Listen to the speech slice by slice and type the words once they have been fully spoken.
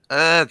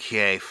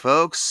Okay,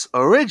 folks.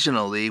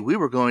 Originally, we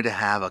were going to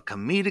have a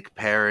comedic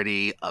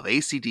parody of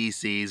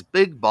AC/DC's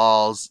Big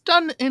Balls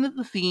done in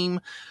the theme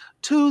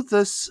to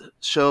this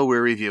show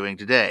we're reviewing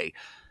today.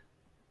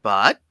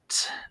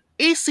 But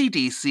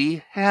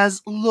AC/DC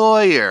has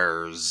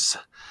lawyers,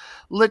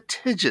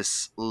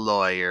 litigious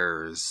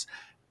lawyers.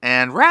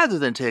 And rather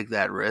than take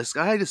that risk,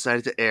 I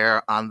decided to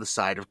err on the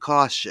side of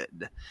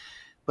caution.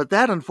 But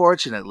that,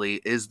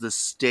 unfortunately, is the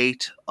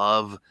state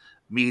of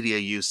media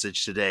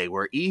usage today,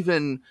 where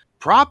even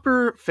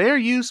proper fair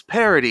use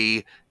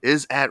parody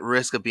is at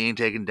risk of being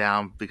taken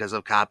down because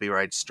of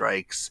copyright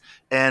strikes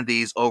and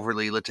these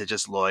overly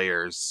litigious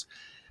lawyers.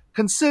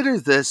 Consider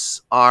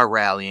this our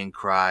rallying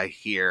cry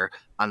here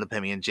on the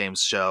Pemmy and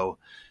James Show.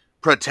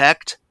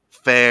 Protect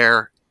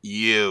fair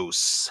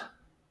use.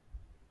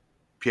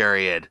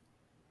 Period.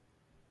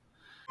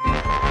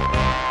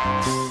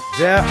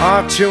 There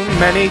are too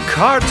many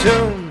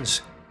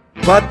cartoons,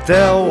 but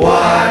they'll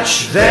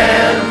watch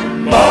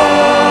them all.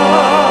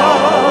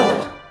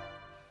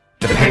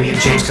 The Penny and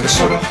James kind of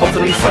sort of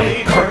hopefully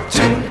funny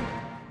cartoon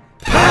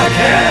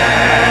podcast.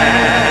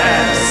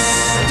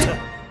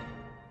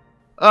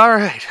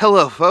 Alright,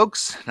 hello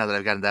folks. Now that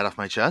I've gotten that off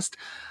my chest,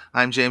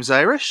 I'm James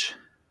Irish.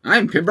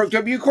 I'm Pembroke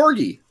W.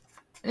 Corgi.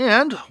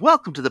 And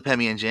welcome to the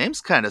Pemmy and James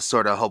kind of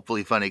sort of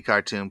hopefully funny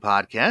cartoon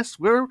podcast,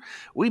 where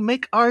we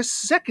make our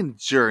second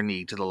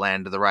journey to the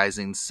land of the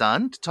rising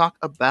sun to talk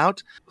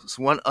about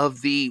one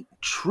of the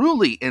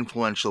truly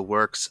influential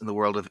works in the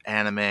world of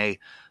anime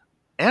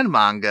and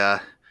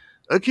manga,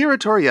 Akira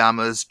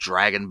Toriyama's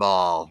Dragon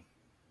Ball.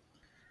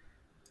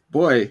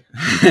 Boy,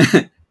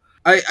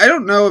 I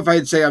don't know if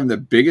I'd say I'm the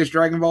biggest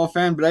Dragon Ball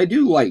fan, but I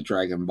do like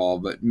Dragon Ball.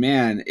 But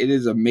man, it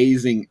is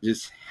amazing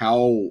just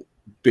how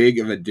big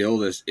of a deal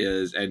this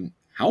is and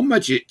how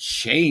much it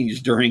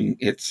changed during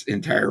its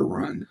entire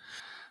run.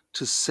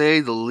 To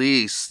say the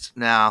least.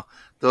 Now,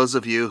 those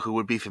of you who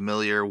would be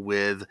familiar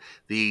with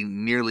the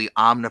nearly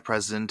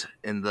omnipresent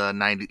in the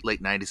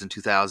late 90s and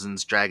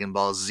 2000s Dragon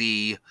Ball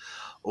Z,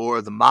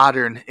 or the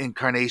modern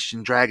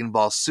incarnation Dragon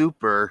Ball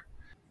Super,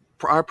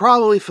 are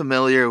probably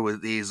familiar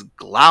with these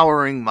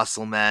glowering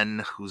muscle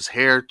men whose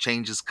hair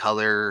changes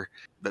color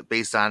but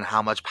based on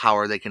how much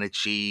power they can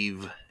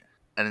achieve,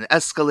 and an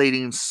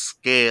escalating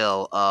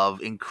scale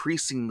of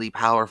increasingly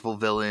powerful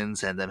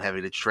villains and them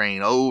having to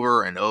train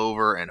over and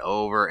over and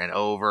over and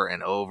over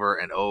and over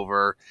and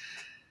over.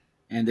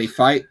 And they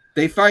fight.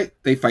 Fight.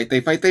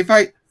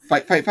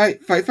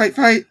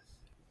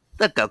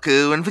 The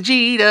Goku and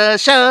Vegeta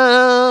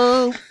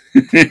show!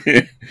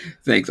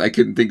 Thanks, I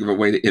couldn't think of a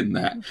way to end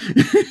that.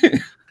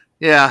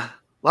 Yeah,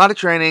 a lot of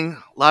training,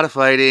 a lot of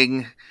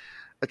fighting,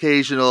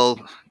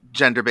 occasional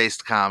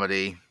gender-based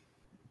comedy.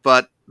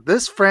 But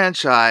this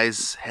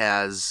franchise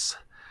has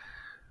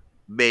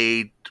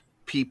made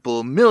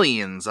people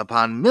millions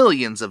upon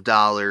millions of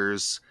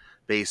dollars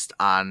based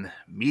on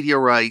media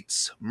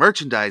rights,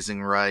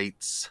 merchandising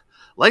rights,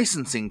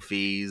 licensing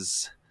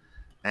fees,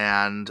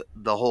 and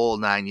the whole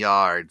 9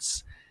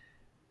 yards.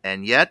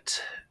 And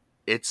yet,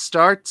 it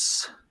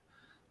starts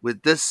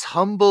with this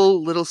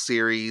humble little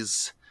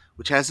series,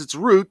 which has its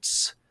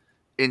roots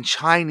in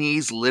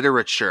Chinese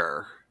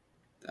literature.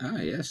 Ah,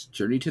 yes,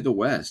 Journey to the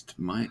West,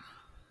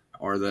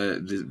 or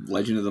the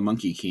Legend of the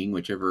Monkey King,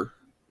 whichever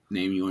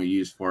name you want to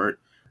use for it.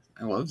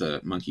 I love the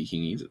Monkey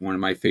King. He's one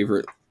of my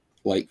favorite,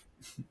 I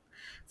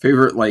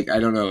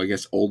don't know, I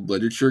guess old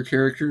literature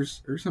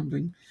characters or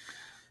something.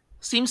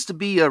 Seems to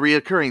be a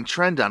reoccurring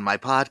trend on my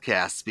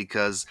podcasts,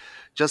 because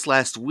just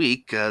last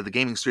week, the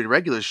Gaming Street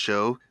Regulars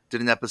show did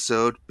an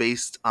episode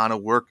based on a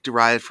work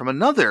derived from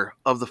another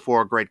of the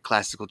 4 great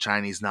classical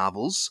Chinese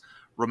novels,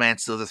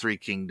 Romance of the Three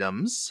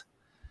Kingdoms.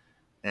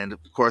 And, of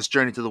course,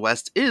 Journey to the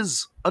West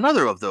is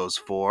another of those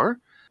 4.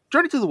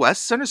 Journey to the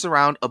West centers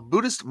around a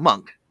Buddhist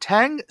monk,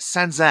 Tang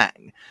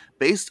Sanzang,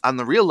 based on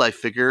the real-life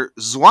figure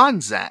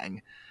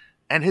Xuanzang,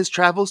 and his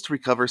travels to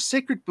recover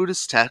sacred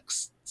Buddhist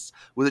texts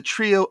with a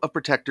trio of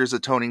protectors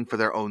atoning for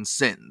their own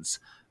sins: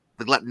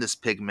 the gluttonous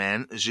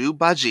pigman, Zhu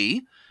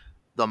Baji,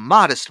 the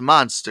modest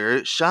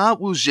monster, Sha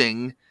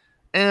Wujing,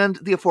 and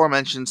the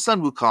aforementioned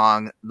Sun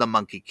Wukong, the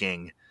Monkey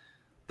King.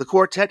 The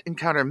quartet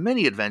encounter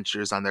many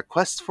adventures on their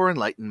quests for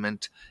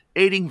enlightenment,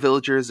 aiding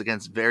villagers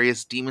against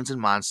various demons and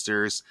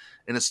monsters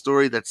in a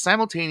story that's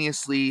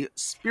simultaneously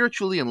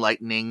spiritually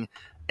enlightening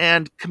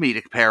and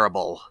comedic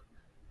parable.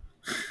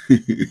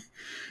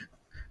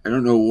 I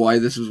don't know why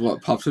this is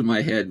what pops in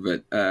my head,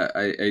 but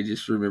I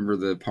just remember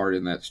the part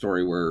in that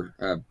story where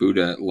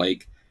Buddha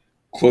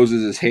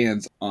closes his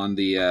hands on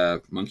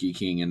the Monkey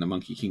King, and the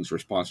Monkey King's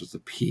response was to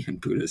pee in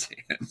Buddha's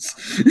hands.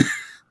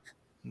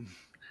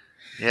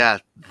 Yeah,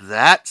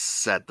 that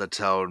set the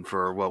tone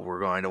for what we're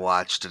going to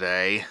watch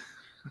today.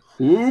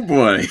 Oh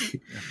boy.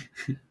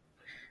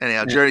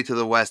 Anyhow, Journey to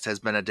the West has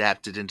been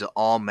adapted into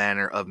all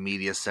manner of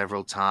media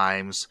several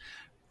times,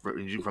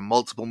 from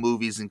multiple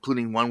movies,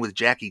 including one with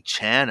Jackie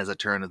Chan as a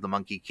turn of the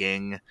Monkey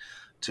King,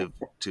 to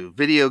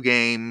video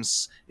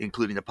games,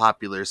 including a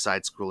popular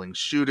side-scrolling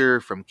shooter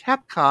from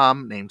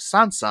Capcom named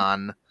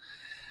Sansan,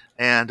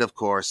 and, of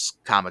course,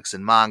 comics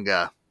and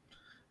manga.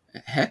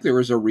 Heck, there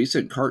was a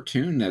recent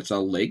cartoon that's a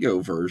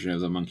Lego version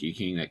of the Monkey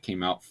King that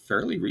came out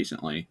fairly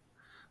recently.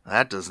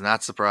 That does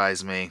not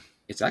surprise me.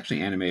 It's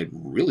actually animated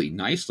really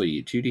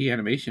nicely, 2D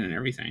animation and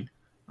everything.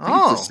 I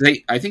think it's the Oh,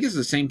 same. I think it's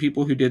the same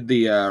people who did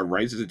the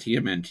Rise of the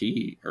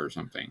TMNT or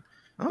something.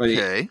 But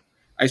okay.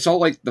 I saw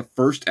like the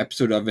first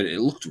episode of it. It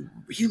looked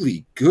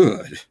really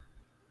good.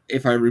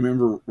 If I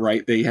remember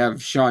right, they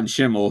have Sean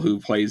Schimmel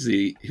who's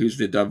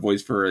the dub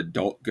voice for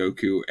adult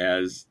Goku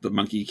as the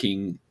Monkey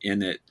King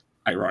in it,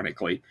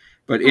 ironically.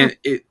 But Hmm.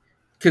 it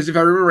because if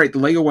I remember right, the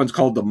Lego one's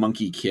called the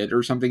Monkey Kid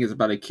or something. It's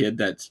about a kid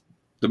that's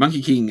the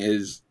Monkey King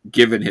is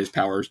given his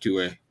powers to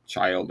a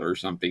child or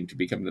something to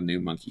become the new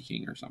Monkey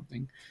King or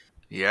something.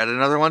 Yet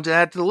another one to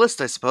add to the list,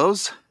 I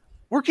suppose.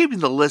 We're keeping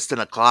the list in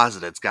a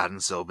closet, it's gotten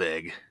so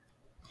big.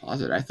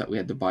 Closet. I thought we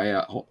had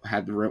to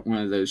had to rent one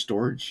of those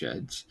storage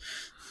sheds.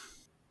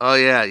 Oh,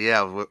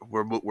 yeah,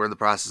 we're in the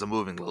process of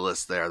moving the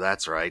list there,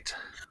 that's right.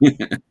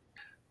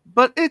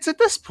 But it's at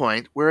this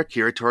point where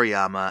Akira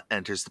Toriyama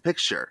enters the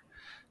picture.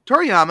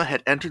 Toriyama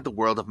had entered the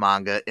world of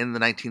manga in the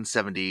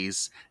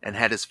 1970s and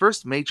had his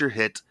first major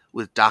hit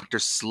with Dr.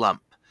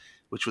 Slump,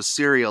 which was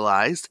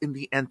serialized in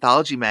the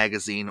anthology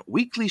magazine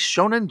Weekly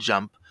Shonen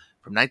Jump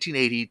from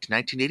 1980 to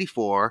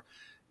 1984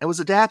 and was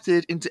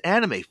adapted into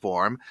anime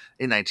form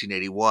in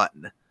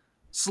 1981.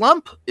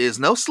 Slump is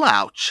no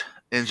slouch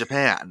in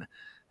Japan,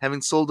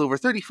 having sold over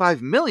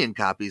 35 million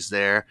copies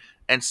there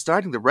and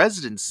starting the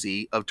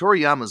residency of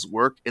Toriyama's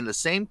work in the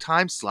same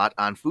time slot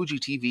on Fuji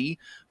TV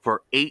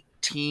for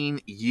 18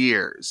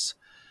 years.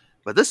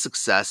 But this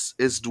success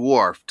is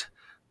dwarfed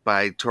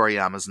by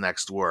Toriyama's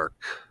next work.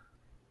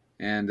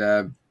 And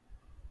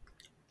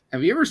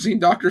have you ever seen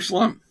Doctor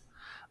Slump?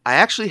 I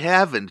actually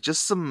haven't,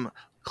 just some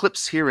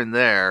clips here and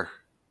there.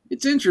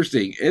 It's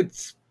interesting.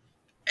 It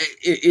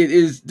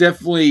is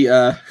definitely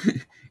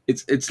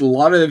it's a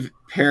lot of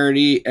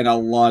parody and a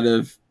lot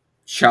of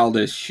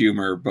childish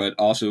humor, but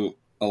also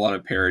a lot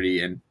of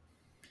parody and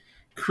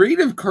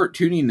creative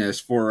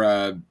cartooniness for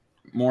a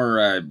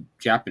more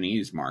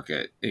Japanese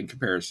market in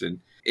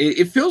comparison.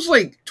 It feels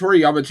like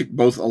Toriyama took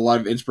both a lot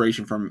of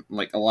inspiration from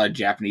like a lot of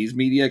Japanese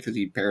media because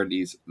he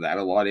parodies that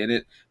a lot in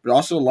it, but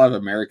also a lot of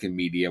American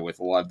media with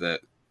a lot of the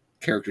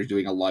characters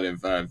doing a lot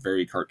of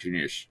very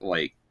cartoonish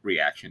like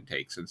reaction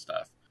takes and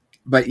stuff.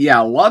 But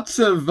yeah, lots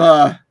of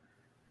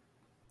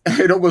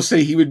I'd almost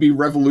say he would be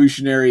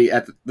revolutionary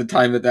at the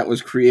time that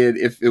was created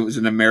if it was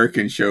an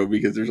American show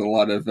because there's a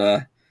lot of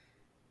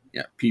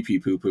pee pee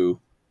poo poo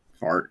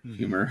fart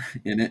humor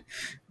in it,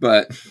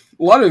 but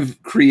a lot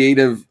of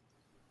creative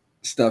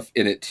stuff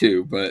in it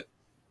too. But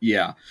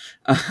yeah,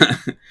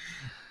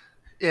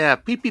 Yeah,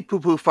 pee pee poo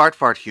poo fart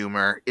fart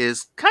humor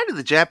is kind of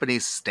the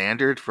Japanese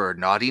standard for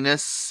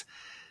naughtiness,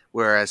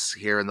 whereas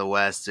here in the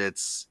West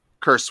it's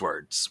curse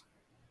words.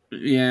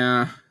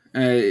 yeah.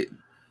 Uh,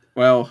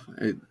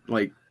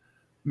 like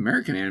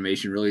American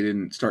animation really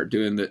didn't start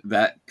doing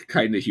that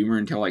kind of humor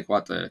until like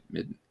what the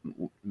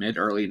mid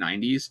early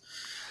 '90s.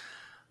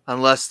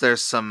 Unless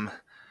there's some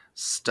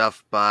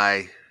stuff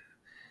by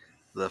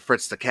the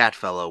Fritz the Cat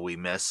fellow we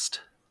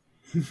missed.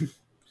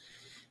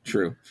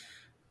 True,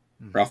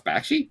 Ralph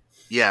Bakshi.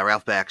 Yeah,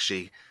 Ralph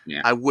Bakshi.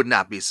 Yeah, I would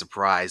not be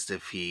surprised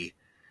if he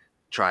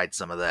tried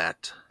some of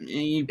that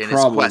he in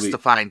his quest to probably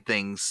find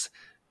things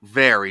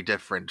very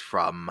different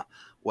from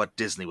what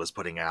Disney was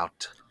putting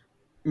out.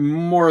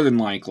 more than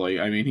likely.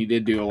 I mean, he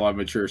did do a lot of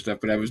mature stuff,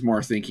 but I was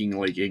more thinking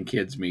like in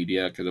kids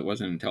media because it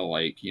wasn't until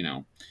like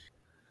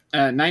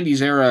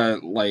 90s era,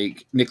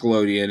 like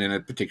Nickelodeon in a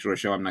particular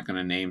show I'm not going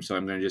to name, so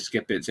I'm going to just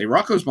skip it and say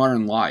Rocco's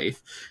Modern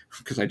Life,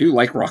 because I do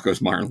like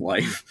Rocco's Modern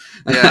Life.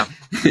 Yeah,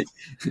 The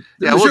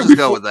we'll show just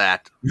go before with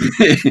that.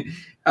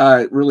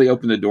 really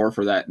opened the door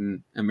for that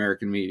in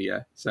American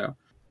media. So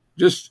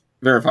just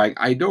verifying,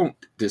 I don't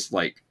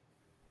dislike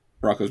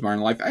Rocco's Modern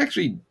Life. I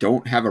actually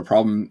don't have a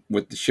problem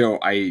with the show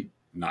I'm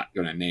not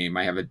going to name.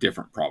 I have a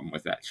different problem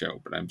with that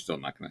show, but I'm still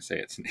not going to say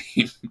its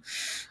name.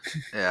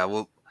 Yeah,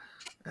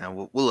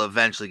 we'll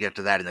eventually get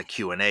to that in the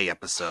Q&A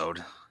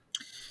episode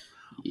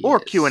or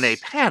Q&A Yes.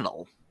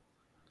 panel.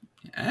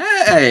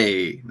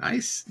 Hey,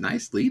 nice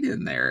lead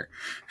in there.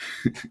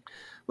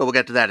 But we'll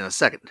get to that in a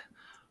second.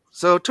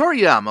 So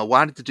Toriyama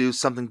wanted to do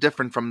something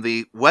different from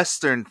the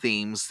Western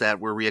themes that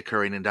were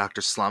reoccurring in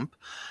Dr. Slump,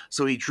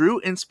 so he drew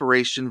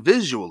inspiration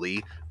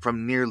visually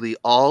from nearly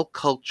all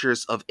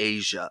cultures of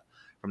Asia,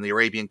 from the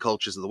Arabian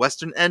cultures of the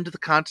western end of the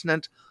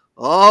continent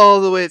all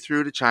the way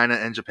through to China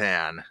and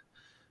Japan.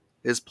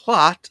 His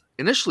plot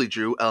initially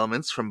drew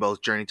elements from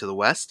both Journey to the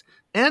West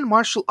and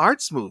martial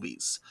arts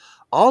movies,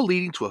 all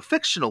leading to a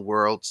fictional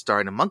world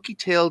starring a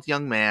monkey-tailed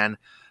young man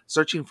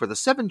searching for the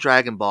 7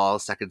 Dragon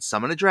Balls that can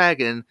summon a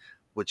dragon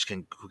who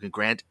can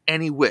grant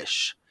any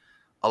wish,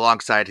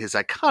 alongside his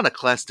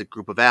iconoclastic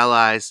group of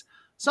allies,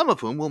 some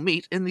of whom we'll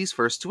meet in these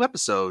first 2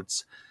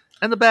 episodes,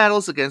 and the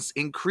battles against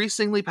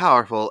increasingly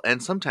powerful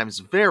and sometimes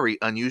very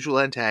unusual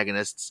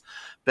antagonists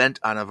bent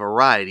on a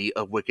variety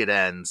of wicked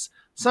ends,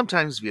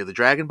 sometimes via the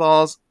Dragon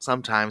Balls,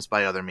 sometimes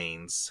by other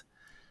means.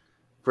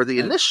 For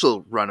the Uh,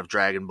 initial run of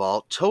Dragon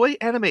Ball, Toei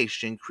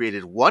Animation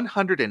created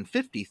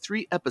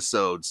 153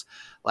 episodes,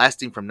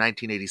 lasting from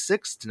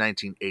 1986 to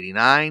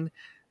 1989,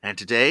 and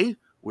today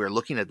we're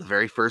looking at the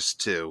very first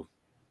two.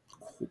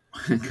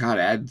 God,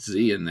 add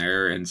Z in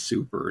there and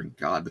Super, and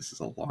God, this is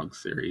a long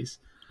series.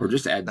 Or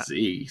just add Uh,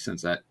 Z,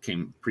 since that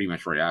came pretty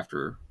much right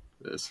after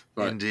this.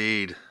 But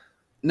Indeed.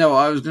 no,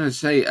 I was gonna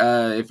say,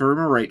 if I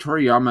remember right,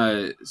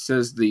 Toriyama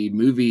says the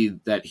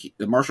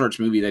martial arts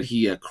movie that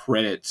he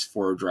credits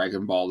for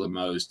Dragon Ball the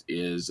most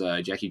is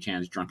Jackie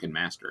Chan's Drunken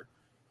Master.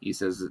 He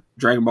says that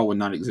Dragon Ball would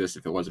not exist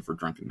if it wasn't for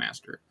Drunken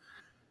Master.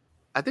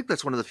 I think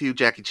that's one of the few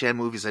Jackie Chan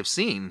movies I've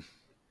seen.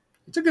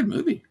 It's a good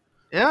movie.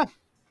 Yeah.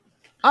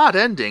 Odd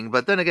ending,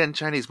 but then again,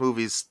 Chinese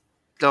movies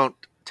don't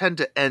tend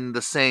to end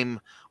the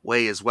same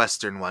way as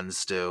Western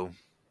ones do.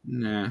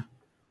 Nah,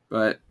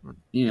 but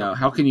Nope.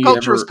 how can you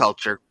Culture is ever?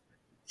 culture.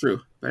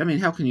 True, but I mean,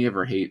 how can you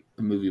ever hate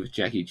a movie with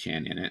Jackie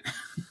Chan in it?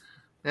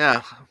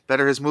 Yeah,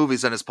 better his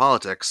movies than his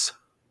politics.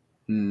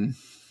 Mm,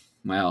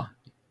 well,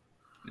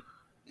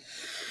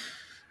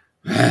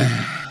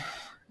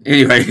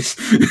 anyways.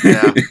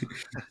 Yeah.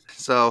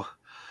 So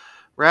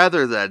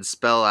rather than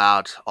spell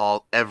out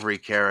every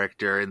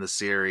character in the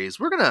series,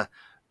 we're gonna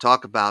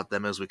talk about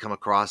them as we come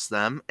across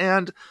them,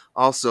 and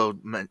also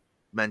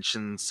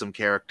mention some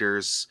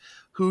characters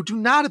who do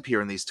not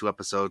appear in these two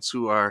episodes,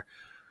 who are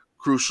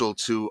crucial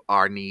to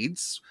our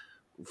needs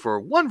for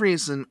one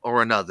reason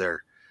or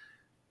another.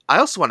 I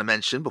also want to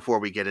mention before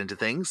we get into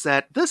things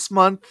that this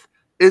month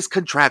is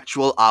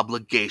contractual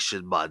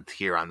obligation month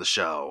here on the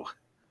show.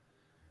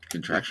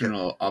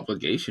 Contractual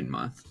obligation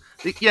month.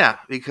 Yeah,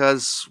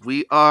 because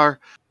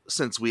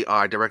since we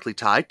are directly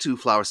tied to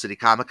Flower City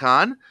Comic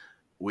Con,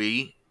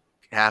 we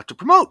have to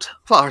promote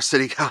Flower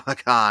City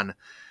Comic Con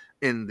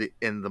in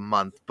the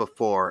month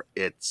before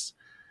its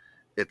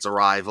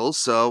arrival.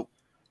 So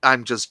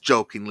I'm just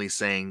jokingly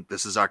saying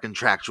this is our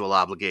contractual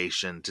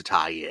obligation to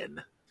tie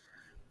in.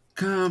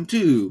 Come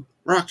to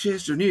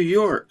Rochester, New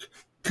York.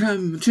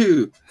 Come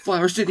to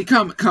Flower City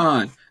Comic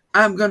Con.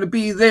 I'm gonna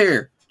be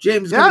there.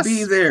 James is gonna be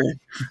Yes, there.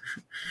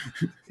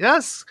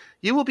 yes,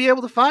 you will be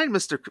able to find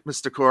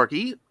Mr.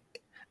 Corky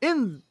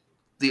in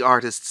the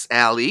Artist's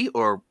Alley,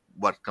 or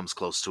what comes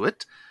close to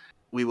it.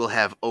 We will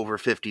have over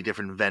 50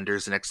 different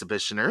vendors and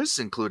exhibitioners,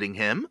 including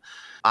him,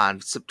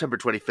 on September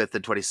 25th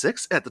and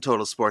 26th at the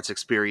Total Sports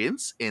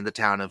Experience in the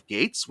town of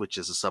Gates, which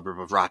is a suburb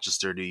of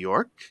Rochester, New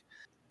York.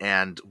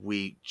 And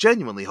we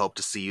genuinely hope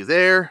to see you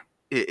there.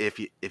 If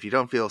you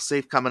don't feel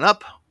safe coming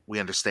up, we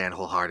understand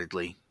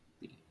wholeheartedly.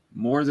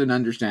 More than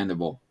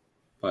understandable,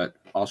 but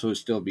also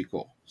still be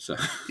cool. So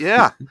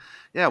Yeah,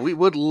 yeah, we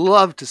would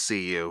love to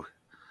see you.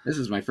 this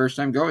is my first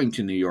time going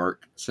to New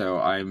York, so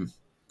I'm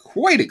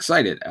quite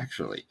excited,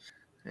 actually.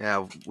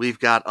 Yeah, we've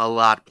got a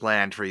lot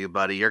planned for you,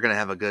 buddy. You're going to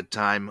have a good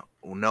time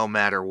no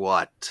matter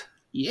what.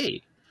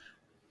 Yay!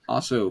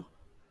 Also,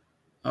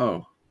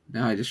 oh,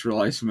 now I just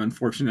realized some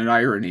unfortunate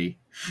irony.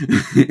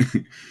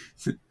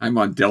 I'm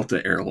on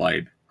Delta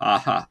Airline.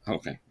 Aha.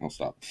 Okay, I'll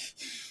stop.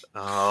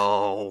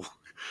 Oh.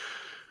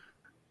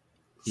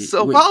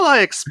 So Wait, while I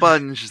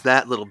expunge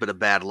that little bit of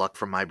bad luck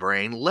from my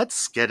brain,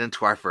 let's get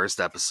into our first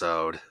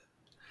episode: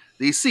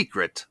 The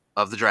Secret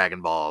of the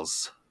Dragon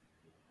Balls.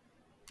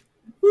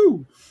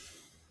 woo!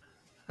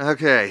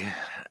 Okay,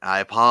 I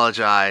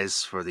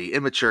apologize for the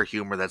immature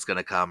humor that's going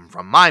to come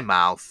from my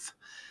mouth.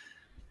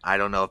 I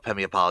don't know if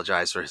Pemi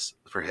apologized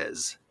for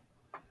his.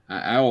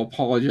 I'll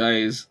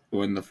apologize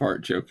when the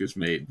fart joke is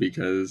made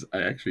because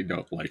I actually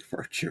don't like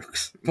fart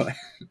jokes. But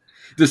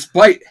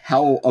despite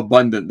how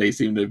abundant they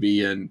seem to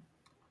be in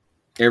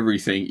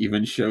everything,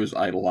 even shows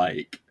I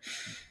like.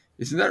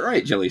 Isn't that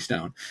right,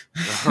 Jellystone?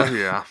 Oh,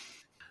 yeah.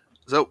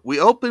 So we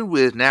open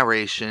with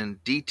narration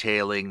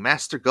detailing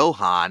Master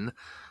Gohan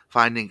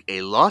finding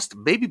a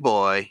lost baby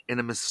boy in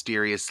a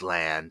mysterious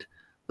land.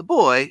 The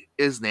boy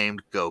is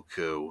named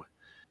Goku,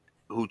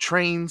 who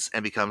trains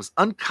and becomes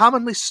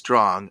uncommonly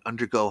strong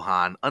under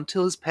Gohan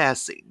until his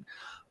passing,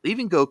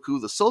 leaving Goku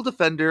the sole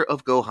defender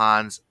of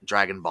Gohan's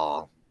Dragon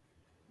Ball.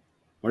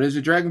 What is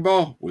a Dragon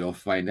Ball? We'll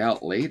find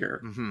out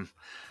later. Hmm.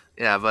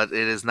 Yeah, but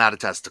it is not a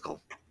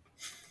testicle.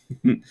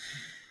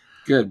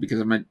 Good, because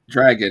I'm a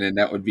dragon, and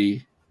that would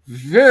be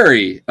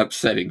very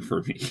upsetting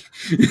for me.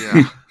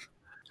 Yeah.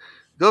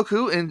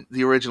 Goku in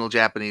the original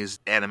Japanese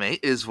anime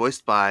is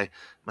voiced by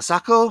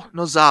Masako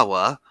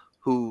Nozawa,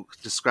 who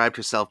described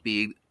herself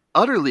being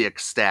utterly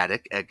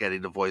ecstatic at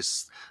getting to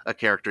voice a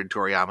character in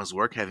Toriyama's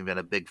work, having been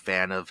a big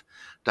fan of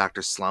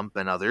Dr. Slump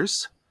and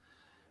others.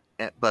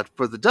 But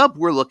for the dub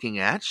we're looking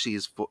at, he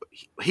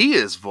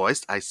is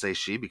voiced, I say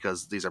she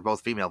because these are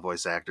both female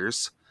voice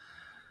actors.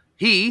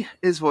 He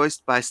is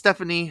voiced by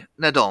Stephanie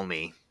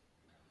Nadolny.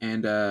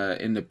 And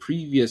in the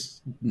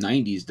previous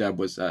 90s dub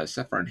was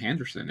Saffron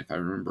Henderson, if I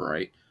remember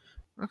right.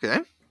 Okay.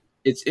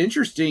 It's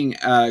interesting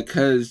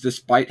because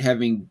despite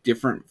having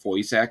different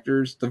voice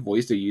actors, the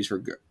voice they use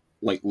for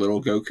like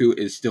little Goku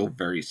is still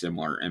very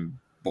similar in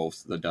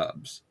both the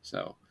dubs.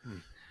 So,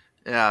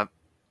 Yeah,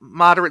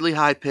 moderately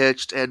high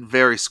pitched and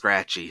very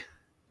scratchy.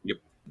 yep.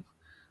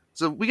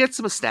 So we get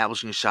some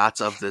establishing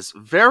shots of this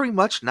very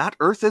much not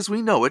Earth as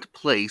we know it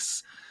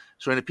place,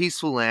 showing a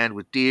peaceful land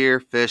with deer,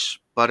 fish,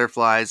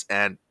 butterflies,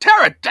 and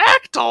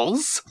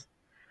pterodactyls.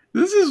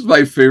 This is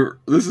my favorite.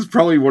 This is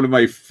probably one of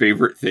my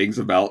favorite things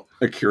about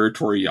Akira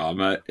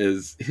Toriyama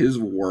is his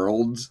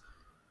worlds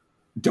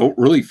don't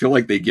really feel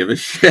like they give a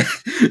shit.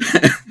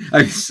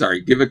 I'm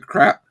sorry, give a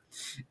crap.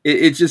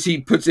 It's just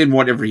he puts in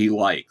whatever he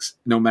likes,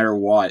 no matter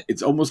what.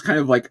 It's almost kind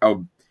of like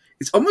a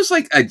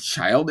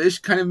childish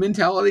kind of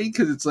mentality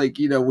because it's like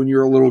when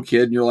you're a little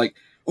kid and you're like,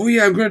 oh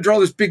yeah, I'm going to draw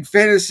this big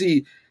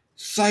fantasy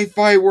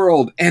sci-fi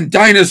world and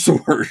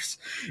dinosaurs,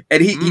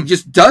 and he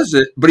just does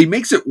it, but he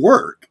makes it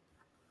work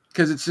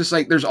because it's just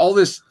like there's all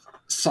this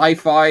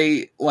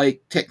sci-fi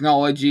like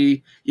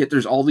technology, yet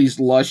there's all these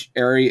lush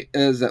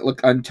areas that look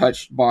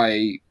untouched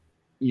by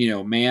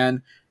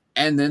man,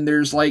 and then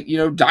there's like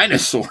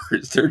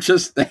dinosaurs. They're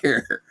just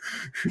there.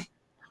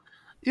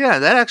 Yeah,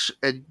 that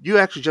actually, you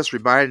actually just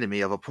reminded me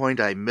of a point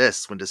I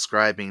missed when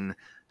describing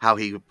how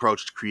he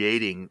approached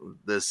creating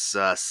this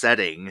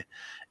setting,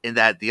 in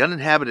that the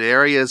uninhabited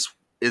areas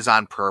is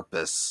on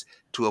purpose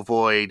to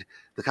avoid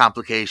the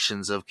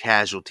complications of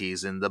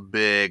casualties and the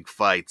big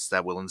fights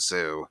that will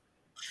ensue.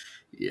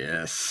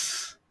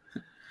 Yes.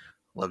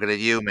 Looking at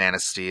you, Man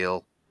of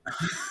Steel.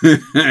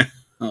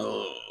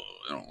 Oh,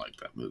 I don't like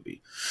that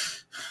movie.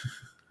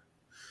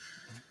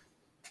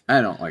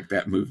 I don't like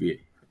that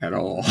movie at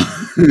all.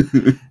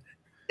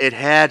 It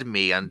had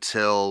me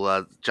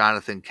until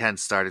Jonathan Kent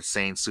started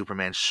saying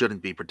Superman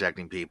shouldn't be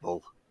protecting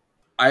people.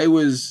 I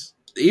was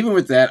even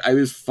with that, I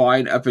was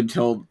fine up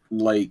until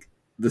like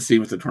the scene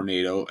with the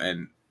tornado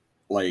and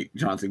like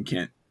Jonathan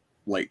Kent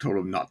like told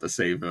him not to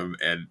save him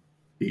and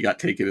he got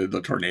taken in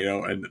the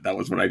tornado and that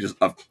was when I just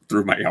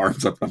threw my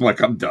arms up. I'm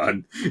like, I'm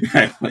done.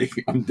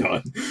 I'm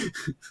done.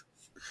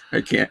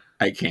 I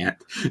can't.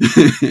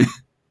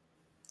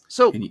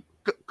 So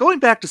going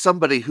back to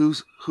somebody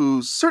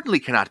who certainly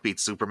cannot beat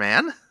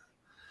Superman,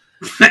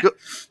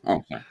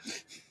 Okay.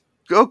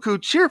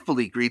 Goku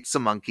cheerfully greets the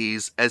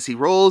monkeys as he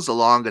rolls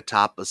along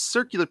atop a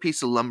circular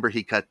piece of lumber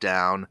he cut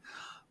down,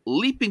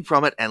 leaping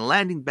from it and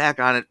landing back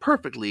on it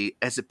perfectly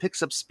as it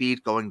picks up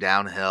speed going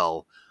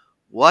downhill.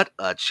 What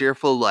a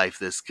cheerful life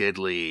this kid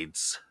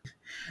leads.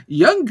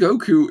 Young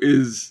Goku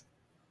is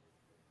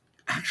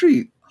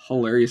actually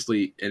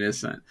hilariously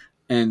innocent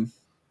and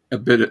a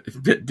bit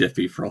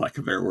diffy, for lack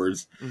of better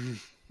words.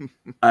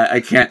 I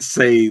can't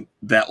say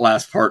that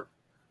last part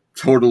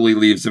totally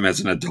leaves him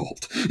as an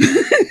adult.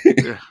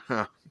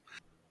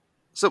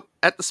 So,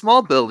 at the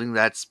small building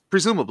that's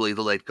presumably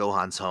the late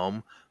Gohan's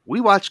home, we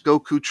watch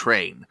Goku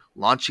train,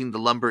 launching the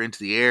lumber into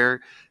the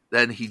air.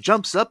 Then he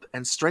jumps up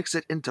and strikes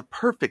it into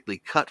perfectly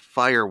cut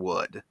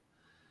firewood.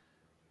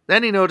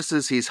 Then he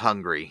notices he's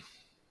hungry.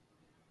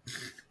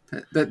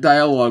 That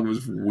dialogue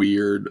was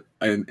weird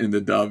in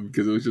the dub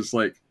because it was just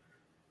like,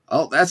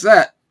 oh, that's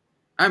that.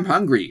 I'm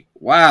hungry.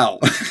 Wow.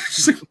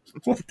 Like,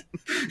 what?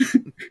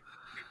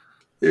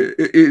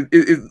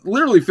 It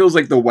literally feels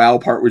like the wow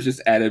part was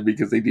just added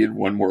because they did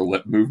one more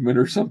lip movement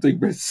or something,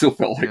 but it still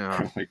felt like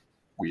kind of like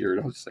weird.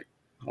 I was just like,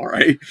 all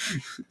right.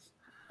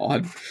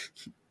 Odd.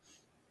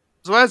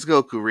 So as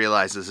Goku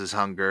realizes his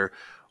hunger,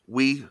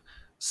 we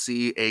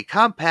see a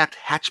compact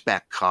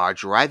hatchback car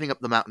driving up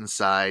the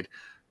mountainside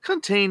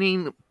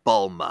containing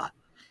Bulma.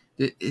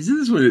 Isn't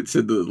this when it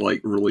said the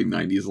like really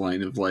 90s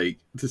line of like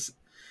this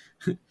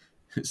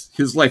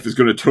his life is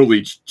going to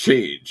totally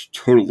change,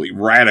 totally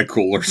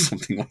radical or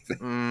something like that?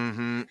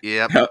 Mm-hmm,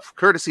 yep.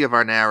 Courtesy of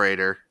our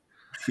narrator.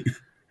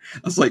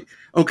 I was like,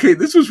 okay,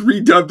 this was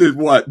redubbed in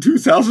what,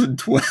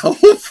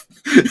 2012?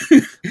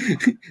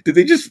 Did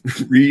they just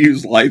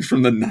reuse lines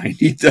from the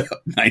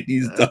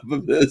 90s dub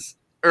of this?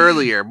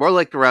 Earlier, more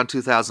like around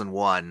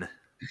 2001.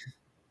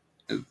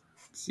 Let's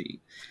see.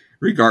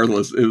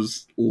 Regardless, it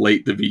was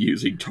late to be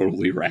using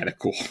totally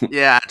radical.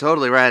 Yeah,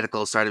 totally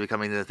radical started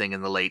becoming the thing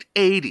in the late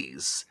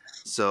 80s.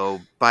 So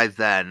by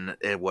then,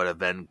 it would have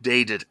been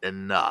dated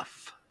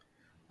enough.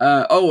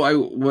 I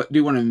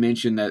do want to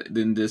mention that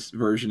in this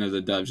version of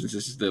the dub, since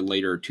this is the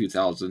later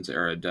 2000s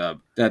era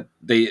dub, that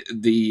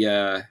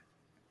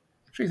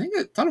actually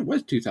I thought it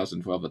was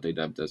 2012 that they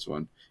dubbed this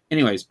one.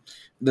 Anyways,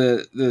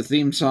 the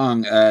theme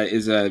song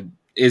is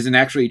an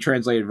actually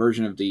translated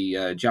version of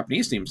the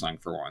Japanese theme song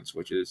for once,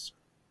 which is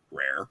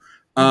rare.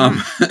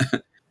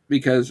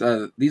 Because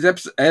these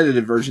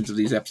edited versions of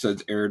these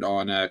episodes aired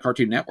on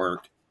Cartoon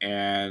Network,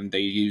 and they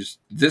used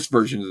this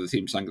version of the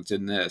theme song that's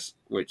in this,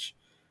 which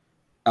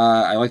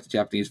I like the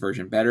Japanese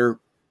version better,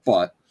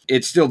 but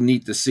it's still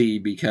neat to see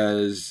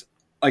because,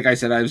 like I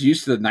said, I was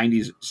used to the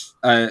 90s.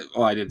 I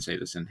didn't say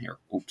this in here.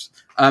 Oops.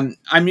 I'm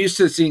used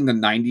to seeing the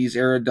 90s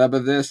era dub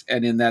of this,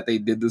 and in that they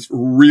did this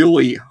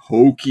really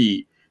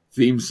hokey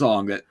theme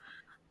song that,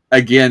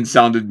 again,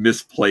 sounded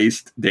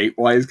misplaced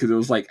date-wise because it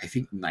was like, I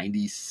think,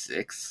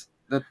 96.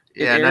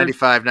 Yeah,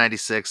 95,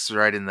 96,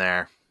 right in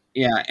there.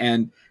 Yeah,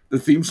 and the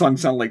theme song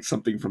sounded like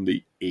something from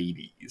the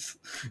 80s.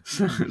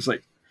 So it's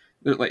like,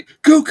 they're like,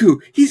 Goku,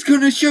 he's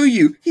gonna show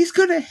you. He's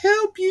gonna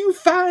help you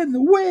find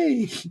the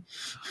way.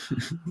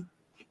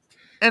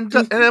 And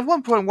at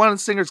one point, one of the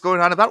singers going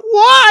on about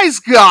wise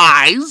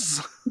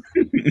guys.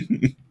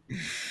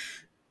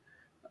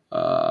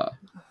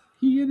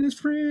 He and his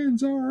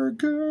friends are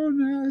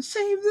gonna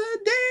save the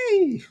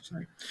day.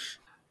 Sorry.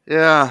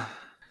 Yeah.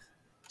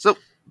 So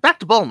back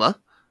to Bulma.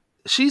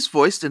 She's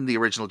voiced in the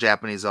original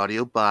Japanese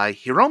audio by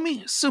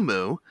Hiromi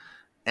Sumu,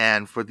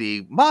 and for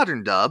the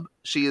modern dub,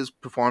 she is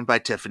performed by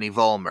Tiffany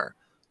Vollmer,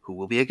 who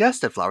will be a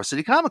guest at Flower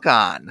City Comic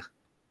Con.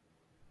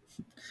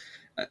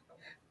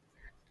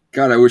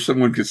 God, I wish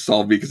someone could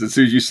solve me, because as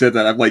soon as you said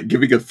that, I'm like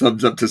giving a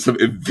thumbs up to some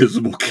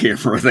invisible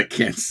camera that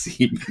can't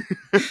see me.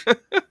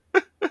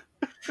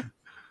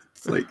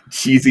 It's like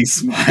cheesy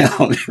smile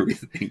and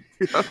everything.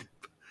 Yep.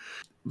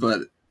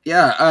 But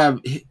yeah,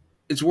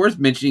 it's worth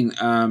mentioning.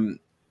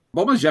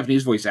 Bulma's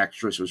Japanese voice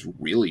actress was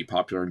really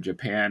popular in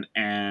Japan,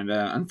 and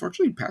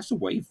unfortunately passed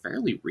away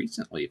fairly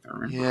recently, if I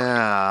remember.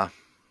 Yeah.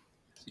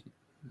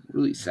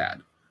 Really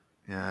sad.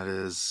 Yeah, it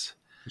is.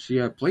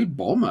 She played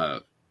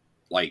Bulma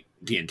like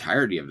the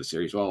entirety of the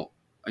series. Well,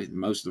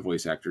 most of the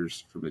voice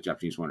actors from the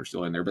Japanese one are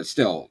still in there, but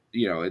still,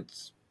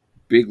 it's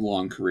big,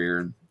 long career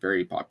and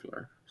very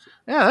popular.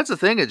 Yeah, that's the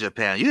thing in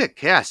Japan. You get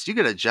cast, you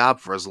get a job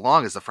for as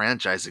long as the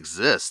franchise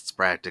exists,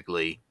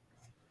 practically.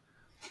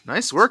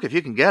 Nice work if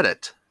you can get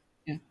it.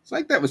 Yeah, it's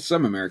like that with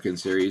some American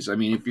series. I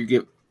mean, if you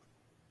get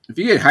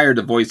hired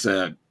to voice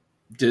a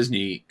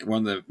Disney,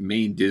 one of the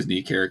main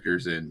Disney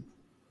characters, and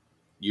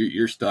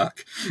you're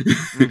stuck.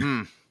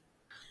 Mm-hmm.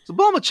 So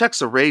Bulma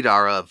checks a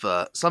radar of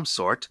some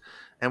sort,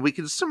 and we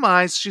can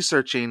surmise she's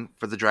searching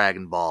for the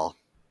Dragon Ball.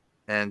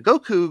 And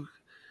Goku,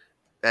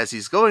 as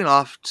he's going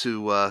off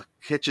to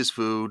catch his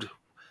food,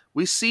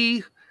 we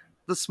see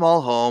the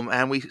small home,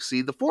 and we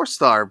see the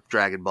 4-star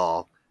Dragon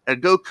Ball.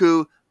 And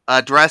Goku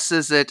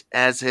addresses it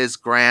as his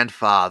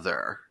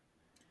grandfather.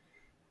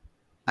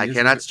 I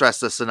cannot stress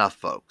this enough,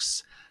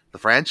 folks. The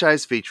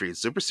franchise featuring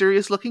super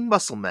serious looking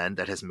muscle men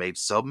that has made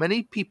so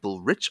many people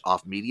rich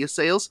off media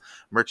sales,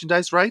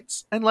 merchandise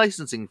rights, and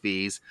licensing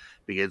fees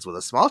begins with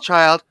a small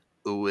child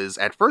who is,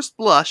 at first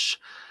blush,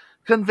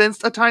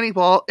 convinced a tiny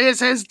ball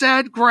is his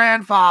dead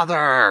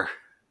grandfather.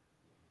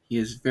 He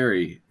is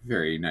very,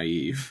 very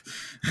naive.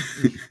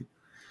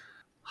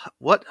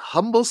 What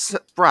humble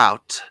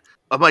sprout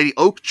a mighty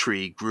oak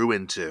tree grew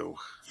into.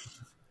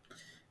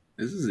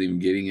 This is even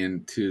getting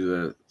into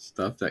the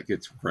stuff that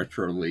gets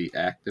retroly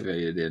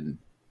activated in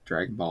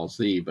Dragon Ball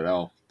Z, but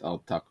I'll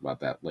talk about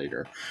that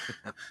later.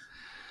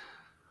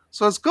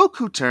 So as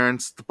Goku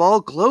turns, the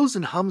ball glows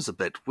and hums a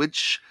bit,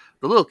 which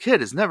the little kid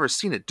has never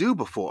seen it do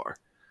before.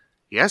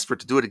 He asks for it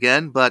to do it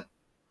again, but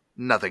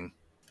nothing.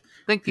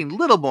 Thinking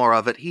little more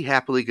of it, he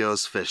happily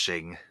goes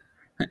fishing.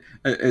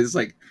 It's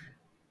like,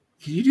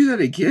 can you do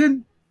that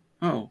again?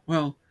 Oh,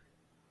 well,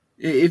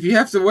 if you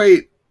have to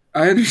wait,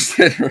 I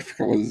understand. I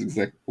forgot what his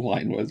exact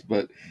line was,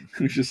 but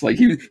it was just like,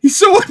 he's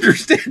so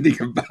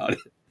understanding about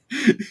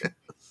it.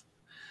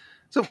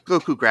 So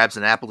Goku grabs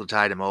an apple to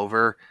tide him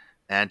over,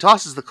 and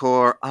tosses the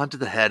core onto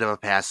the head of a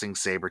passing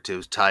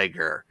saber-toothed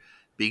tiger.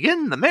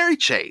 Begin the merry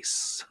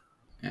chase.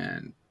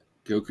 And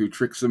Goku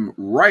tricks him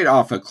right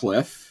off a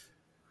cliff,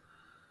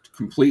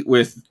 complete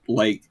with,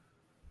 like,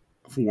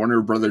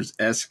 Warner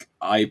Brothers-esque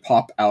eye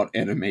pop-out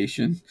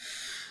animation.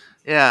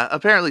 Yeah,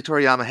 apparently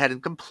Toriyama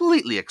hadn't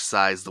completely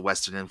excised the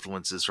Western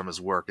influences from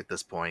his work at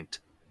this point.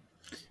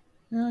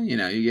 You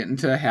get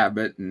into a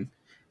habit, and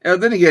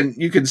then again,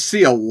 you can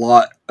see a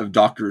lot of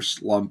Dr.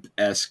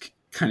 Slump-esque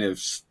kind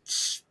of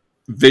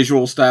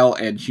visual style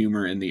and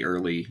humor in the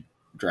early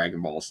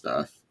Dragon Ball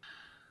stuff.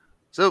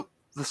 So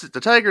the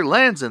tiger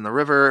lands in the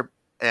river,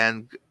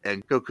 and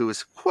Goku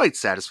is quite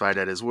satisfied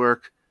at his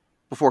work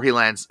before he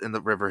lands in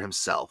the river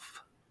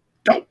himself.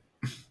 Nope.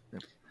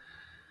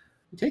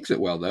 He takes it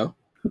well, though.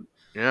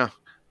 Yeah.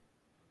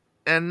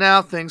 And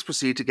now things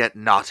proceed to get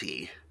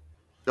naughty.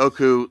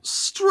 Goku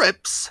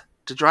strips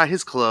to dry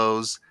his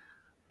clothes,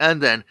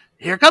 and then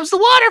here comes the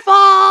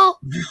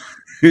waterfall!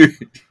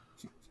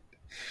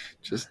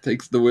 Just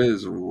takes the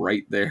whiz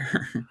right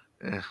there.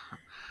 Yeah.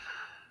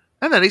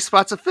 And then he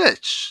spots a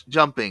fish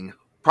jumping,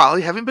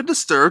 probably having been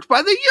disturbed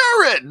by the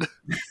urine!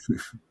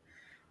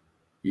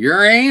 You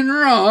ain't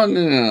wrong.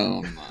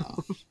 No.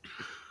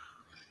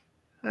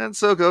 And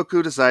so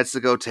Goku decides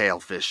to go tail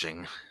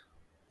fishing.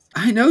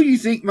 I know you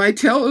think my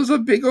tail is a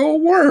big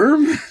old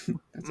worm.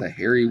 That's a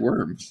hairy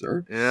worm,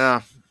 sir.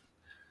 Yeah.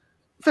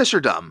 Fish are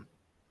dumb.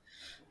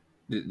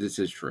 This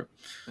is true.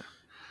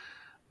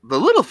 The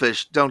little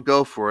fish don't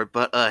go for it,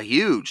 but a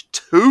huge,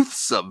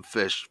 toothsome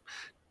fish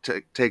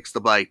takes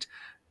the bite.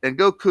 And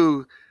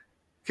Goku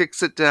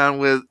kicks it down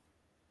with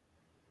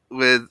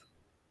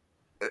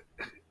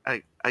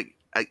I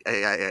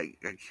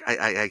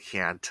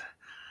can't.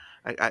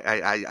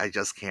 I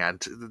just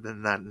can't.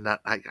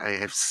 I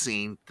have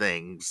seen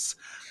things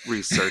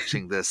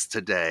researching this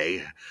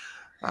today.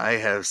 I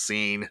have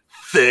seen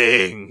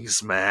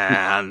things,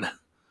 man.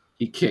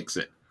 He kicks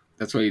it.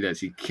 That's what he does.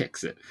 He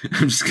kicks it.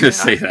 I'm just going to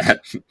say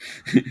that.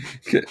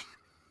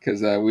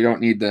 Because we don't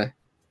need to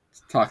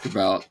talk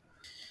about...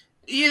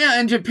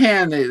 in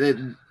Japan, they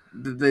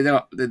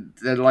don't...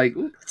 They're like,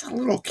 it's a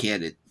little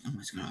kid. I'm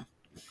just going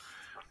to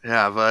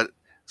Yeah, but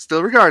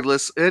still,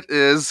 regardless, it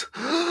is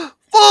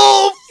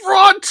full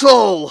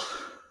frontal.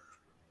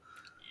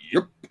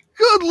 Yep.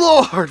 Good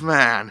lord,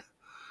 man.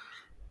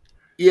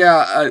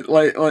 Yeah,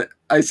 like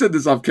I said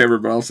this off camera,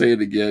 but I'll say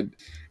it again.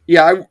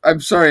 Yeah,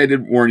 I'm sorry I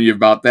didn't warn you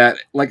about that.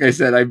 Like I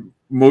said, I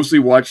mostly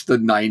watched the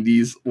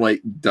 '90s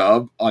like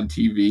dub on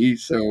TV,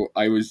 so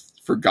I was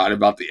forgot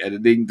about the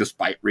editing,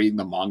 despite reading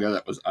the manga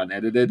that was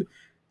unedited.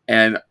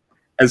 And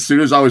as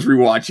soon as I was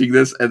rewatching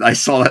this and I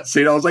saw that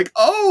scene, I was like,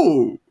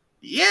 "Oh,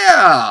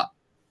 yeah,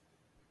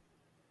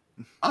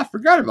 I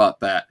forgot about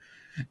that."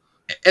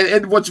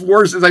 And what's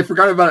worse is I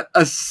forgot about it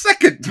a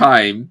second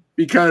time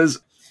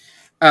because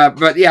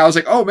but yeah, I was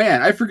like, oh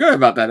man, I forgot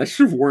about that. I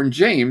should have warned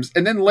James.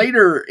 And then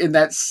later in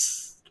that,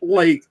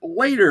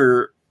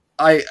 later,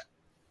 I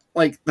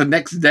like the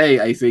next day,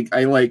 I think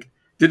I like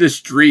did a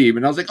stream,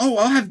 and I was like, oh,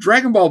 I'll have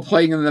Dragon Ball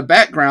playing in the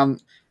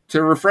background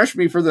to refresh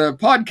me for the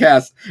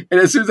podcast. And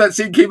as soon as that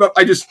scene came up,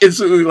 I just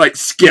instantly like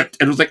skipped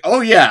and was like,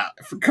 oh yeah,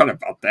 I forgot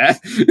about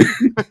that.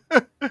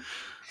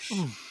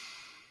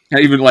 I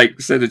even like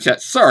said in the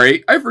chat,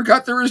 sorry, I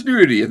forgot there was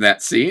nudity in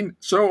that scene,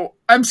 so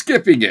I'm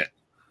skipping it.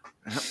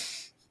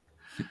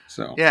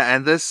 So Yeah,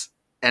 and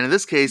in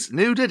this case,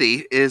 New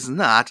Diddy is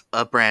not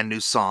a brand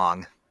new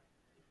song.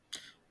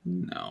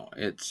 no,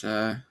 it's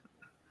So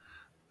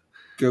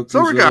Goku's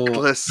little.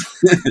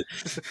 regardless,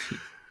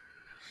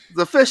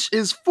 the fish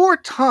is 4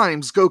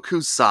 times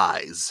Goku's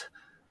size,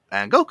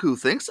 and Goku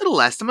thinks it'll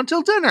last him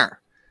until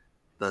dinner.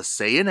 The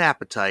Saiyan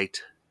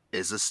appetite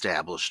is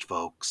established,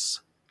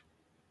 folks.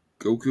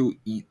 Goku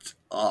eats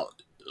a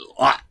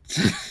lot.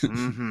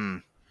 Mm-hmm.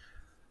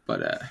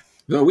 But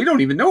no, we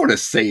don't even know what a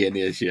Saiyan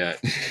is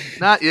yet.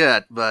 Not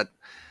yet, but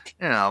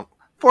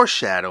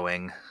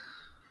foreshadowing.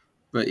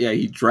 But yeah,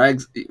 he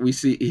drags. We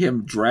see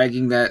him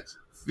dragging that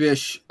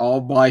fish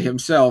all by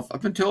himself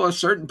up until a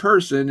certain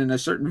person in a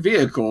certain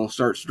vehicle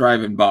starts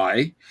driving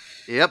by.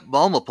 Yep,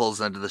 Bulma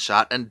pulls into the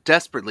shot and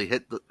desperately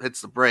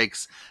hits the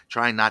brakes,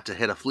 trying not to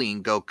hit a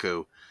fleeing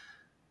Goku.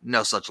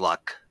 No such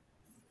luck.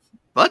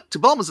 But to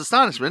Bulma's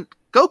astonishment,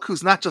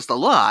 Goku's not just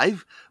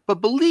alive, but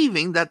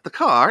believing that the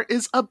car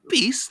is a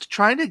beast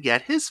trying to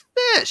get his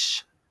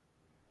fish.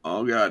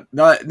 Oh god,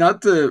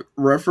 not to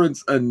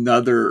reference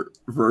another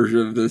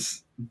version of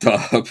this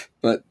dub,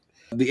 but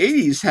the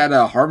 '80s had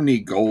a Harmony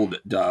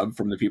Gold dub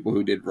from the people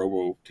who did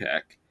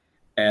Robotech,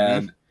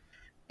 Mm-hmm.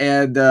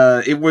 and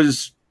it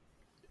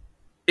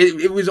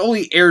was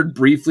only aired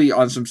briefly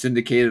on some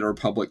syndicated or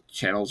public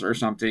channels or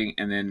something,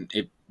 and then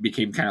it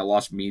became kind of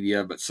lost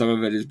media, but some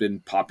of it has been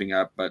popping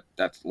up, but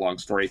that's a long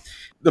story.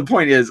 The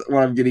point is,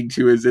 what I'm getting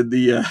to is in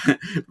the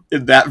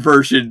in that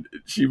version,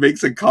 she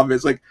makes a comment,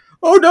 it's like,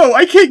 oh no,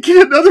 I can't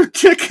get another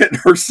ticket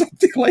or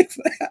something like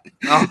that.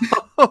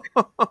 Oh.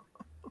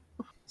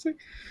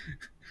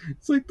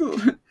 It's like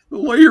the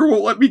lawyer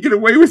won't let me get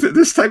away with it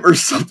this time or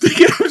something.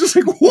 And I'm just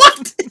like,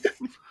 what?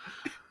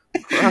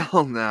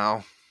 Well,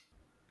 now.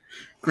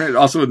 Granted,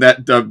 also in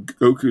that dub,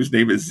 Goku's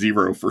name is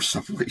Zero for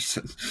some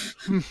reason.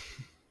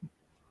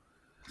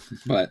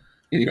 But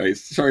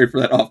anyways, sorry for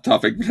that off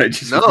topic, but I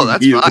just No,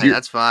 that's fine.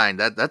 That's fine.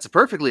 That's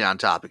perfectly on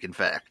topic, in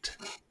fact.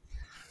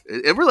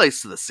 It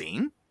relates to the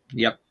scene.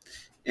 Yep.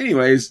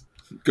 Anyways,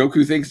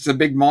 Goku thinks it's a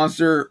big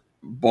monster.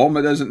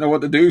 Bulma doesn't know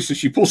what to do, so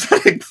she pulls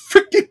out a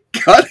freaking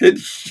gun and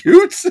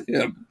shoots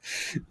him.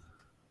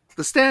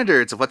 The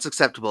standards of what's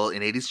acceptable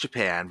in 80s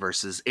Japan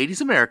versus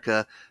 80s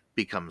America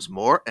becomes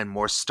more and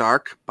more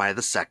stark by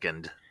the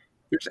second.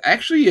 There's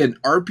actually an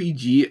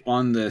RPG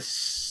on the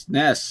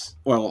SNES,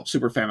 well,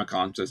 Super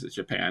Famicom, since it's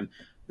Japan,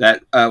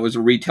 that was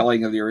a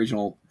retelling of the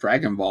original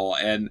Dragon Ball,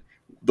 and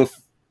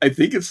I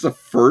think it's the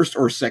first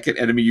or second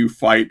enemy you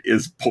fight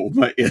is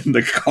Bulma in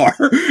the car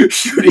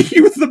shooting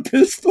you with a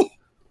pistol.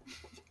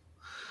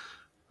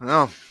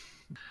 Well,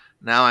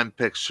 now I'm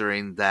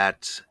picturing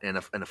that in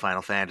a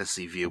Final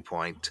Fantasy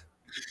viewpoint.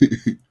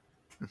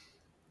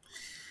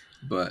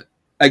 But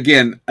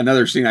again,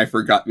 another scene I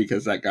forgot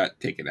because that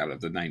got taken out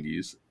of the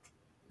 '90s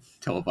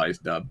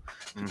televised dub.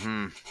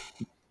 Mm-hmm.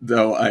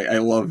 Though I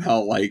love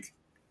how like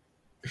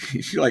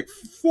she like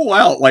full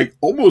out like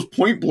almost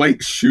point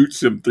blank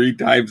shoots him 3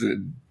 times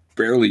and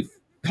barely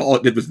all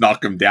it did was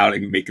knock him down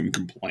and make him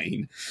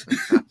complain.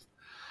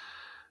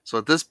 So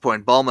at this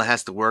point, Bulma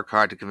has to work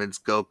hard to convince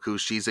Goku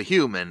she's a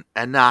human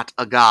and not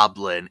a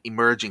goblin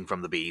emerging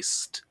from the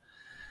beast.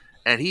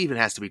 And he even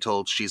has to be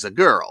told she's a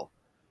girl.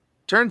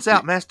 Turns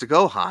out Master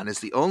Gohan is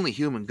the only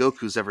human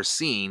Goku's ever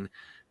seen,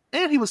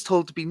 and he was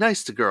told to be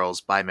nice to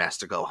girls by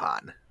Master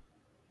Gohan.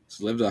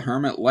 He's lived a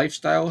hermit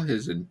lifestyle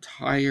his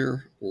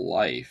entire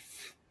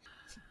life.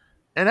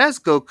 And as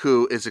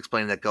Goku is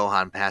explaining that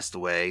Gohan passed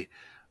away,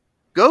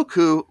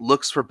 Goku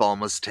looks for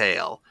Bulma's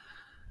tail.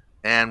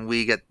 And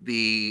we get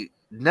the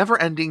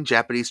never-ending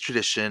Japanese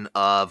tradition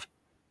of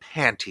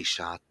panty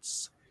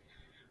shots.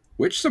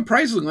 Which,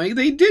 surprisingly,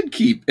 they did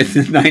keep in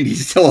the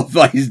 '90s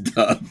televised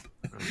dub.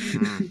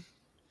 Mm-hmm.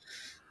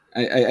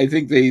 I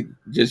think they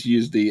just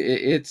used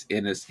it's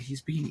innocent.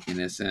 He's being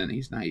innocent.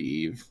 He's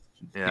naive.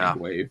 Yeah. Hand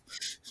wave.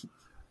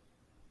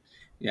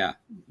 Yeah.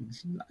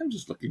 I'm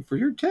just looking for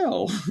your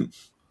tail.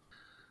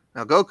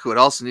 Now, Goku had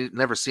also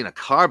never seen a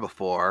car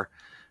before,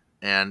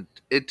 and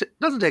it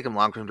doesn't take him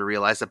long for him to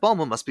realize that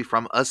Bulma must be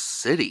from a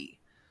city.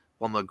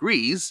 Bulma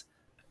agrees,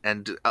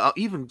 and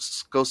even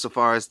goes so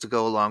far as to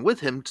go along with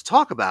him to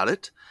talk about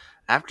it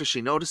after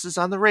she notices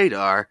on the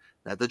radar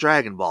that the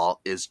Dragon Ball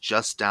is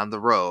just down the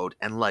road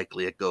and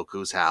likely at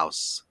Goku's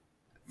house.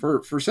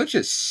 For such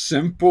a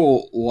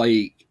simple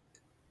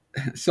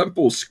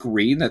simple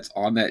screen that's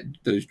on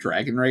those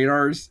dragon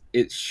radars,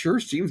 it sure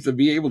seems to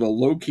be able to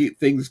locate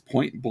things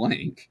point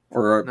blank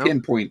or Nope.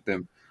 pinpoint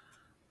them.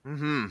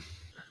 Mm-hmm.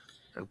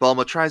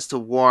 Bulma tries to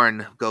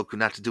warn Goku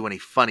not to do any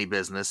funny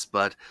business,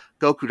 but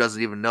Goku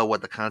doesn't even know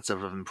what the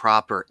concept of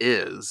improper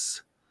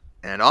is.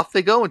 And off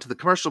they go into the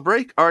commercial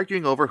break,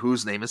 arguing over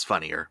whose name is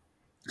funnier.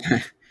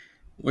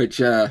 Which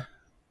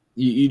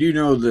you do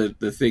know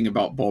the thing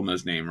about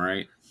Bulma's name,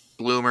 right?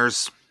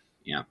 Bloomers.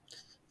 Yeah,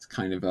 it's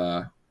kind of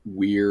a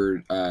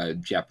weird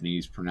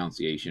Japanese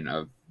pronunciation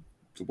of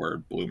the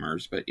word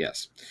bloomers, but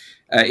yes,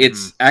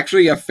 it's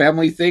actually a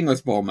family thing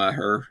with Bulma.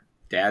 Her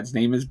dad's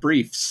name is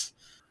Briefs,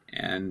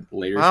 and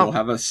later she'll Well,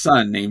 have a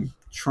son named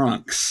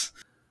Trunks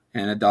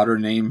and a daughter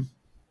named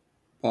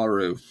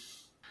Baru.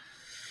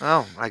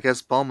 I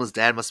guess Bulma's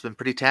dad must have been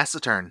pretty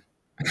taciturn,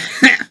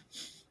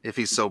 if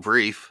he's so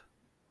brief.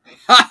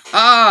 Ha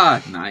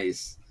ha!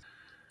 Nice.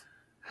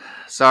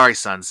 Sorry,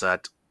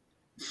 Sunset.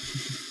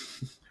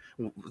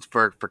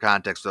 For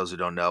context, for those who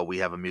don't know, we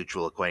have a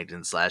mutual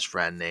acquaintance /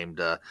 friend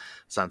named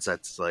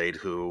Sunset Slade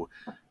who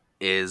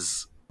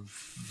is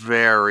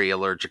very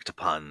allergic to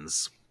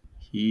puns.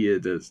 He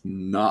does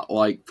not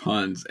like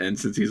puns, and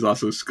since he's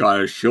also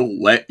Scottish,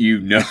 he'll let you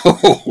know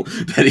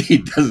that he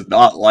does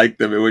not like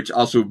them, which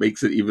also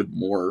makes it even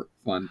more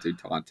fun to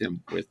taunt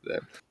him with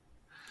them.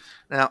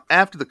 Now,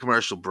 after the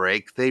commercial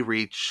break, they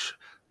reach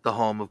the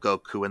home of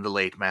Goku and the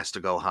late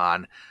Master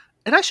Gohan.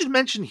 And I should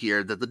mention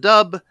here that the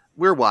dub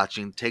we're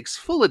watching takes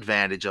full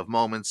advantage of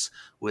moments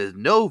with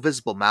no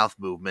visible mouth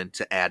movement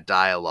to add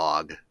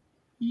dialogue.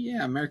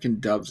 Yeah, American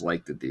dubs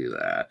like to do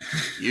that.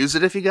 Use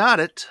it if you got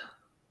it.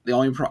 The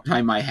only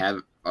time I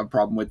have a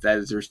problem with that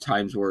is there's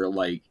times where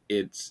like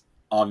it's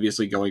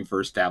obviously going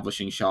for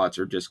establishing shots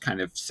or just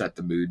kind of set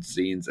the mood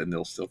scenes, and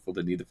they'll still feel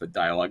the need of a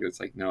dialogue. It's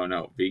like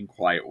no, being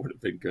quiet would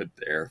have been good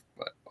there,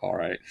 but all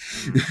right.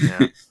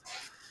 Yeah.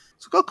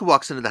 So Goku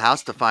walks into the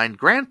house to find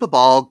Grandpa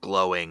Ball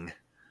glowing.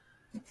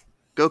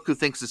 Goku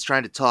thinks it's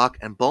trying to talk,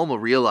 and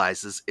Bulma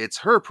realizes it's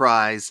her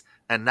prize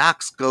and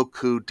knocks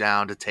Goku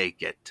down to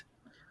take it.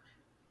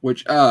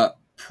 Which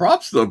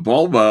props to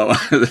Bulma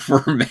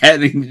for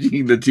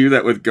managing to do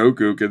that with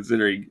Goku,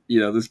 considering,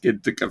 this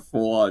kid took a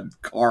full-on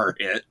car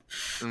hit.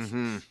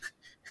 Mm-hmm.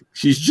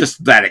 She's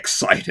just that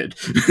excited.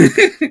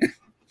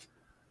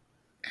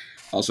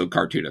 Also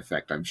cartoon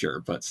effect, I'm sure,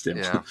 but still.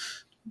 Yeah.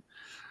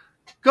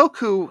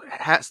 Goku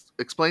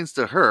explains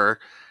to her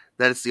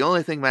that it's the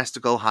only thing Master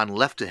Gohan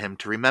left to him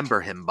to remember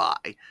him by.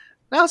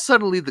 Now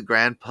suddenly the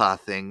grandpa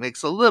thing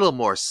makes a little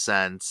more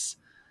sense.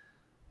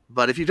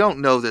 But if you don't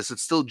know this,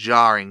 it's still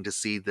jarring to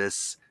see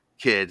this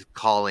kid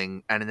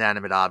calling an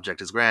inanimate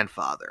object his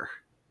grandfather.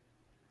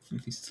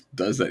 He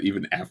does that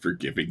even after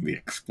giving the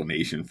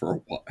explanation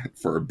for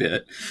a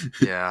bit.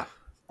 Yeah.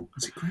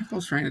 It's like,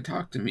 Grandpa's trying to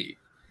talk to me.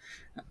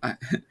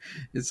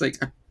 It's like,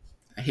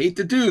 I hate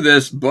to do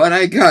this, but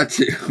I got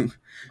to.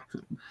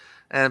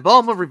 And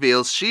Bulma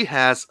reveals she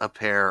has a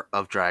pair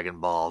of Dragon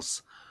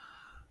Balls.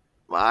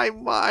 My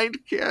mind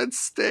can't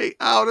stay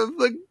out of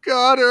the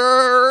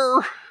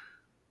gutter.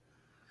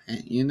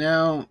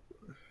 If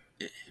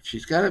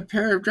she's got a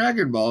pair of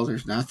Dragon Balls,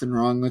 there's nothing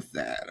wrong with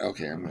that.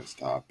 Okay, I'm going to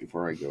stop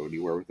before I go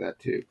anywhere with that,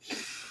 too.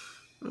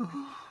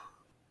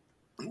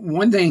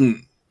 One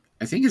thing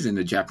I think is in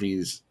the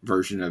Japanese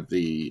version of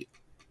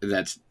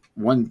that's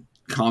one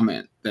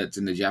comment that's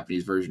in the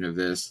Japanese version of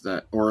this,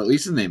 or at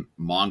least in the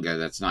manga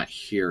that's not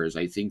here, is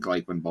I think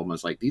like when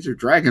Bulma's like, these are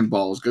Dragon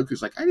Balls,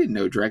 Goku's like, I didn't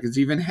know dragons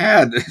even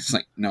had. It's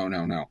like, no.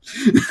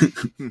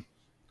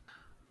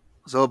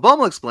 So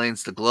Bulma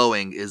explains the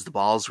glowing is the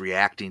balls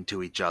reacting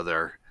to each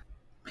other.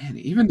 Man,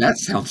 even that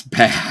sounds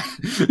bad.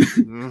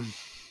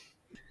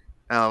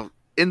 Now,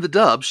 in the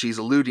dub, she's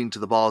alluding to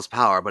the ball's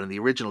power, but in the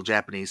original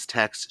Japanese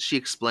text, she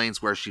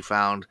explains where she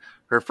found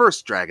her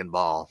first Dragon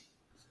Ball.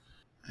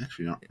 I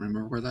actually don't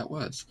remember where that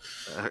was.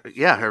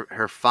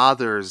 Her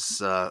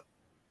father's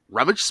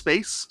rummage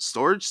space,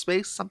 storage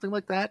space, something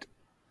like that.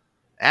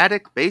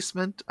 Attic,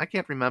 basement, I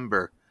can't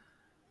remember.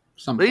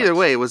 But either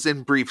way, it was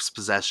in Brief's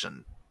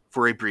possession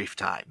for a brief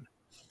time.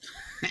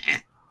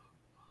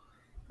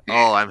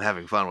 Oh, I'm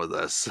having fun with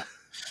this.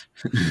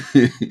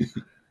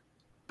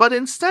 But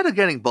instead of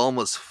getting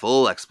Bulma's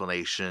full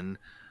explanation,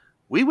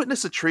 we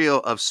witness a trio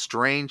of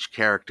strange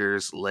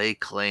characters lay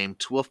claim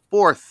to a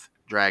fourth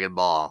Dragon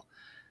Ball.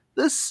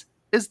 This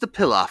is the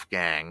Pilaf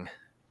Gang.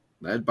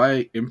 Led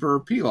by Emperor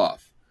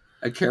Pilaf,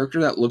 a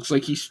character that looks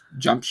like he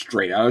jumped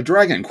straight out of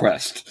Dragon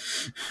Quest.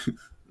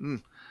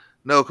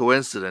 No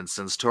coincidence,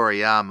 since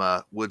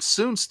Toriyama would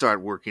soon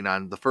start working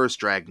on the first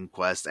Dragon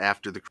Quest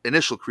after the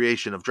initial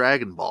creation of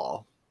Dragon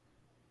Ball.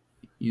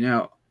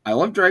 I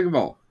love Dragon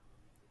Ball.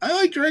 I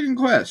like Dragon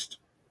Quest.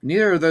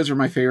 Neither of those are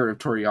my favorite of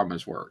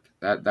Toriyama's work.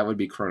 That would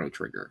be Chrono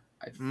Trigger.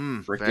 I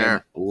freaking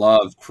Fair.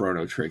 love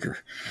Chrono Trigger.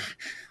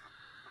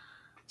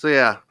 So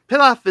yeah,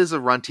 Pilaf is a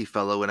runty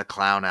fellow in a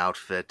clown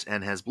outfit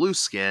and has blue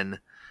skin.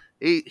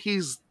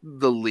 He's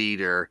the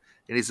leader,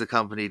 and he's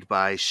accompanied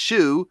by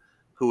Shu,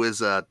 who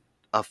is a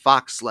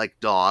fox-like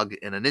dog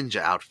in a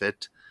ninja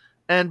outfit,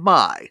 and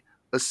Mai,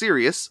 a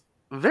serious,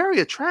 very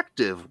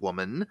attractive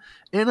woman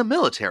in a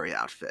military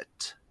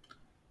outfit.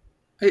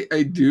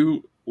 I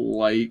do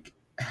like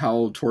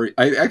how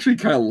I actually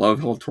kind of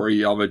love how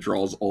Toriyama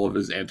draws all of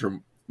his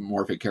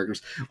anthropomorphic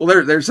characters.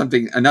 Well, there's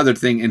another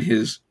thing in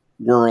his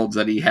worlds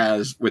that he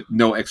has with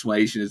no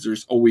explanation is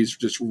there's always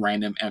just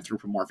random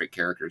anthropomorphic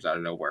characters out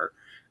of nowhere,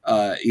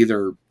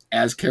 either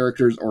as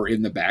characters or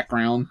in the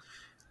background.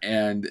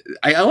 And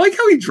I like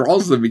how he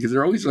draws them because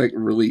they're always like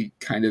really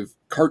kind of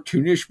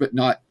cartoonish, but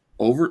not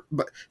over.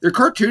 But they're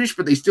cartoonish,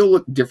 but they still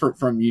look different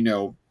from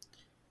your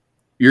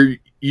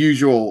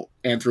usual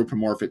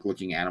anthropomorphic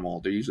looking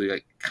animal. They're usually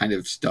like kind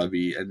of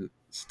stubby and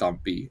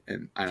stumpy,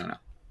 and I don't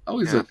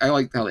know. Yeah. I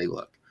like how they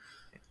look.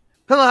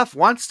 Pilaf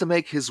wants to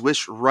make his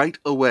wish right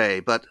away,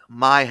 but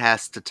Mai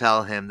has to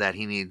tell him that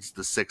he needs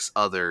the 6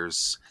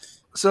 others.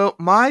 So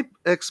Mai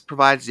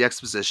provides the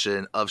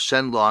exposition of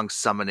Shenlong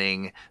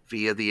summoning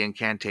via the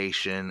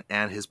incantation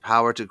and his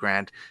power to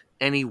grant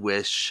any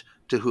wish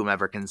to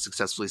whomever can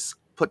successfully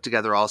put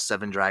together all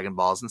 7 Dragon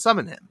Balls and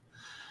summon him.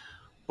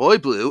 Boy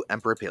Blue,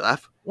 Emperor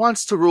Pilaf,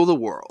 wants to rule the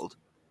world.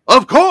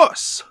 Of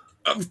course!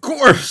 Of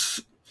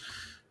course,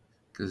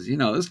 because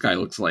this guy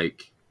looks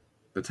like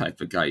the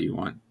type of guy you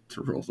want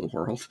to rule the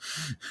world.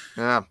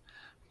 Yeah,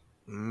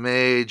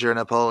 major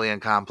Napoleon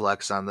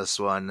complex on this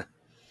one.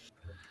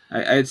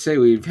 I'd say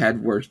we've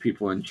had worse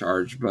people in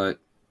charge, but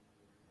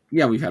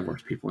yeah, we've had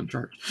worse people in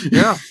charge.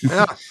 Yeah.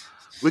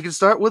 We can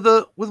start with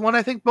one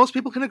I think most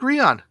people can agree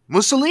on.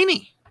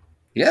 Mussolini.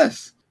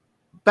 Yes.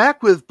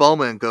 Back with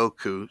Bulma and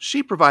Goku,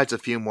 she provides a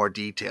few more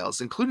details,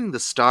 including the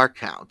star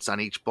counts on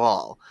each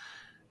ball.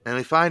 And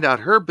we find out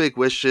her big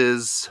wish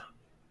is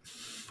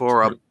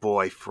for a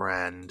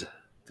boyfriend.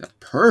 The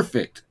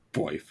perfect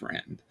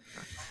boyfriend.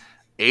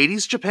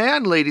 80s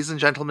Japan, ladies and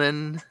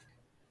gentlemen.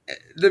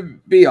 I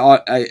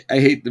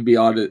hate to be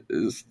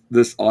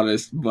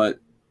honest, but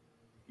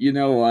you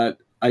know what?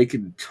 I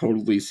could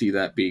totally see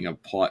that being a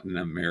plot in an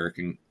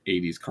American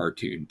 80s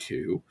cartoon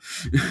too.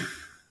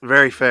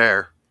 Very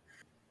fair.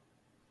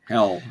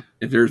 Hell,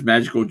 if there's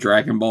magical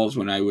Dragon Balls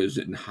when I was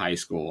in high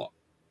school,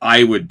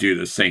 I would do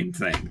the same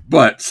thing.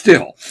 But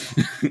still,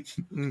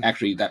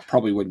 actually, that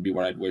probably wouldn't be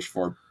what I'd wish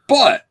for,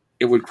 but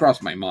it would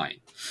cross my mind.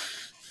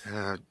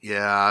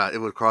 Yeah, it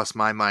would cross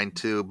my mind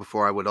too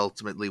before I would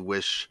ultimately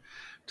wish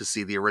to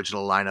see the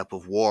original lineup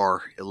of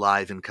War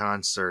live in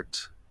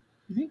concert.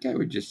 I think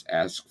I'd just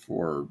ask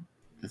for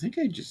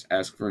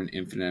an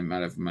infinite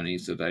amount of money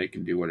so that I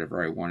can do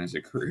whatever I want as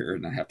a career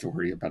and not have to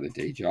worry about a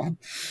day job.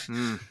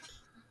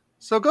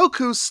 So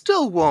Goku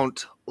still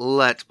won't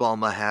let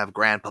Bulma have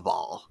Grandpa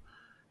Ball.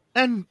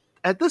 And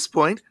at this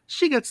point,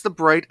 she gets the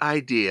bright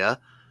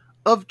idea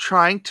of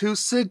trying to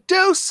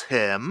seduce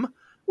him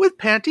with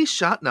panty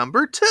shot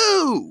number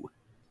 2.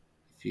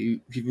 If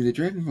you give me the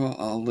Dragon Ball,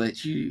 I'll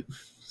let you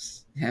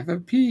have a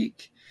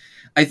peek.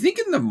 I think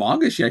in the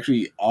manga she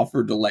actually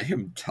offered to let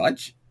him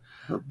touch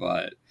her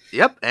butt.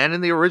 Yep, and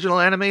in the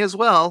original anime as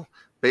well,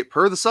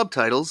 per the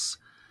subtitles.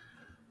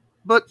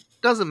 But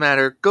doesn't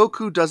matter,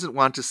 Goku doesn't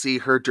want to see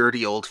her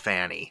dirty old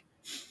fanny.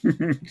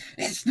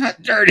 It's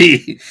not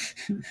dirty!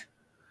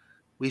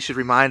 We should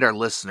remind our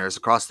listeners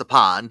across the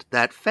pond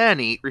that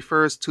fanny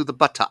refers to the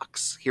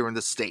buttocks here in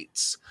the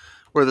States,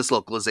 where this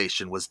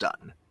localization was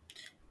done.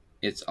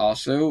 It's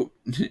also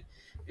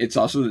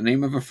the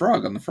name of a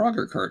frog on the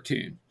Frogger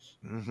cartoon.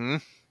 Mm-hmm.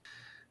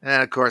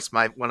 And of course,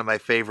 one of my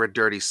favorite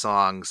dirty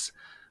songs.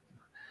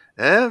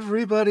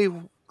 Everybody's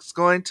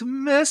going to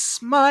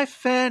miss my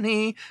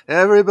fanny.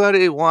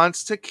 Everybody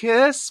wants to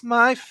kiss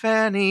my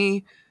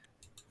fanny.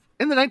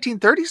 In the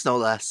 1930s, no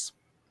less.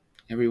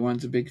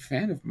 Everyone's a big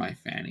fan of my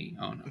fanny.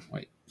 Oh no,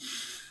 wait.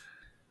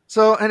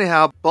 So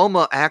anyhow,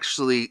 Bulma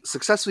actually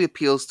successfully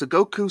appeals to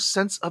Goku's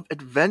sense of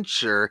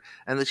adventure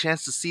and the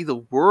chance to see the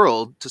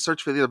world to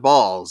search for the other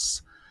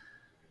balls.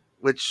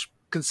 Which,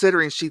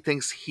 considering she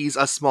thinks he's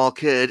a small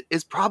kid,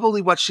 is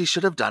probably what she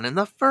should have done in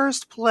the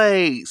first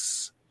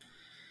place.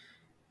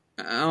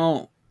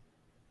 Oh,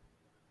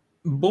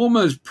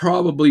 Bulma's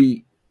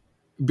probably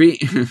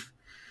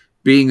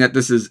being that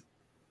this is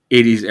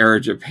 80s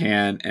era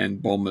Japan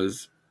and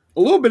Bulma's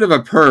a little bit of a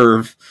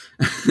perv,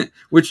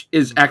 which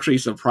is actually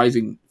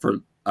surprising for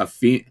a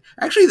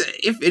Actually,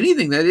 if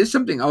anything, that is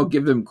something I'll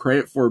give them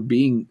credit for,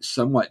 being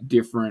somewhat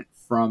different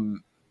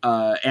from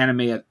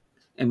anime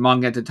and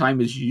manga at the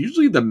time. Is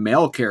usually the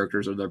male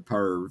characters are the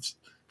pervs,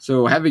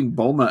 so having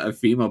Bulma, a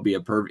female, be a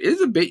perv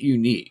is a bit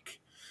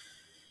unique.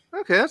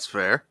 Okay, that's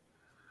fair.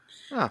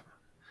 Huh.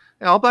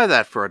 Yeah, I'll buy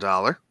that for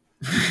 $1.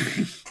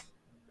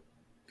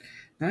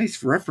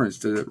 Nice reference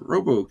to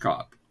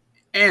RoboCop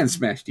and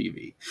Smash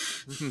TV.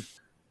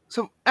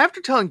 So,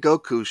 after telling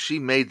Goku she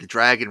made the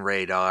Dragon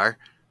Radar,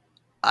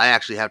 I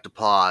actually have to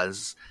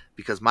pause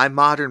because my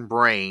modern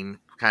brain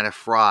kind of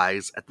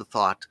fries at the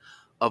thought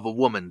of a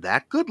woman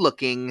that good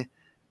looking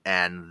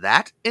and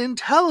that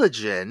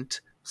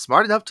intelligent,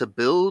 smart enough to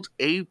build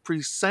a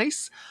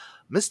precise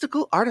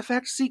mystical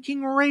artifact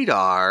seeking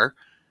radar,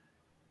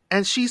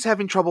 and she's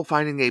having trouble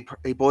finding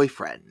a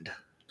boyfriend.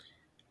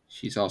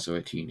 She's also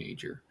a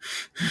teenager.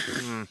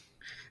 Hmm.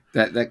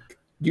 That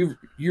you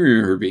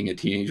remember being a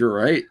teenager,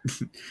 right?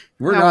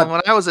 We're Yeah, well, not.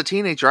 when I was a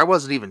teenager, I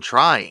wasn't even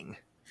trying.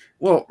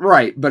 Well,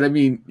 right, but I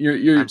mean,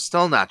 you're I'm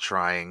still not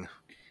trying.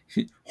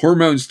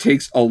 hormones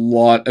takes a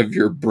lot of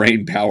your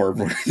brain power.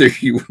 Whether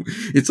you,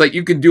 it's like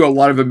you can do a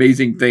lot of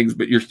amazing things,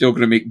 but you're still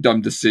going to make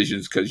dumb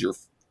decisions because you're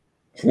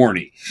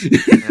horny.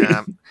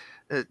 Yeah,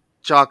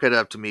 chalk it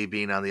up to me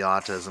being on the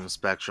autism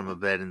spectrum a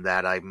bit, in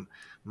that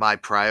my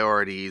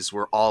priorities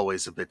were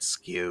always a bit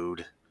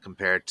skewed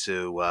compared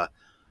to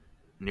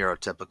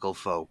neurotypical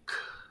folk.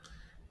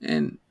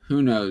 And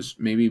who knows?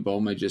 Maybe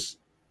Bulma just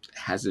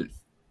hasn't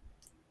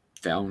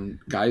found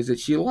guys that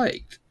she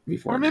liked Or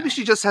before maybe now.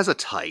 she just has a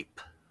type.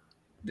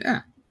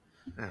 Yeah.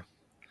 Yeah.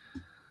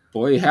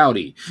 Boy,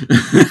 howdy.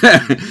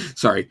 Hmm.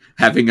 Sorry,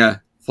 having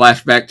a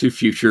flashback to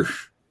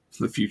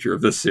the future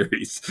of the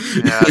series.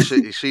 Yeah,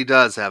 she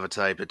does have a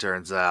type, it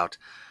turns out.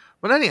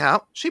 But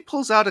anyhow, she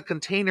pulls out a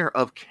container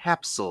of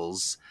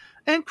capsules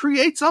and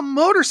creates a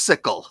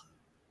motorcycle.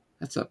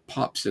 That's a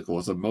popsicle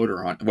with a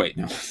motor on. Wait,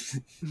 no.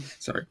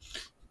 Sorry.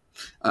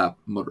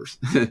 Motors.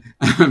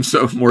 I'm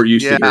so more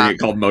used to hearing Yeah, it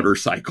called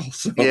motorcycle.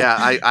 So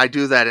yeah, I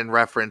do that in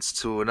reference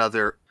to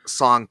another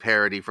song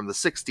parody from the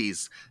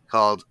 60s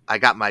called I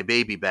Got My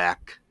Baby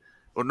Back.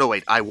 Oh, no,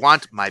 wait, I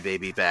Want My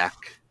Baby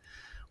Back,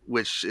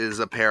 which is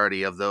a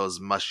parody of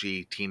those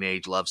mushy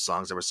teenage love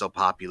songs that were so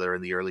popular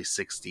in the early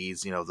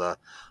 60s,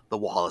 the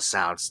Wall of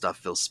Sound stuff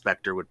Phil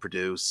Spector would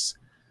produce.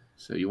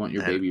 So you want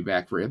your And baby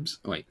back ribs?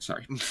 Wait,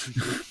 sorry.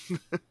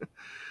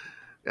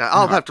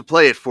 I'll No, have to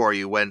play it for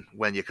you when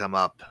you come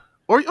up.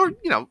 Or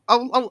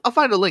I'll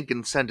find a link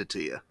and send it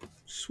to you.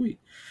 sweet.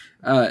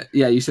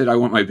 Yeah, you said I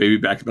want my baby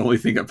back. The only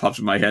thing that pops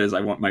in my head is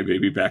I want my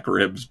baby back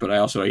ribs, but I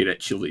also ate at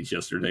Chili's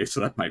yesterday, so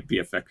that might be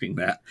affecting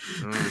that.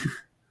 Mm.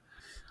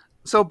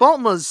 So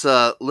Bulma's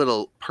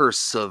little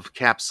purse of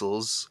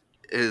capsules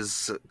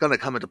is going to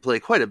come into play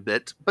quite a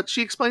bit, but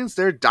she explains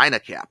they're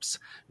Dynacaps,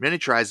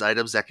 miniaturized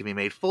items that can be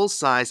made full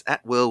size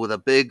at will with a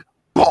big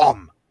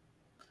bomb.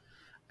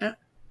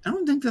 I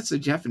don't think that's a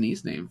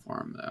Japanese name for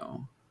them,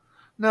 though.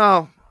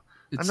 No,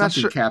 I'm It's not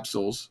something sure.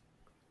 capsules.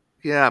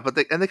 Yeah, but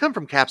they come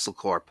from Capsule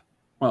Corp,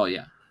 Well,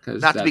 yeah,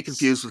 because not to be that's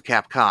confused with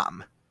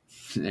Capcom.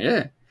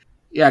 yeah,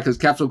 because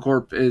Capsule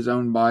Corp is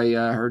owned by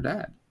her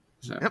dad.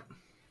 So Yep.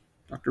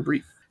 Dr.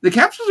 Brief. The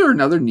capsules are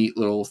another neat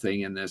little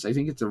thing in this. I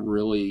think it's a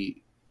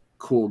really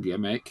cool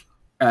gimmick.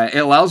 It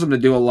allows them to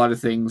do a lot of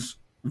things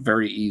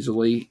very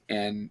easily,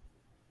 and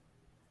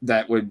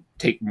that would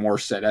take more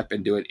setup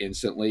and do it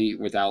instantly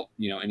without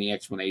any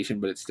explanation.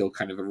 But it's still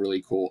kind of a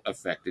really cool,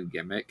 effective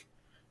gimmick.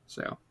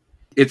 So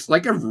it's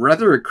like a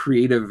rather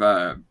creative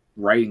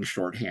writing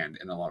shorthand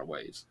in a lot of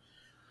ways.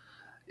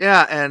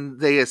 Yeah, and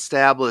they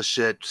establish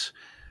it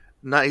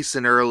nice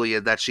and early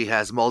that she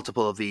has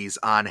multiple of these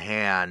on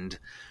hand,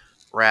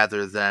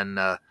 rather than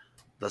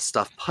the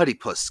stuff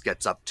Puttypuss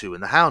gets up to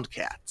in the Hound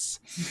Cats.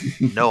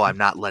 No, I'm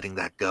not letting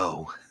that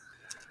go.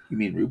 You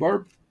mean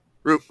rhubarb?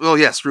 Oh,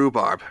 yes,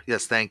 rhubarb.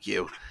 Yes, thank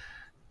you.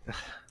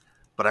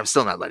 But I'm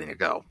still not letting it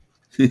go.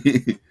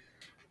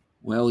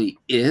 Well, he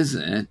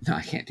isn't. No,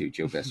 I can't do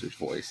Joe Besser's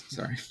voice.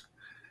 Sorry.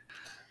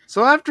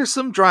 So after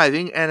some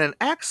driving and an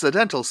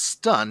accidental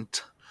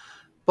stunt,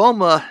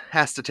 Bulma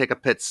has to take a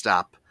pit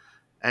stop,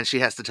 and she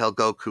has to tell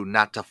Goku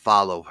not to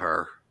follow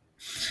her.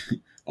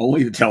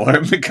 Only to tell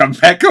him to come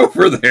back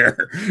over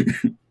there.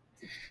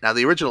 Now,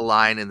 the original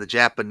line in the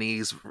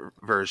Japanese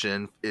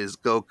version is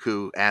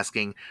Goku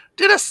asking,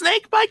 "Did a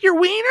snake bite your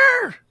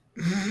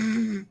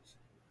wiener?"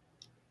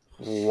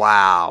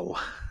 Wow.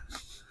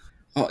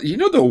 Oh, you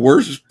know the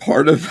worst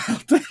part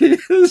about that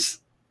is?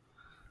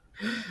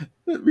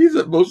 That means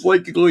that most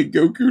likely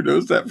Goku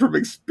knows that from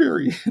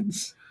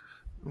experience.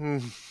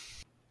 Mm.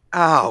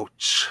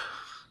 Ouch.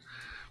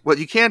 What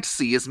you can't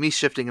see is me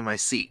shifting in my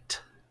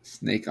seat.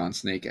 Snake on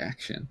snake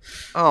action.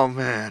 Oh,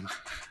 man.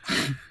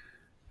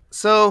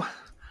 So,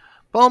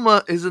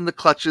 Bulma is in the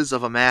clutches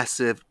of a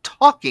massive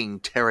talking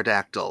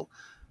pterodactyl,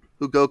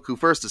 who Goku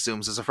first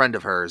assumes is a friend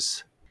of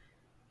hers.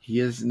 He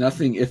is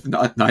nothing if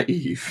not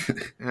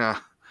naive. Yeah.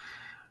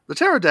 The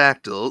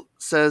pterodactyl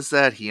says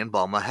that he and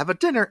Bulma have a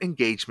dinner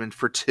engagement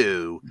for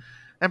two,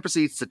 and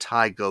proceeds to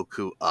tie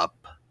Goku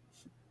up.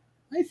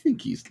 I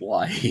think he's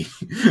lying.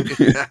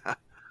 Yeah.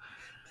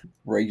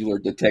 Regular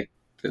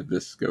detective,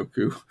 this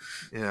Goku.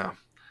 Yeah.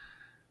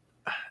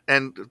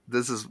 And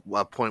this is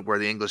a point where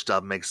the English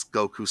dub makes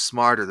Goku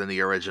smarter than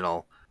the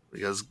original,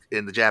 because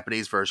in the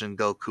Japanese version,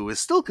 Goku is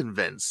still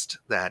convinced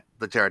that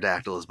the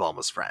pterodactyl is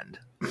Bulma's friend.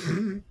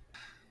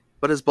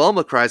 But as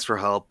Bulma cries for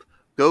help,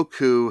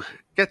 Goku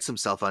gets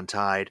himself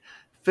untied,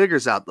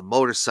 figures out the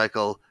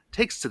motorcycle,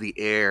 takes to the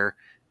air,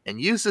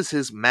 and uses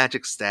his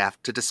magic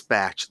staff to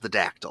dispatch the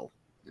dactyl.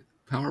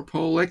 Power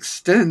pole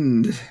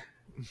extend.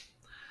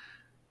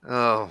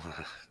 Oh,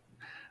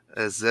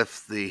 as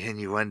if the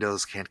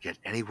innuendos can't get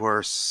any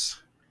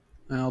worse.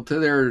 Well,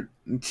 to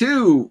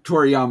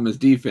Toriyama's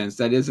defense,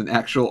 that is an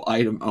actual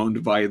item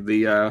owned by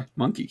the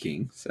Monkey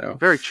King. So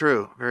Very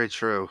true, very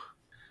true.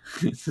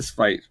 this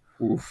fight,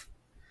 oof.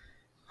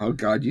 Oh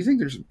God, do you think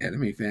there's some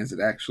anime fans that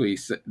actually?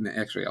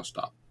 I'll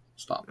stop.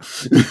 Stop.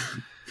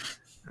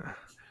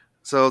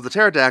 So the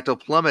pterodactyl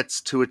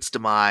plummets to its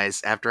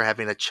demise after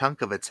having a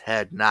chunk of its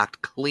head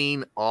knocked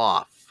clean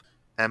off.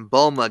 And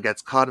Bulma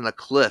gets caught in a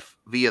cliff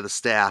via the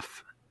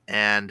staff.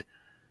 And,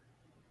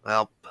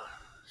 well,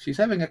 She's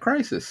having a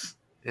crisis.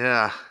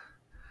 yeah,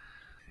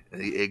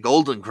 a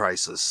golden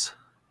crisis.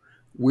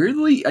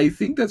 Weirdly, I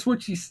think that's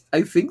what she's.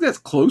 I think that's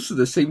close to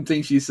the same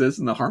thing she says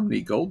in the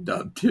Harmony Gold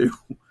dub too.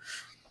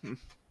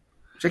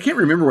 Which I can't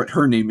remember what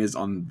her name is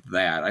on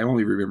that. I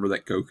only remember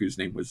that Goku's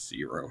name was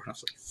Zero, and I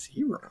was like,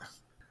 Zero.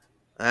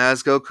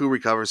 As Goku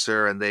recovers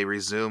her and they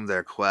resume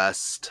their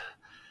quest,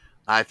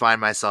 I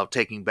find myself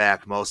taking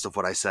back most of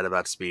what I said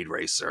about Speed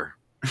Racer.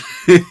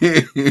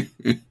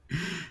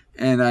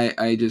 And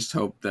I just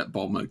hope that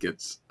Bulma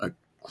gets a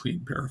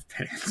clean pair of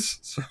pants.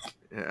 So.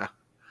 Yeah.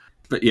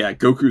 But yeah,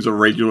 Goku's a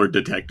regular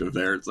detective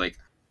there. It's like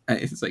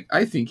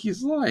I think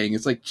he's lying.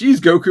 It's like, geez,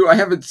 Goku, I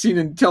haven't seen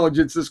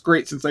intelligence this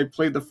great since I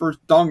played the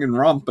first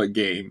Danganronpa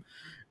game,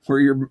 where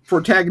your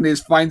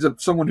protagonist finds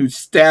someone who's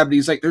stabbed. And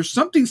he's like, there's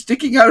something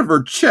sticking out of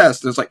her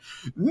chest. And it's like,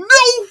 no,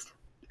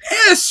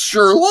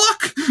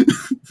 Sherlock.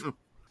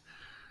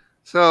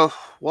 So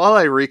while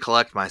I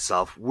recollect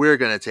myself, we're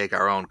going to take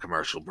our own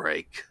commercial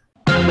break.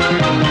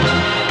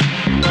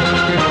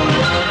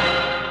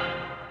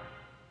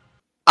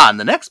 On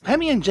the next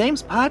Pemmy and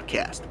James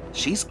podcast,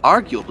 she's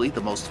arguably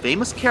the most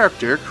famous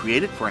character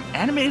created for an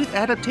animated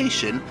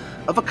adaptation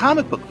of a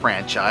comic book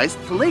franchise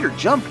to later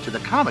jump to the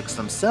comics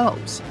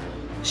themselves.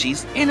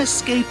 She's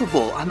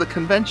inescapable on the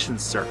convention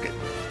circuit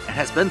and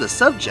has been the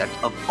subject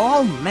of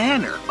all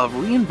manner of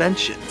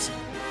reinventions.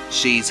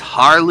 She's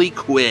Harley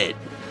Quinn.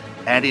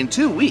 And in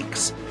 2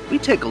 weeks, we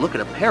take a look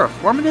at a pair of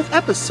formative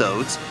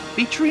episodes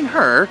featuring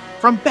her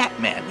from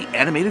Batman the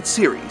Animated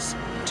Series.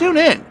 Tune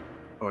in,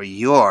 or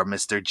you're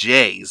Mr.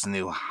 J's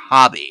new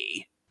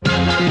hobby.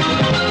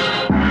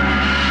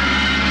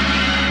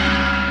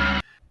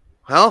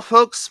 Well,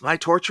 folks, my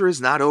torture is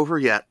not over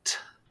yet.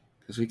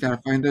 Because we gotta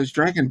find those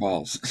Dragon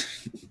Balls.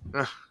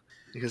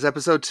 Because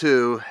episode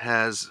 2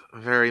 has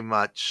very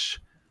much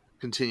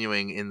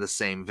continuing in the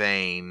same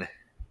vein.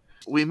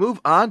 We move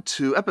on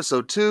to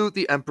episode 2,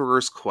 The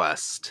Emperor's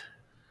Quest.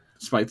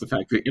 Despite the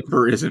fact that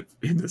Emperor isn't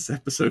in this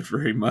episode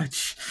very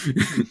much.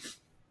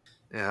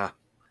 Yeah.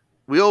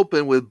 We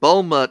open with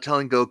Bulma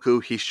telling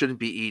Goku he shouldn't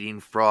be eating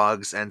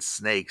frogs and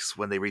snakes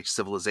when they reach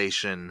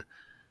civilization.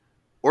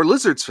 Or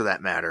lizards, for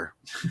that matter.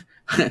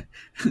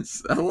 This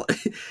is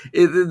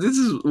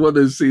one of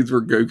those scenes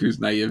where Goku's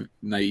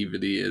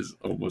naivety is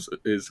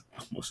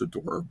almost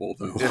adorable,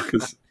 though.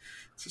 Because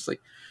it's just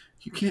like,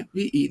 you can't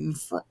be eating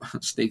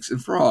snakes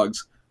and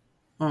frogs.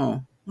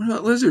 Oh, what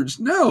about lizards?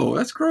 No,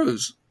 that's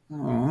gross.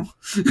 Oh.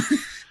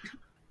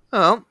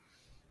 Well,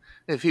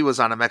 if he was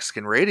on a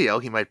Mexican radio,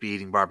 he might be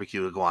eating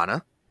barbecue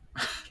iguana.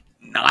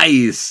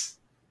 Nice.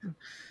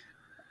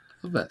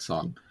 Love that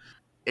song.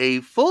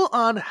 A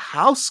full-on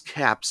house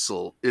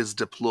capsule is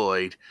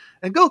deployed,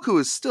 and Goku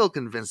is still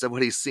convinced that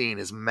what he's seeing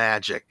is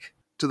magic,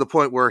 to the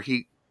point where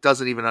he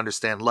doesn't even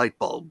understand light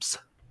bulbs.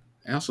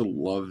 I also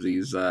love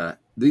these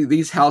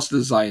house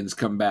designs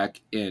come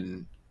back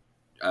in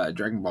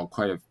Dragon Ball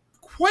quite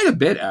a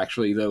bit,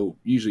 actually, though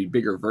usually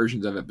bigger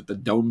versions of it, but the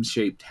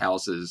dome-shaped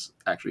houses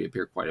actually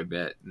appear quite a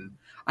bit. And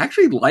I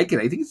actually like it.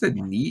 I think it's a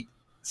neat,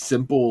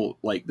 simple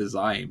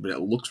design, but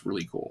it looks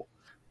really cool.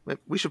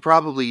 We should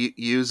probably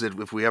use it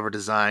if we ever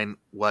design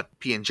what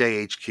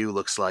P&J HQ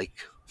looks like.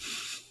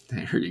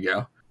 There you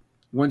go.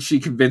 Once she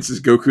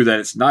convinces Goku that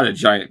it's not a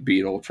giant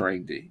beetle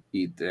trying to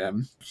eat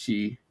them,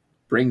 she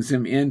brings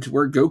him in to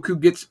where Goku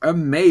gets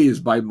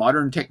amazed by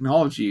modern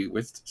technology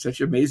with such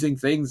amazing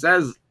things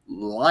as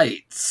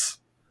lights.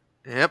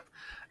 Yep.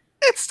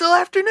 It's still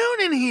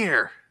afternoon in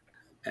here.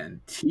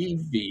 And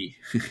TV.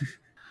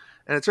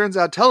 And it turns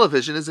out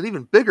television is an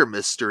even bigger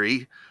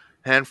mystery.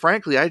 And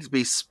frankly, I'd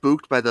be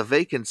spooked by the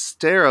vacant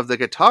stare of the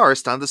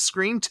guitarist on the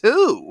screen,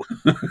 too.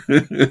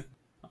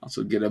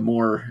 Also get a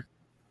more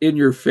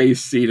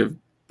in-your-face scene of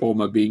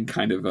Bulma being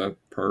kind of a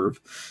perv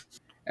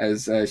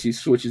as she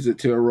switches it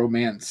to a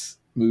romance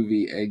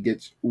movie and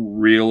gets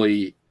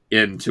really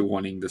into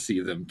wanting to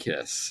see them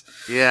kiss.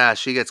 Yeah,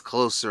 she gets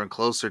closer and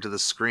closer to the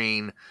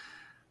screen,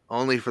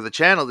 only for the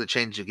channel to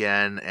change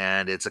again,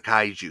 and it's a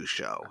kaiju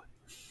show.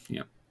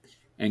 Yep.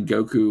 And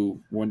Goku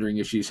wondering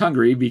if she's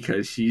hungry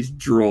because she's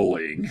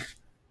drooling.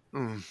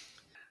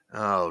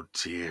 Oh,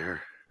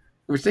 dear.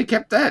 Which they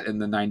kept that in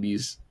the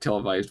 90s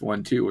televised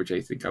one, too, which I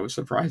think I was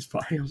surprised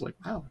by. I was like,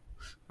 wow,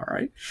 all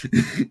right.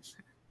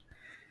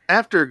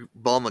 After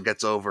Bulma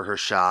gets over her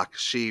shock,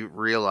 she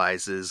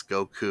realizes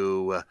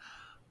Goku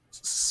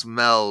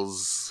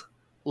smells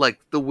like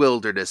the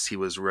wilderness he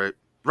was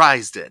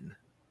raised in.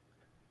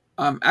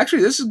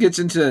 Actually, this gets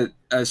into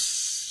a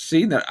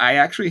scene that I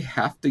actually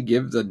have to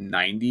give the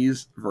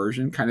 '90s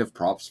version kind of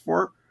props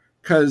for,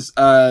 because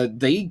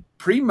they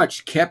pretty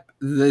much kept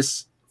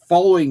this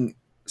following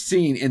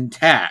scene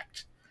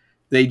intact.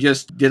 They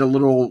just did a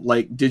little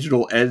like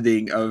digital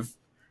editing of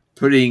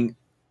putting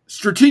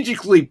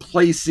strategically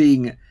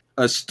placing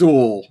a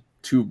stool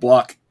to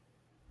block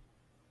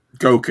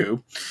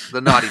Goku.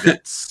 The naughty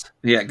bits.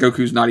 Yeah,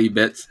 Goku's naughty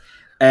bits,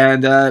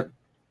 and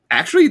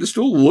actually, the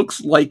stool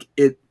looks like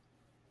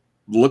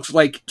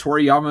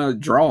Toriyama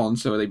drawn,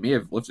 so they may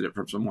have lifted it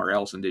from somewhere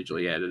else and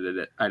digitally edited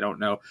it. I don't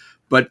know,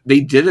 but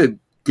they did a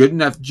good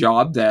enough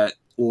job that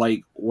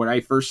like when I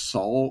first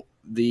saw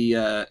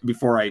the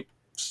before I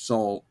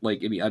saw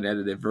like any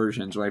unedited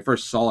versions, when I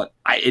first saw it,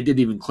 it didn't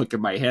even click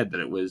in my head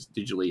that it was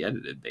digitally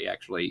edited. They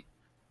actually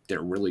did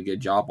a really good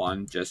job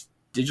on just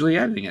digitally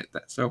editing it.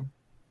 So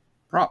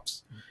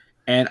props.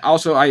 And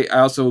also, I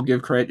also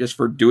give credit just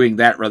for doing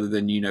that rather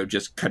than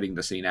just cutting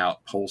the scene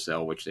out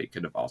wholesale, which they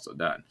could have also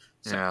done.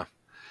 So. Yeah.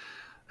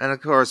 And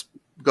of course,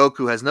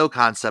 Goku has no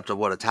concept of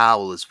what a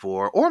towel is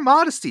for, or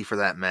modesty for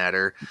that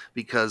matter,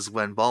 because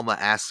when Bulma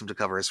asks him to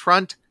cover his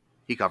front,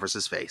 he covers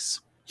his face.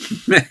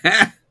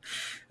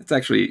 That's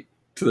actually,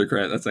 to their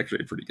credit, that's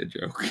actually a pretty good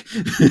joke.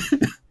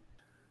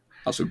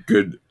 Also,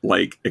 good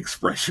like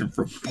expression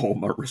from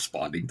Bulma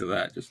responding to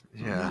that. Just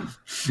yeah.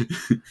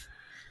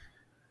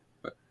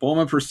 But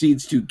Bulma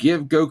proceeds to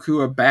give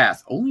Goku a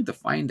bath, only to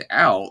find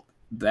out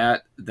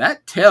that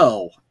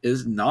tail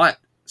is not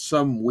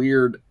some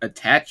weird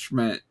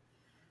attachment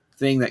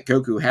thing that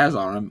Goku has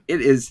on him.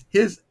 It is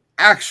his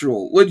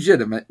actual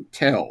legitimate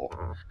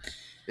tail.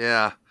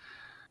 Yeah.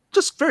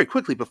 Just very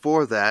quickly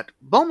before that,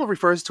 Bulma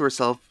refers to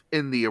herself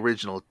in the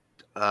original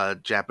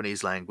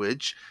Japanese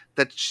language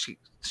that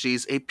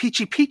she's a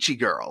peachy peachy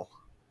girl.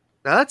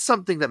 Now that's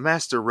something that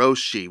Master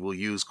Roshi will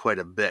use quite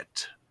a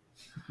bit.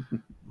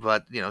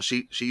 But,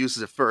 she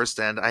uses it first,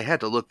 and I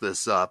had to look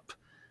this up,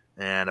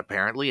 and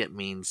apparently it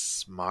means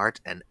smart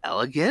and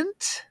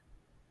elegant.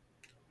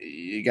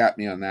 You got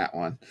me on that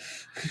one.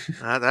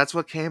 That's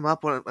what came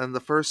up in the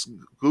first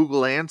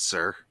Google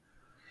answer.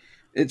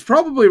 It's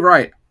probably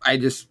right. I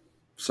just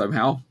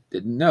somehow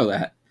didn't know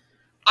that.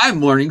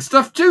 I'm learning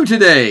stuff too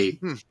today.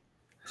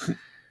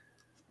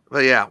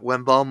 But yeah,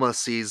 when Bulma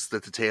sees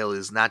that the tail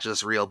is not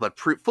just real, but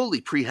fully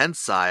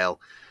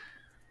prehensile,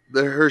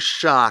 her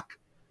shock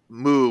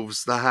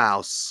moves the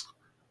house.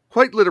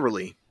 Quite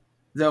literally.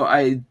 Though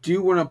I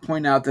do want to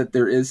point out that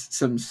there is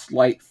some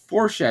slight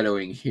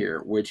foreshadowing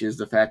here, which is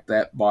the fact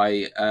that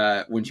by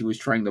when she was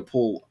trying to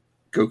pull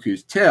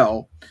Goku's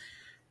tail,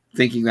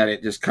 thinking that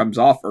it just comes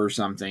off or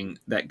something,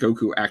 that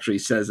Goku actually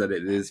says that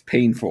it is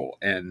painful.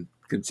 And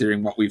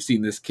considering what we've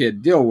seen this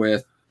kid deal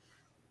with,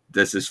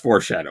 this is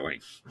foreshadowing.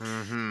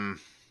 Mm-hmm.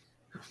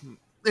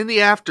 In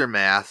the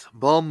aftermath,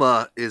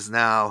 Bulma is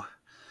now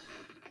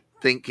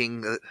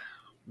thinking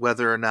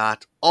whether or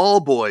not all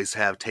boys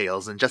have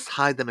tails and just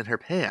hide them in their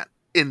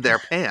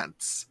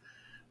pants.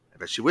 I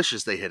bet she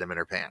wishes they hid them in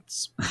her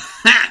pants.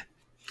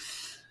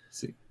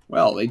 See,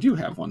 well, they do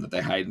have one that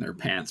they hide in their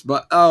pants,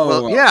 but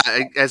yeah.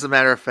 As a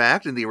matter of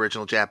fact, in the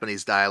original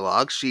Japanese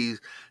dialogue, she's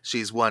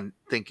one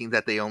thinking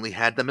that they only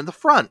had them in the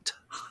front.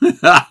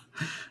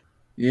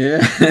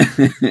 Yeah.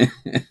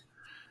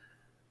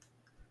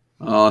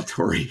 Oh,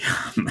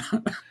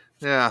 Toriyama.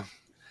 Yeah.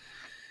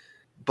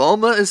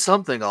 Bulma is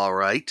something, all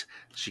right.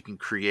 She can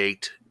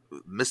create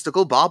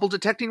mystical bauble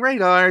detecting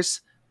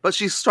radars, but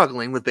she's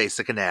struggling with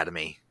basic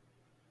anatomy.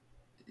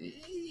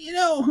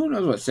 Who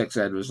knows what sex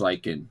ed was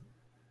like in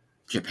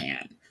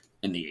Japan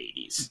in the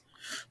 80s.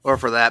 Or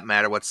for that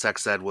matter, what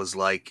sex ed was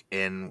like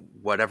in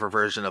whatever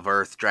version of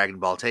Earth Dragon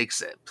Ball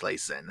takes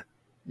place in.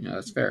 Yeah,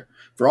 that's fair.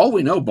 For all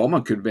we know,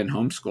 Bulma could have been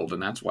homeschooled,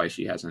 and that's why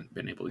she hasn't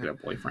been able to get a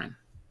boyfriend.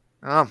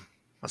 Oh,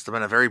 must have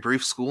been a very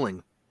brief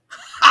schooling.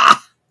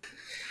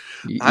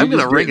 I'm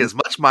going to wring as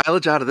much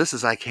mileage out of this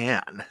as I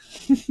can.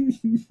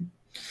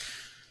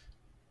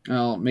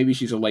 Well, maybe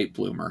she's a late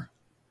bloomer.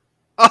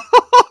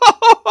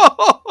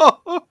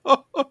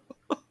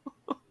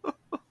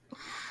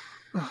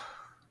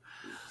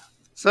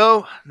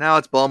 So, now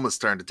it's Bulma's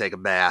turn to take a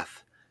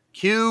bath.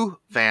 Cue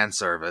fan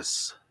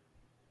service.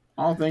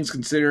 All things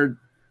considered,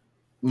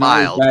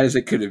 mild. Not as bad as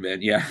it could have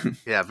been, yeah.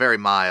 Yeah, very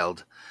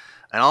mild.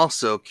 And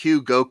also,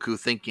 cue Goku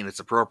thinking it's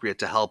appropriate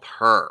to help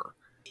her.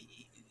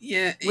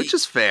 Yeah. Which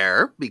is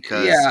fair,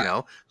 because,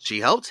 she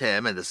helped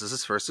him, and this is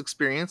his first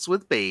experience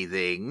with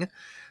bathing,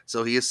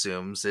 so he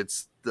assumes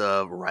it's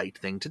the right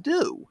thing to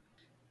do.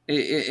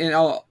 In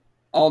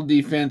all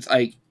defense,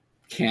 I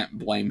can't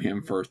blame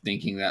him for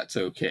thinking that's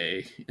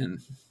okay. And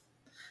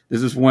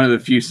this is one of the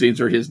few scenes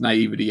where his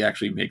naivety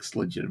actually makes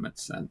legitimate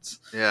sense.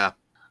 Yeah.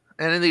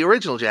 And in the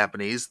original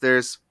Japanese,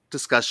 there's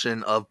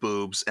discussion of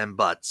boobs and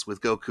butts,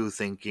 with Goku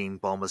thinking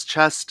Bulma's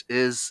chest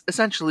is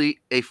essentially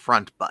a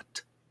front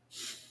butt.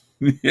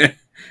 Yeah,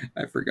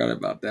 I forgot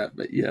about that,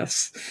 but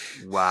yes.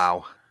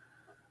 Wow.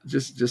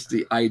 Just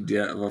the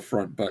idea of a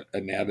front butt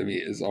anatomy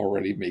is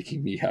already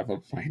making me have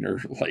a minor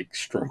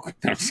stroke.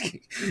 No,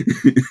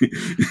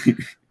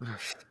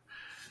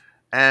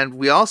 And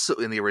we also,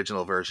 in the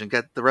original version,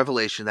 get the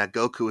revelation that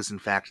Goku is in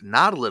fact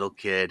not a little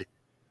kid.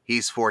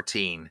 He's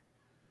 14.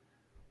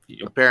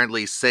 Yep.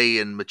 Apparently,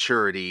 Saiyan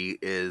maturity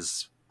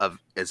is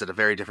at a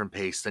very different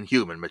pace than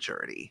human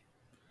maturity.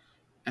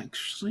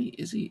 Actually,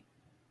 is he?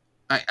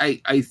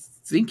 I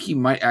think he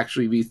might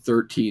actually be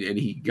 13 and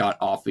he got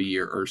off a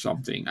year or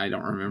something. I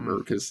don't remember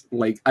because,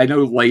 like, I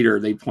know later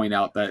they point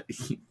out that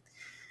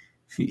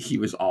he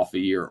was off a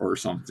year or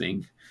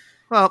something.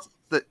 Well,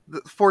 the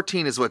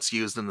 14 is what's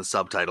used in the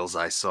subtitles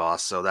I saw,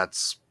 so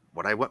that's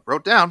what I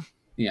wrote down.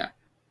 Yeah,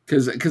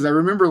 because I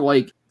remember,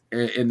 like,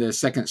 in the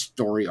second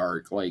story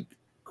arc, like,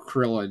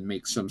 Krillin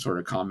makes some sort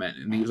of comment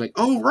and he was like,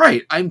 "Oh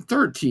right, I'm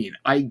 13.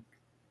 I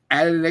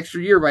added an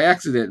extra year by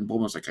accident." And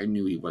Bulma's like, "I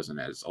knew he wasn't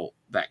as old,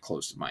 that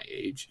close to my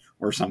age,"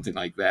 or something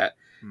like that.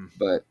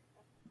 But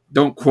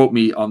don't quote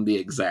me on the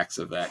exacts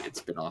of that.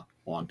 It's been a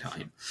long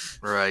time.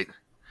 Right.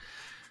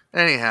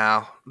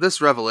 Anyhow,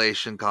 this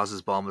revelation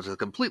causes Bulma to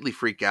completely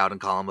freak out and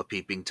call him a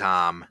peeping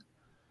Tom.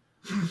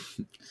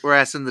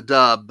 Whereas in the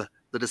dub,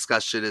 the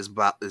discussion is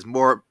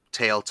more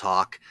tail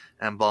talk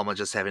and Bulma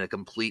just having a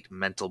complete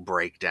mental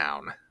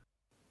breakdown.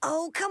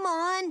 Oh, come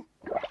on.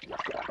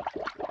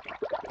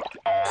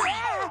 I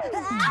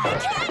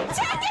can't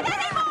take it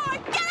anymore!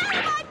 Get out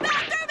of my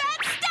bathroom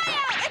and stay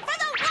out! And for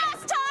the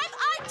last time,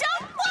 I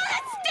don't want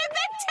a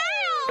stupid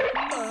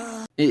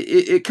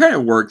tail! It kind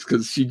of works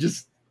because she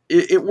just...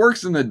 It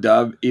works in the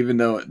dub, even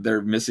though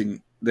they're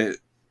missing...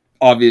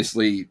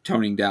 obviously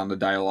toning down the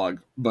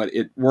dialogue, but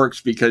it works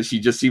because she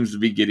just seems to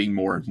be getting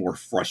more and more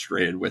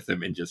frustrated with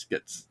him and just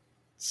gets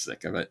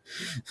sick of it.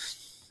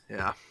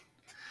 Yeah.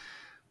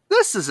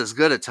 This is as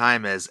good a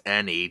time as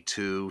any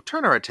to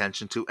turn our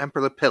attention to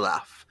Emperor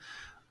Pilaf,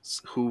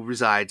 who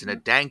resides in a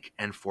dank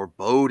and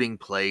foreboding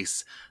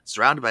place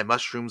surrounded by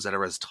mushrooms that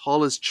are as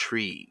tall as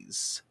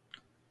trees.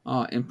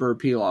 Emperor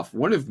Pilaf,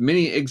 one of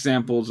many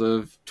examples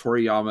of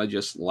Toriyama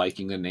just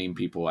liking to name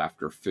people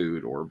after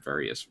food or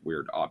various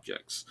weird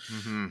objects.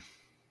 Mm-hmm.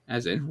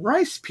 As in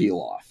Rice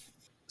Pilaf.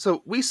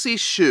 So we see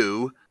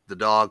Shu, the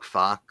dog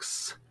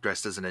fox,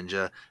 dressed as a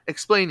ninja,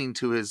 explaining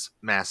to his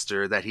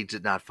master that he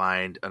did not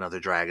find another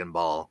Dragon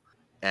Ball.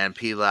 And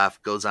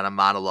Pilaf goes on a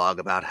monologue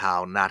about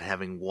how not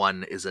having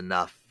one is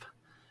enough,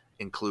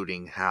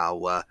 including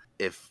how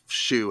if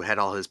Shu had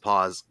all his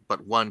paws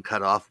but one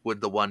cut off, would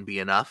the one be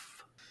enough?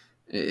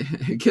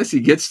 I guess he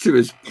gets to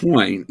his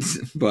point,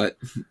 but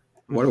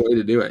what a way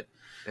to do it.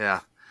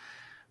 Yeah.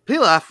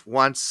 Pilaf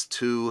wants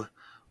to,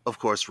 of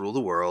course, rule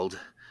the world,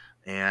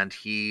 and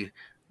he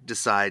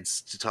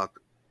decides to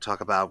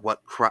talk about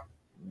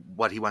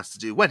what he wants to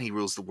do when he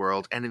rules the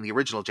world, and in the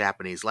original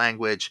Japanese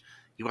language,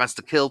 he wants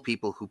to kill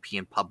people who pee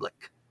in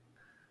public.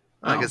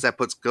 I guess that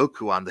puts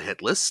Goku on the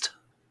hit list.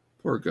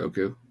 Poor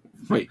Goku.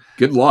 Wait,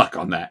 good luck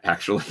on that,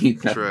 actually.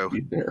 True.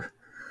 There.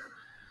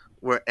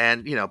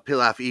 And,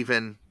 Pilaf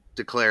even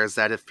declares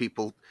that if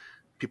people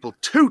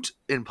toot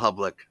in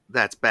public,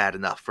 that's bad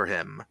enough for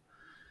him.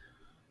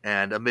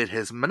 And amid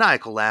his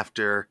maniacal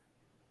laughter,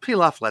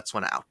 Pilaf lets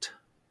one out.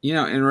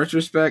 In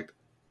retrospect,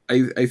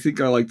 I think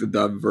I like the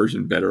dub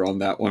version better on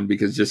that one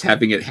because just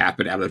having it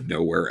happen out of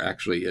nowhere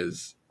actually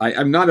is...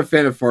 I'm not a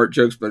fan of fart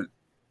jokes, but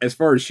as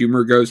far as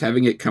humor goes,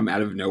 having it come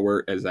out of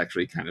nowhere is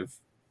actually kind of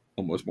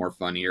almost more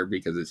funnier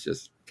because it's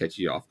just catches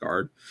you off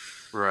guard.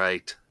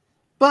 Right.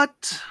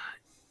 But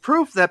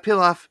proof that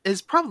Pilaf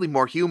is probably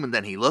more human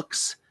than he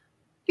looks,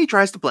 he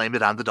tries to blame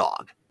it on the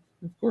dog.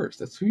 Of course,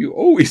 that's who you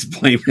always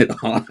blame it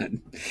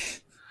on.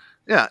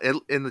 Yeah,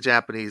 in the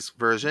Japanese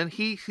version,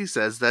 he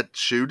says that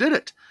Shu did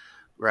it.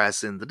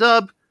 Whereas in the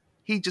dub,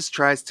 he just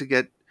tries to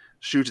get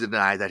Shu to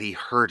deny that he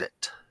heard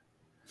it.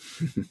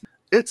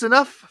 It's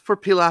enough for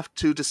Pilaf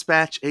to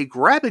dispatch a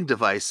grabbing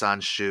device on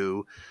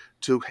Shu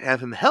to have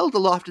him held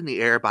aloft in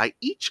the air by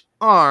each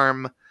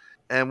arm,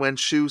 and when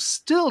Shu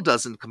still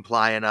doesn't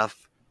comply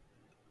enough,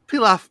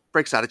 Pilaf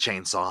breaks out a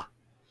chainsaw.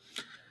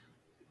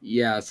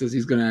 Yeah, says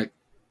he's going to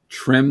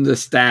trim the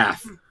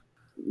staff.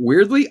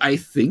 Weirdly, I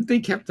think they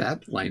kept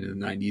that line in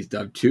the 90s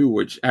dub too,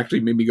 which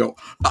actually made me go,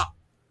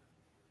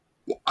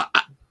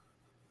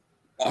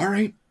 all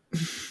right.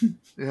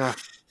 Yeah.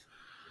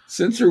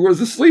 Censor was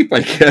asleep,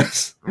 I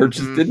guess, or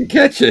just didn't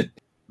catch it.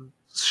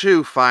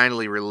 Shu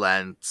finally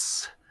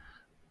relents,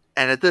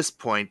 and at this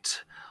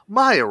point,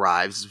 Mai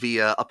arrives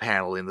via a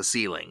panel in the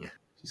ceiling.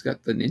 She's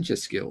got the ninja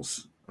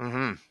skills.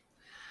 Mm-hmm.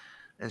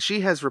 And she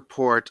has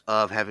report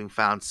of having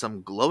found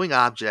some glowing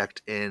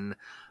object in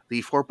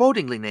the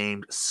forebodingly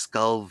named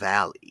Skull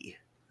Valley.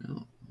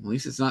 Oh, at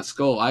least it's not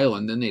Skull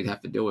Island, then they'd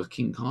have to deal with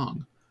King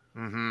Kong.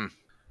 Mm-hmm.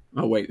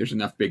 Oh, wait, there's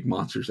enough big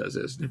monsters as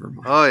is. Never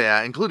mind. Oh,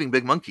 yeah, including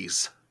big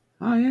monkeys.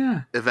 Oh,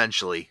 yeah.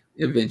 Eventually.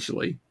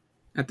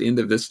 At the end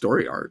of this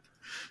story arc.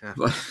 Yeah.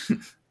 But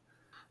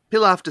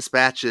Pilaf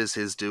dispatches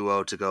his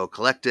duo to go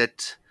collect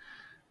it,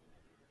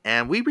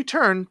 and we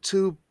return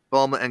to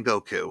Bulma and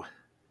Goku.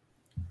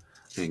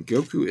 And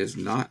Goku is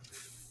not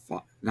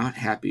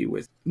happy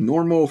with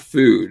normal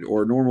food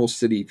or normal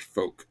city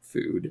folk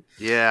food.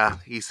 Yeah,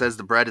 he says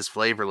the bread is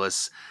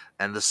flavorless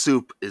and the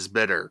soup is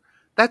bitter.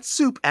 That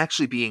soup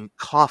actually being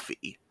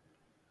coffee.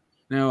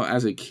 Now,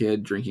 as a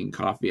kid drinking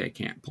coffee, I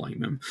can't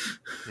blame him.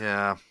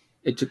 Yeah.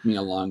 It took me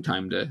a long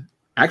time to...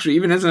 Actually,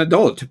 even as an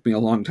adult, it took me a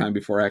long time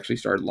before I actually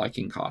started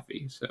liking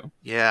coffee. So,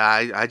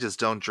 Yeah, I just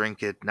don't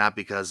drink it, not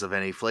because of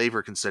any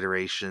flavor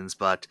considerations,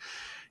 but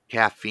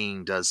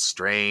caffeine does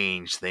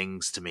strange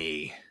things to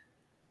me.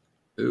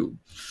 ooh,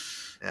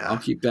 I'll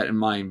Yeah. keep that in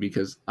mind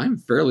because I'm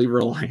fairly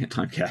reliant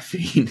on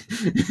caffeine.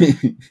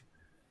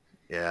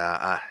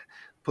 Yeah,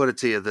 put it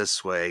to you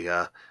this way.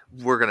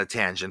 We're going to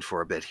tangent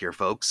for a bit here,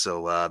 folks,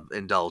 so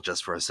indulge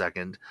us for a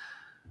second.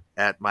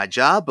 At my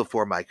job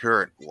before my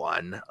current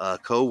one, a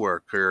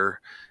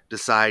coworker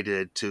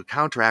decided to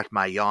counteract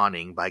my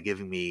yawning by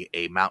giving me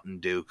a Mountain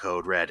Dew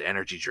Code Red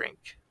energy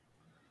drink.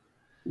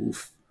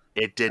 Oof.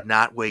 It did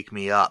not wake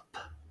me up,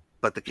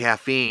 but the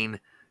caffeine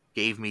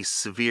gave me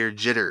severe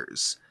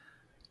jitters.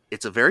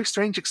 It's a very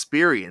strange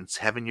experience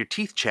having your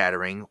teeth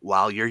chattering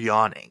while you're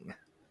yawning.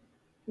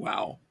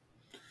 Wow.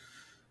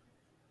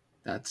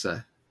 That's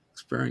a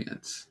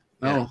experience.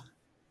 Yeah. Well,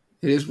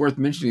 it is worth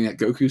mentioning that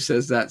Goku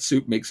says that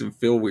soup makes him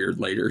feel weird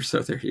later, so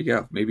there you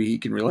go. Maybe he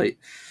can relate.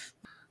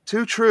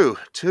 Too true,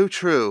 too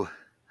true.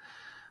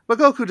 But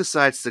Goku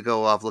decides to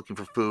go off looking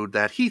for food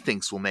that he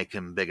thinks will make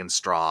him big and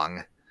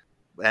strong.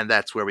 And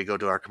that's where we go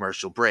to our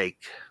commercial break.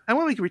 And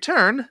when we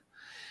return,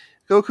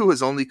 Goku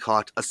has only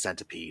caught a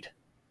centipede.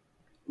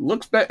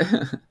 Looks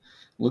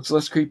looks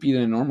less creepy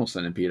than a normal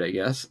centipede, I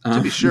guess.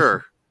 To be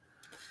sure,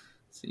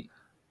 See.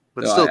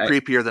 but So still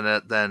creepier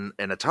than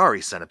an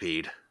Atari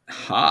centipede.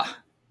 Ha!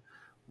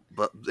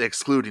 But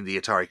excluding the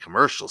Atari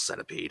commercial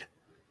centipede.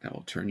 That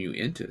will turn you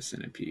into a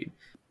centipede.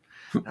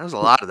 There's a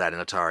lot of that in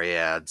Atari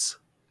ads.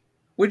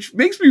 Which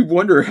makes me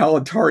wonder how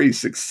Atari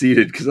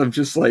succeeded, because I'm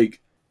just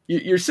like,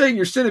 you're saying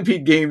your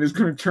centipede game is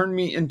going to turn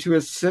me into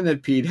a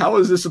centipede. How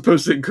is this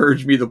supposed to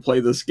encourage me to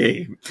play this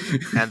game?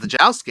 And the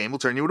Joust game will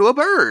turn you into a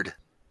bird.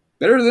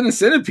 Better than a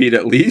centipede,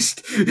 at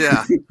least.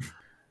 Yeah.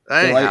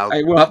 Anyhow.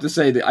 I will have to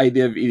say the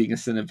idea of eating a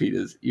centipede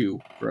is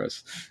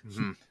gross.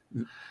 Mm-hmm.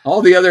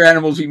 All the other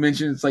animals we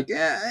mentioned, it's like,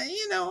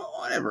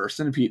 whatever.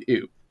 Centipede,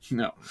 ew.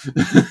 No.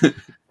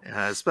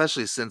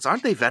 Especially since,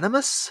 aren't they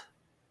venomous?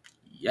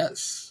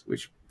 Yes,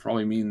 which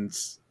probably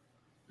means,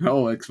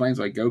 it explains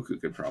why Goku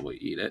could probably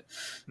eat it.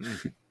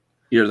 Mm.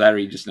 Either that or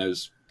he just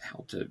knows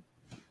how to.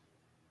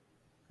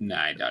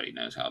 Nah, I doubt he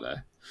knows how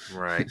to.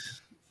 Right.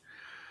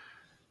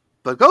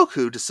 But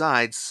Goku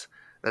decides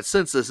that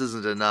since this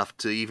isn't enough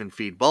to even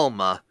feed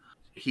Bulma,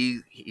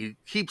 he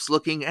keeps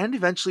looking and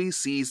eventually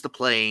sees the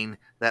plane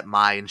that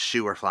Mai and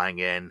Shu are flying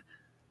in,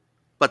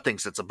 but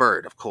thinks it's a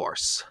bird, of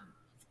course.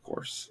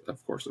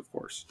 Of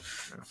course.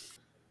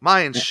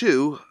 Mai and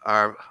Shu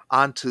are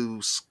on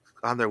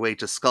their way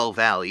to Skull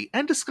Valley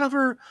and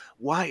discover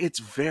why it's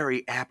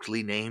very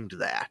aptly named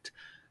that.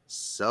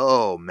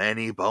 So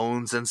many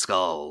bones and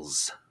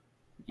skulls.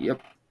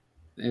 Yep.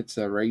 It's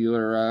a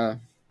regular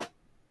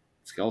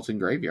skeleton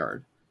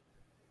graveyard.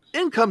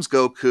 In comes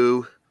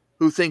Goku,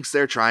 who thinks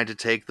they're trying to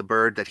take the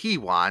bird that he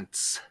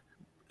wants.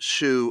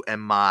 Shu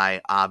and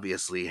Mai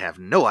obviously have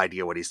no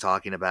idea what he's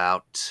talking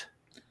about.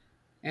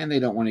 And they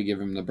don't want to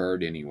give him the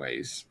bird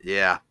anyways.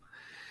 Yeah.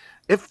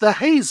 If the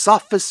Hayes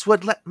office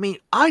would let me,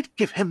 I'd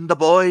give him the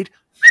boy.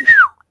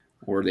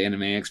 Or the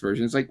Animax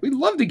version, it's like, we'd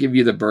love to give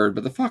you the bird,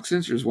 but the Fox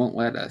censors won't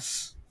let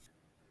us.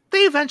 They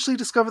eventually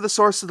discover the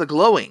source of the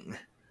glowing.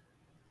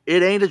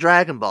 It ain't a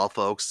Dragon Ball,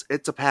 folks.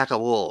 It's a pack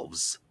of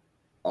wolves.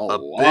 A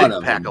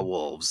big pack of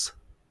wolves.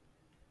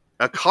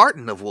 A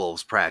carton of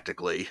wolves,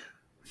 practically.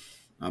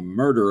 A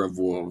murder of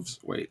wolves.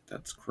 Wait,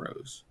 that's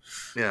crows.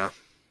 Yeah.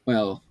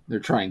 Well,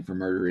 they're trying for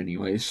murder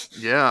anyways.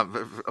 Yeah,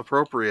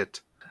 appropriate.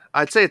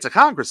 I'd say it's a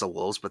congress of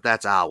wolves, but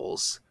that's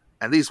owls.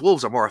 And these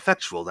wolves are more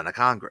effectual than a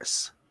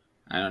congress.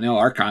 I don't know.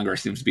 Our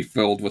Congress seems to be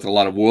filled with a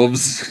lot of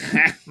wolves.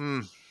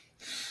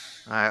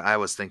 I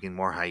was thinking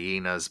more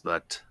hyenas,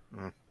 but...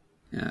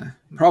 Yeah,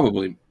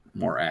 probably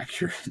more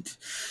accurate.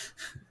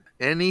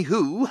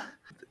 Anywho,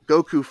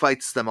 Goku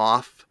fights them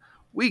off.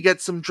 We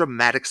get some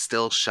dramatic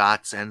still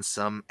shots and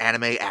some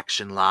anime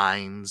action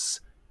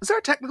lines. Is there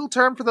a technical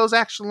term for those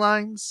action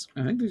lines?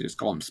 I think they just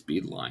call them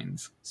speed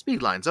lines.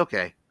 Speed lines,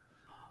 okay.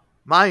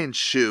 Mai and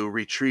Shu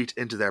retreat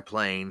into their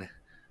plane,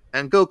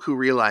 and Goku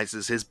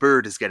realizes his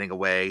bird is getting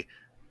away,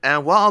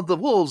 and while the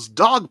wolves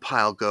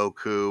dogpile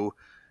Goku,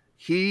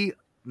 he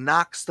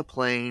knocks the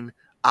plane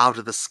out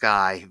of the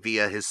sky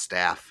via his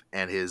staff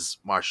and his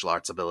martial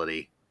arts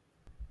ability.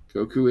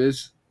 Goku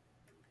is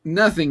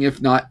nothing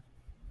if not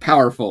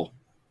powerful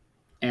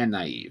and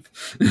naive.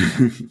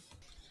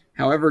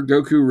 However,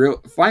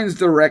 Goku finds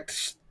the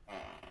wrecked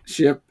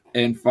ship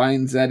and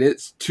finds that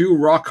it's too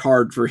rock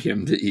hard for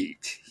him to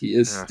eat. He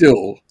is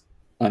still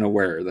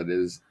unaware that it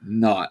is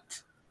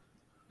not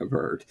a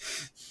bird.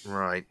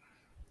 Right.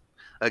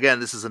 Again,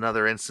 this is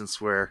another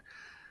instance where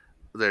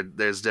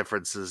there's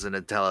differences in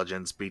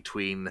intelligence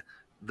between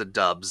the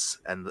dubs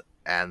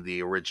and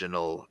the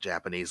original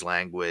Japanese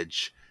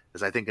language.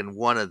 Because I think in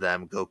one of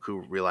them,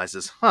 Goku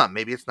realizes,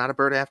 maybe it's not a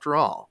bird after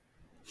all.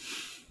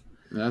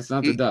 That's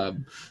not the dub.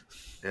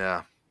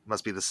 Yeah,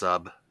 must be the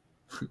sub.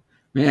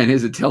 Man,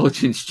 his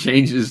intelligence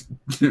changes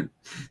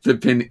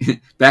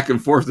back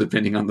and forth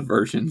depending on the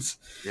versions.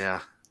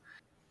 Yeah.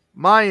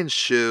 Mai and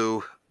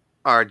Shu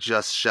are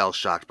just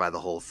shell-shocked by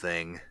the whole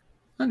thing.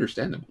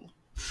 Understandable.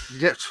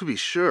 Yeah, to be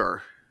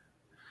sure.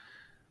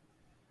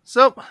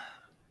 So,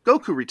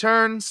 Goku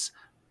returns,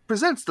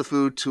 presents the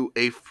food to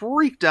a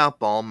freaked-out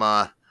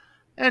Bulma,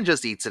 and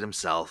just eats it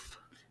himself.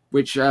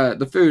 Which,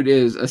 the food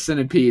is a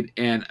centipede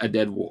and a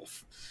dead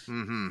wolf.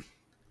 Mm-hmm.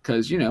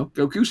 Because,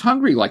 Goku's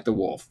hungry like the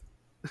wolf.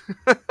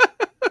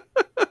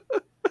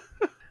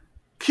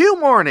 Cue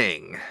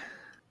morning!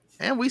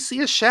 And we see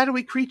a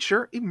shadowy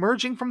creature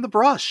emerging from the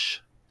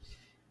brush.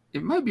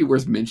 It might be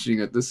worth mentioning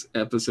that this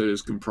episode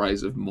is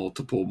comprised of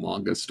multiple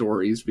manga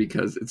stories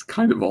because it's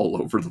kind of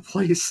all over the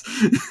place.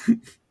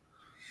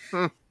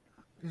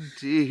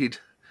 Indeed.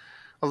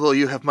 Although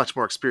you have much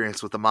more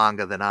experience with the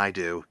manga than I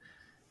do,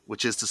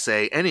 which is to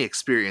say, any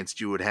experience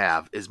you would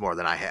have is more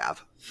than I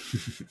have.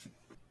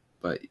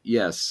 But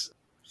yes,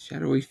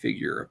 shadowy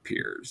figure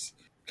appears.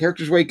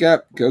 Characters wake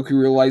up, Goku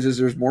realizes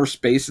there's more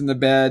space in the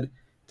bed,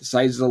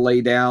 decides to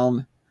lay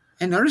down,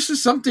 and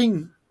notices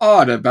something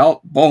odd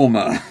about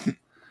Bulma.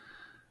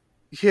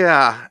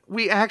 Yeah,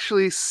 we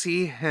actually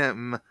see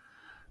him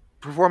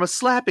perform a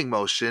slapping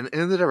motion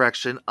in the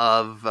direction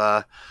of,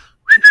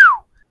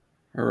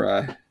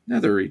 Her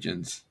nether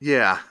regions.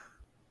 yeah.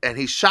 And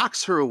he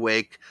shocks her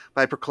awake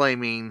by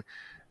proclaiming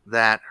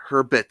that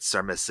her bits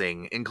are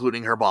missing,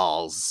 including her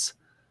balls.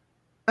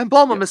 And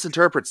Bulma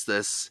misinterprets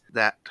this,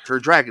 that her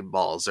Dragon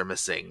Balls are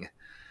missing.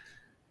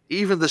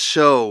 Even the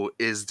show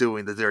is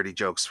doing the dirty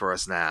jokes for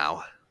us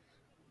now.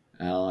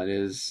 Well, it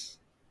is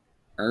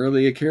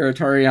early Akira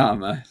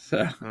Toriyama,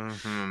 so...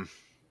 Mm-hmm.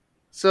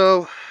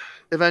 So,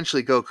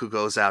 eventually Goku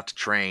goes out to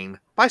train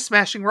by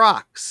smashing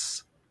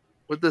rocks,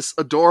 with this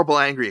adorable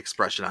angry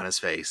expression on his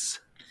face.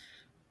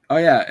 Oh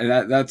yeah,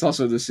 and that's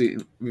also the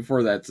scene.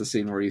 Before that's the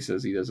scene where he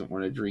says he doesn't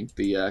want to drink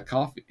the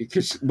coffee.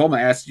 Because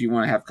Bulma asks, "Do you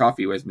want to have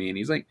coffee with me?" And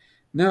he's like,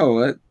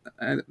 "No,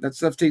 that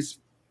stuff tastes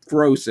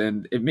gross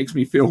and it makes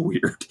me feel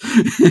weird."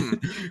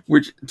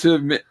 Which,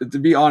 to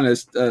be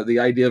honest, the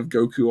idea of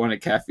Goku on a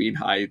caffeine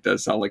high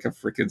does sound like a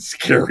freaking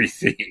scary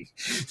thing.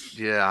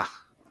 Yeah.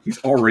 He's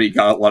already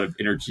got a lot of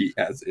energy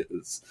as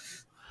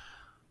is.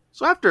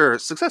 So after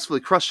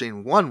successfully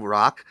crushing one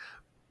rock,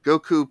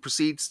 Goku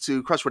proceeds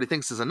to crush what he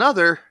thinks is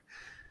another.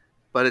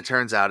 But it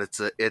turns out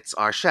it's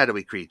our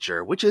shadowy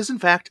creature, which is in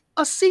fact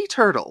a sea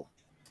turtle.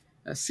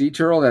 A sea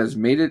turtle that has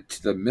made it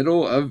to the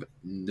middle of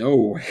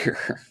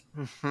nowhere.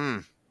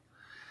 Mm-hmm.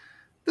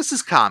 This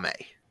is Kame,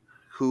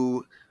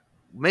 who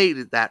made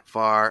it that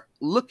far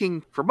looking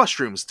for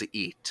mushrooms to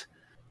eat.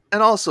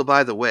 And also,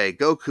 by the way,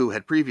 Goku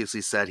had previously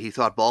said he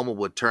thought Bulma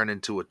would turn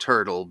into a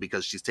turtle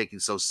because she's taking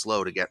so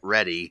slow to get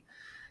ready.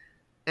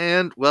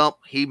 And, well,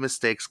 he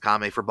mistakes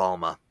Kame for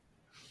Bulma.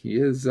 He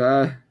is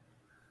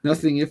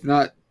nothing if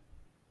not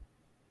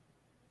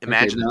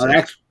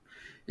Imaginative.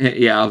 Okay,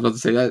 yeah, I was about to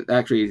say that.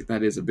 Actually,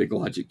 that is a big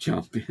logic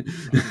jump.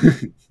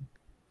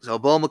 So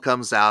Bulma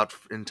comes out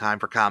in time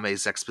for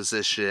Kame's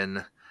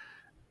exposition,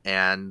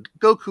 and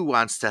Goku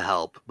wants to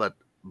help, but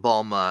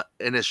Bulma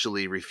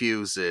initially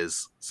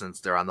refuses since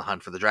they're on the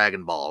hunt for the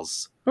Dragon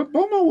Balls. But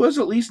Bulma was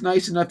at least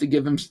nice enough to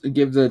give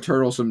the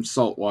turtle some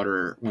salt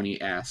water when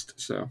he asked.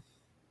 So,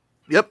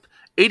 Yep,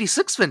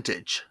 86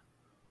 vintage.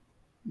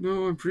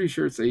 No, I'm pretty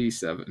sure it's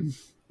 87.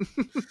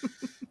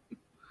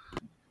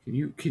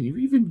 Can you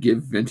even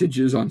give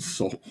vintages on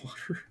salt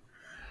water?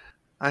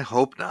 I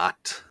hope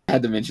not. I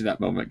had to mention that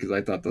moment because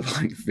I thought the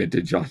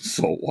vintage on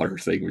salt water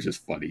thing was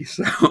just funny.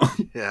 So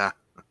Yeah.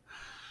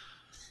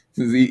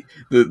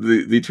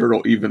 the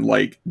turtle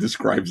even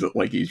describes it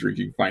like he's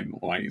drinking fine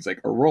wine. He's like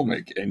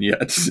aromatic, and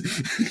yet.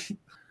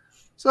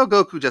 So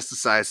Goku just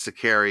decides to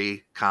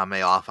carry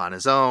Kame off on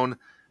his own.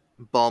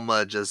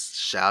 Bulma just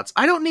shouts,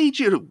 "I don't need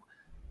you!"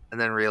 And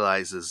then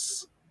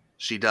realizes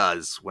she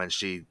does when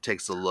she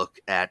takes a look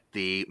at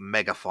the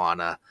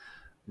megafauna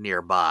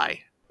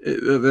nearby.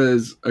 It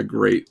is a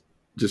great,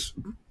 just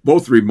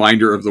both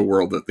reminder of the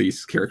world that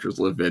these characters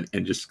live in,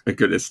 and just a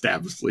good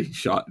establishing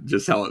shot.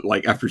 Just how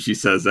it, after she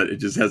says that, it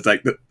just has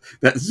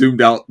that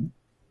zoomed out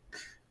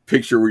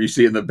picture where you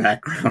see in the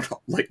background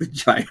the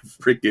giant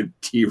freaking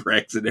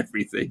T-Rex and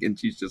everything, and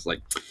she's just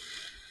like,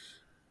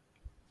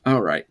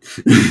 all right.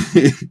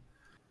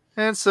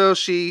 And so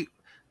she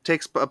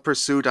takes a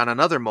pursuit on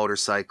another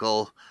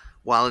motorcycle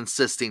while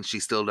insisting she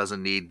still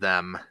doesn't need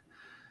them.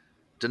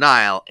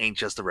 Denial ain't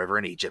just a river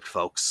in Egypt,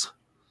 folks.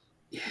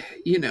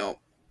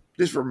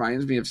 This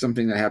reminds me of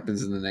something that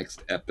happens in the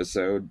next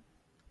episode,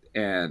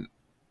 and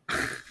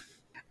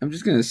I'm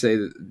just going to say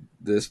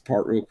this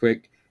part real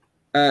quick.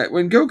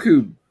 When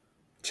Goku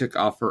took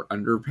off her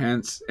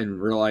underpants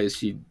and realized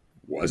she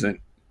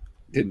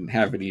didn't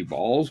have any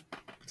balls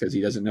because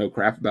he doesn't know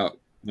crap about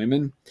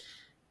women,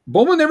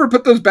 Bulma never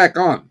put those back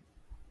on.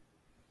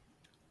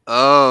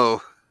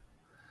 Oh.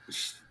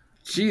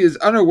 She is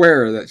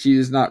unaware that she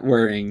is not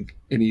wearing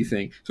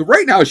anything. So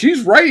right now,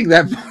 she's riding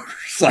that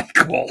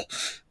motorcycle.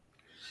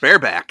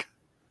 Bareback.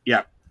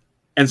 Yeah.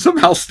 And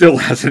somehow still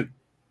hasn't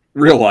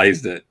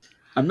realized it.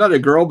 I'm not a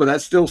girl, but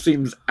that still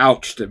seems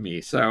ouch to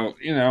me. So,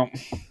 Yeah.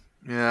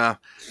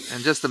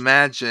 And just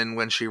imagine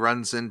when she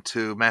runs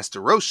into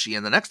Master Roshi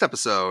in the next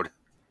episode.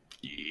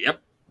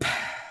 Yep.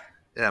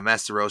 Yeah,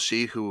 Master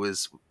Roshi, who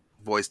is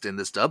voiced in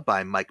this dub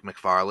by Mike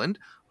McFarland,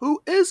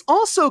 who is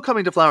also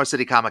coming to Flower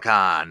City Comic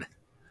Con.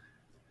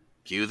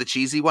 Cue the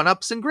cheesy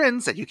one-ups and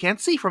grins that you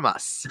can't see from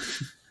us.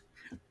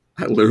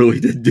 I literally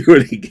didn't do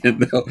it again,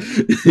 though.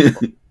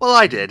 Well,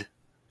 I did.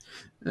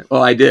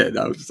 Well, I did.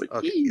 I was just like,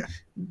 Okay, yeah.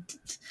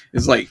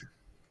 It's like,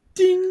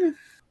 ding.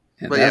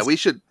 And But yeah, we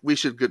should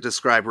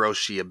describe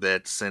Roshi a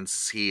bit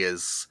since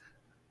his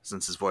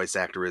voice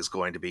actor is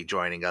going to be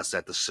joining us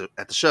at the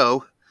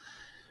show.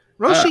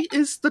 Roshi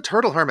is the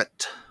turtle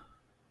hermit.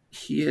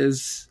 He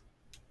is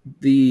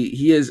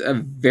a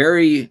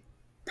very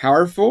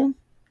powerful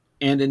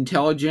and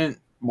intelligent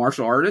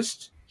martial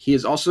artist. He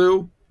is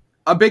also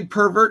a big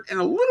pervert and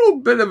a little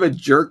bit of a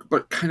jerk,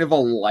 but kind of a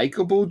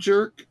likable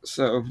jerk.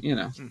 So,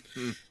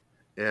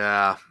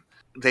 Yeah.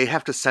 They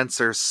have to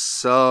censor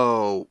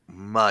so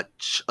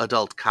much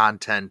adult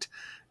content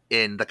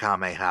in the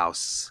Kame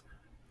house.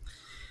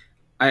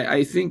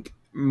 I think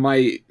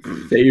my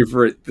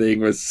favorite thing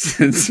was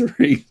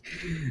censoring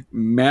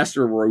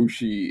Master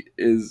Roshi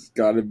is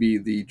got to be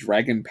the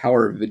Dragon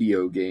Power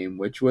video game,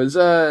 which was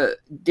a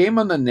game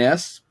on the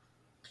NES,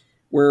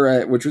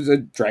 which was a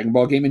Dragon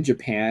Ball game in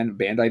Japan.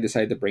 Bandai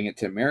decided to bring it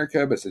to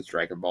America, but since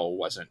Dragon Ball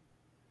wasn't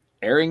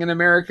airing in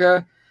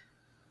America,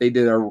 they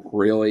did a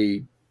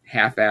really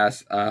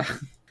half-ass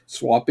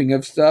swapping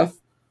of stuff,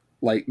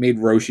 like made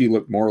Roshi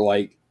look more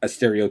like a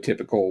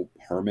stereotypical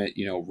hermit,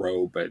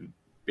 robe and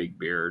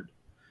bigger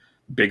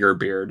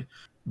beard,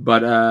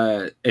 but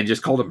and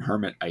just called him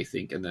Hermit, I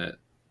think, in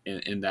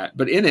that.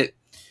 But in it,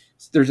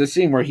 there's a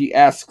scene where he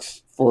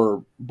asks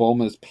for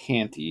Bulma's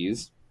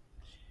panties,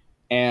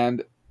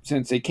 and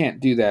since they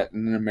can't do that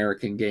in an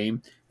American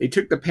game, they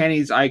took the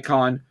panties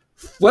icon,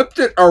 flipped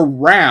it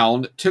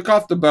around, took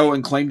off the bow,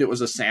 and claimed it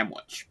was a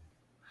sandwich.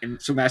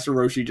 And so Master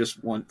Roshi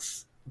just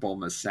wants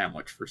Bulma's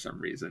sandwich for some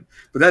reason.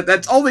 But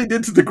that's all they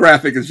did to the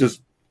graphic, is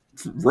just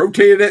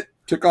rotated it,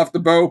 took off the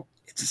bow.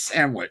 It's a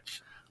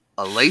sandwich.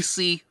 A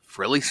lacy,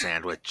 frilly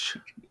sandwich.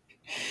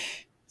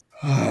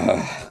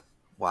 Wow.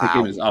 That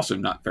game is also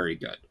not very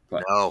good.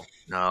 But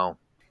No.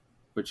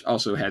 Which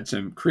also had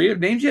some creative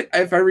names yet.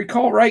 If I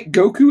recall right,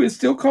 Goku is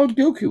still called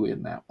Goku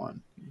in that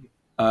one.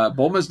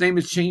 Bulma's name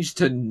is changed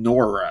to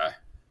Nora,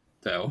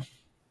 though,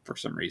 for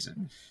some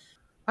reason.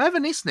 I have a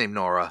niece named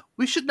Nora.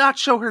 We should not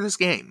show her this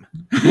game.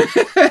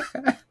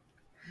 I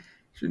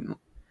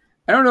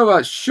don't know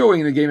about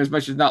showing the game as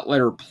much as not let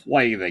her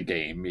play the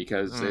game,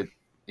 because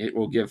it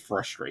will give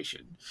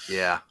frustration.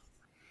 Yeah.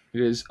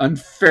 It is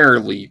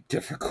unfairly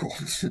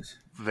difficult.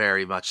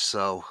 Very much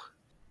so.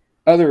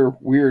 Other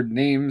weird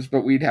names,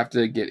 but we'd have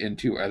to get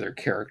into other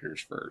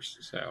characters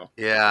first. So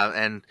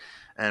yeah,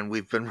 and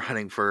we've been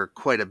running for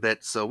quite a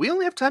bit, so we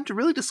only have time to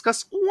really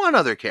discuss one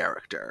other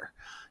character.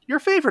 Your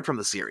favorite from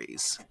the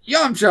series.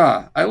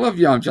 Yamcha! I love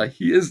Yamcha.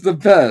 He is the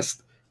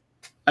best.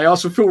 I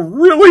also feel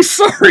really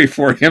sorry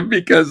for him,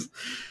 because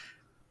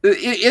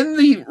in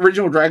the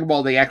original Dragon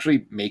Ball, they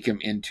actually make him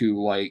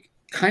into, like,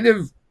 kind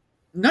of,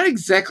 not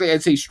exactly,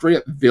 I'd say, straight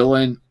up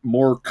villain,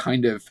 more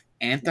kind of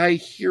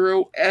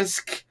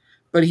anti-hero-esque,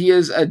 but he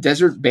is a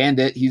desert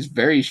bandit. He's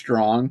very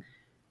strong,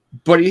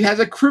 but he has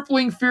a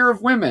crippling fear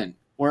of women,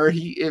 where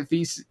he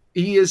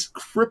is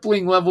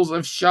crippling levels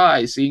of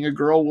shy. Seeing a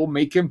girl will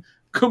make him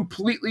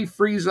completely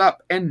freeze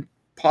up and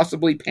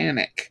possibly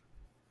panic.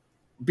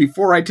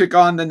 Before I took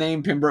on the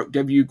name Pembroke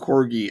W.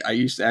 Corgi, I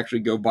used to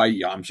actually go by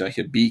Yamcha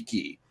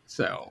Hibiki.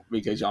 So,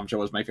 because Yamcha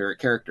was my favorite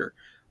character.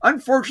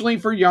 Unfortunately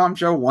for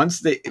Yamcha,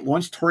 once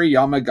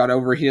Toriyama got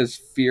over his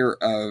fear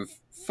of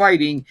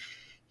fighting,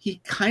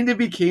 he kind of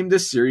became the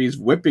series'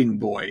 whipping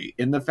boy,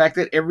 in the fact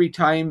that every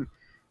time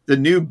the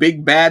new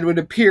big bad would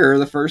appear,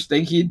 the first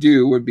thing he'd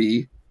do would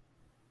be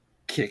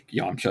kick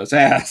Yamcha's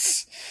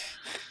ass.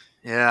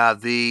 Yeah,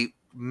 the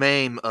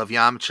meme of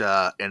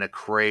Yamcha in a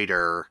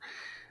crater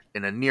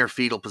in a near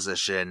fetal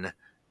position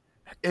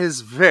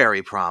is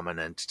very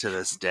prominent to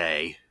this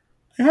day.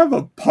 I have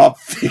a pop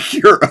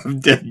figure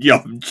of dead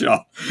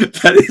Yamcha.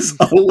 That is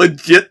a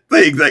legit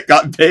thing that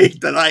got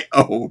made that I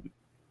own.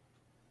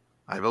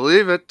 I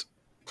believe it.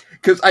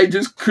 Because I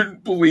just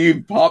couldn't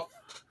believe Pop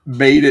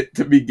made it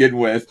to begin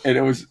with. And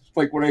it was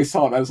like, when I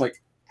saw it, I was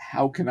like,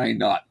 how can I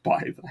not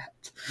buy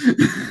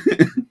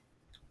that?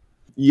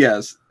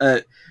 Yes.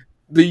 The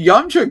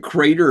Yamcha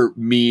crater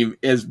meme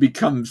has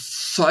become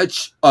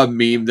such a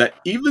meme that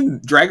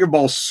even Dragon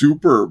Ball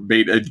Super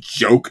made a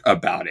joke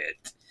about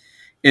it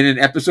in an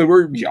episode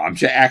where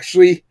Yamcha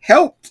actually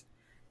helped,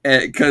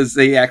 because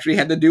they actually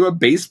had to do a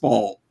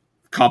baseball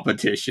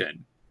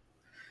competition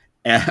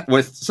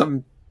with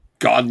some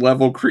god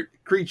level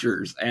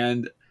creatures,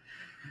 and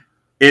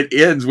it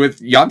ends with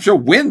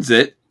Yamcha wins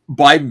it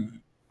by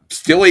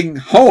stealing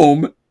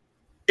home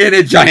in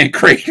a giant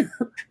crater.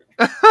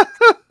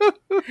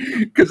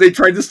 Because they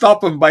tried to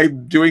stop him by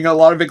doing a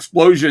lot of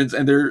explosions,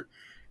 and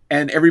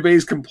and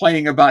everybody's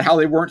complaining about how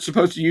they weren't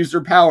supposed to use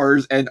their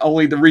powers, and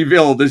only to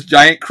reveal this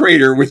giant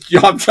crater with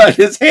Yamcha,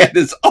 his hand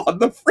is on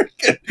the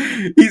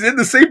freaking... He's in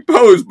the same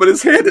pose, but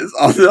his hand is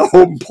on the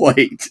home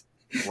plate.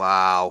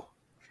 Wow.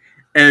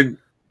 And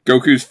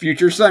Goku's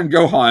future son,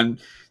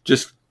 Gohan,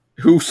 just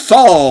who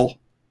saw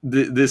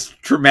this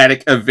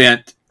traumatic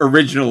event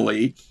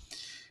originally,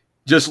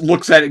 just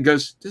looks at it and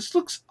goes, "This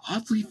looks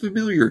oddly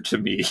familiar to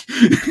me."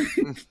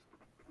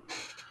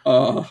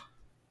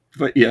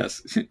 But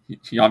yes,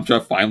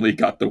 Yamcha finally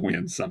got to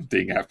win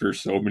something after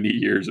so many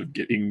years of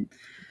getting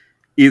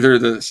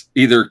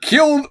either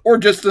killed or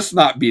just the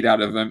snot beat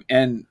out of him.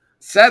 And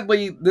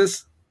sadly,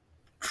 this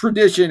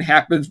tradition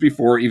happens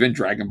before even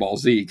Dragon Ball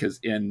Z, because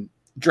in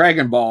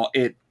Dragon Ball,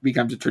 it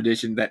becomes a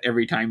tradition that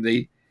every time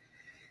they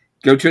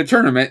go to a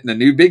tournament, the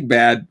new big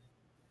bad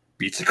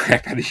beats the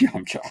crap out of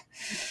Yamcha.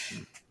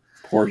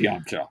 Poor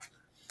Yamcha.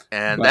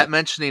 And that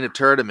mentioning of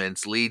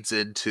tournaments leads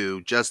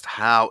into just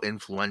how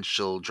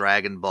influential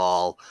Dragon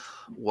Ball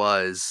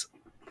was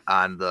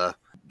on the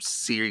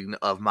series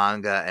of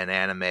manga and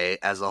anime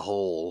as a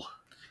whole.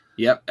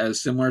 Yep, as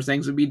similar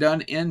things would be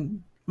done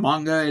in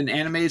manga and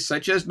anime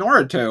such as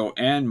Naruto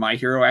and My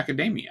Hero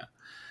Academia.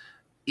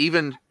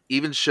 Even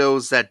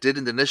shows that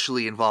didn't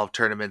initially involve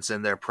tournaments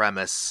in their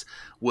premise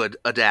would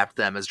adapt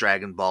them as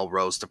Dragon Ball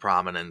rose to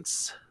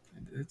prominence.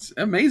 It's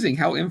amazing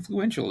how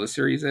influential this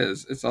series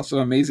is. It's also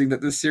amazing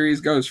that this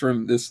series goes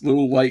from this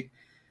little, like,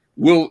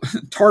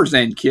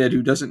 Tarzan kid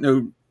who doesn't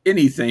know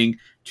anything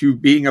to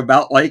being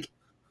about, like,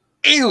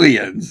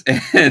 aliens.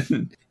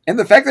 And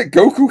the fact that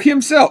Goku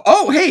himself...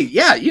 Oh, hey,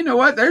 yeah, you know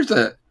what? There's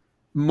a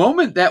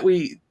moment that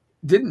we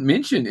didn't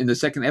mention in the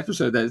second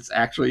episode that it's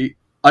actually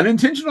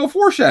unintentional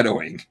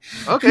foreshadowing.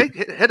 Okay,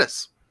 hit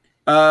us.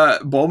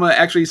 Bulma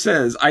actually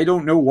says, "I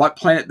don't know what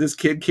planet this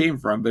kid came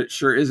from, but it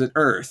sure isn't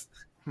Earth."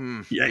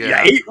 Yeah, you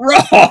ain't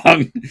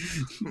wrong.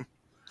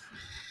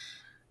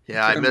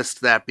 Yeah, I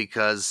missed that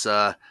because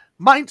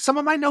some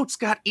of my notes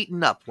got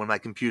eaten up when my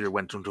computer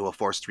went into a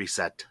forced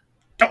reset.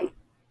 Oh.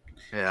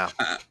 Yeah.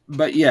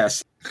 But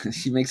yes,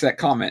 she makes that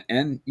comment.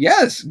 And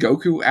yes,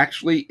 Goku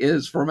actually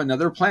is from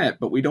another planet,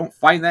 but we don't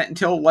find that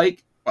until,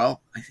 like,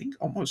 well, I think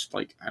almost,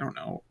 like, I don't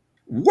know,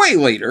 way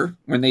later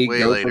when they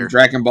go from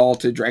Dragon Ball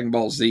to Dragon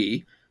Ball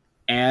Z.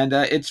 And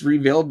it's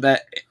revealed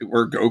that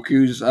where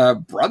Goku's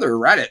brother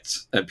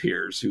Raditz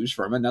appears, who's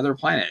from another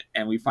planet.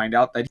 And we find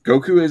out that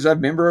Goku is a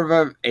member of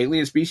an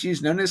alien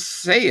species known as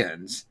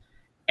Saiyans.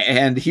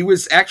 And he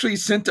was actually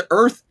sent to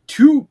Earth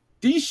to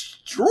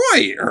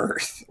destroy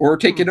Earth or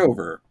take it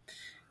over.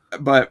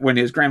 But when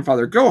his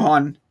grandfather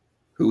Gohan,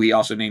 who he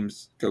also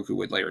names Goku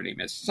would later name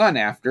his son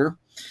after,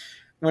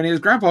 when his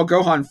grandpa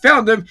Gohan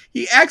found him,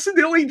 he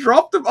accidentally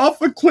dropped him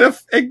off a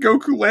cliff, and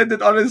Goku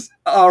landed on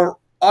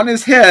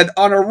his head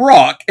on a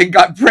rock and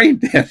got brain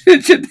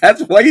damage, and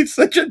that's why he's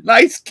such a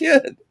nice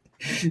kid.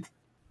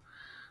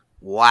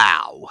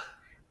 Wow.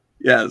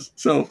 Yes,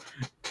 so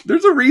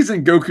there's a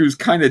reason Goku's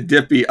kind of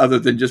dippy other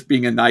than just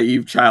being a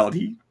naive child.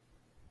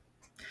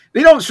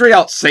 They don't straight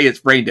out say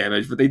it's brain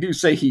damage, but they do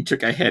say he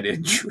took a head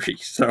injury.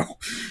 So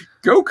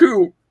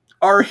Goku,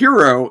 our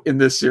hero in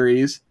this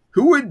series,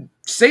 who would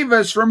save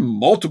us from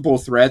multiple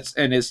threats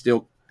and is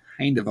still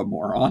kind of a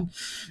moron,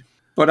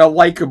 but a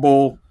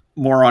likable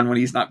moron when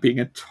he's not being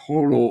a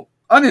total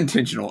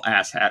unintentional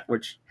asshat,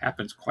 which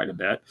happens quite a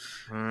bit,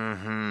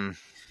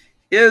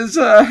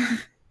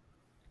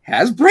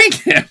 has brain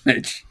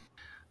damage.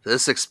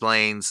 This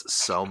explains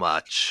so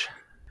much.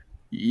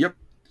 Yep.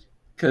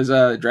 Because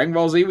Dragon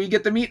Ball Z, we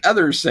get to meet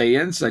other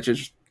Saiyans, such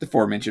as the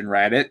aforementioned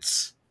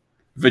Raditz,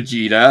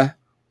 Vegeta,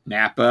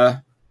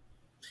 Nappa,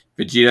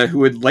 Vegeta, who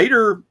would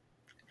later...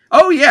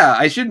 Oh yeah,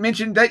 I should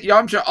mention that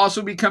Yamcha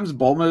also becomes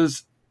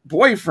Bulma's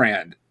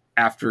boyfriend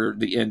after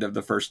the end of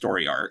the first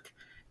story arc.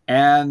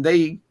 And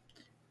they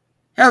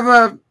have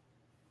a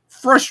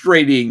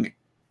frustrating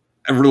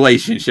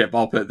relationship,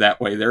 I'll put it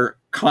that way. They're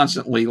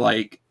constantly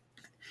like...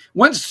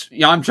 Once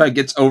Yamcha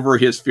gets over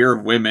his fear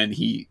of women,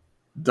 he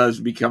does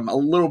become a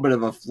little bit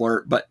of a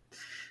flirt, but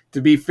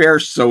to be fair,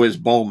 so is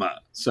Bulma.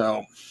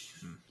 So,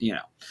 you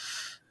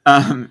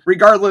know.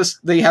 Regardless,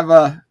 they have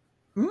a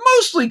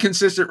mostly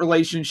consistent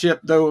relationship,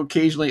 though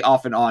occasionally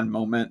off and on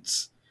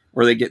moments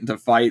where they get into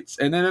fights.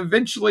 And then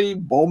eventually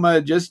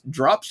Bulma just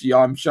drops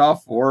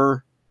Yamcha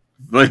for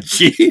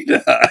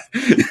Vegeta.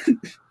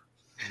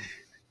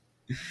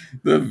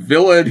 The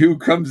villain who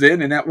comes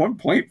in and at one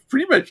point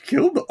pretty much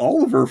killed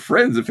all of her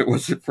friends if it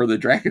wasn't for the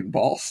Dragon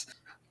Balls.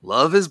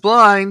 Love is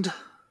blind.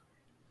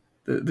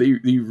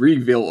 The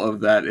reveal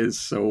of that is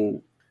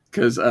so...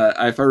 Because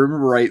if I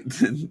remember right,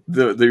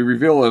 the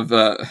reveal of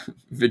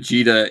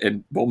Vegeta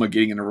and Bulma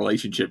getting in a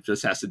relationship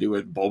just has to do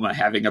with Bulma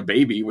having a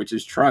baby, which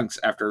is Trunks,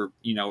 after,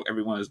 you know,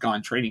 everyone has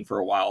gone training for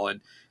a while.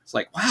 And it's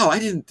like, wow, I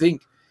didn't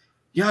think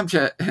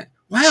Yamcha...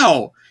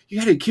 Wow, you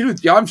had a kid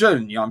with Yamcha?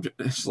 And Yamcha,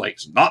 it's like,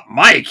 it's not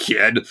my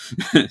kid.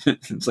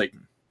 It's like,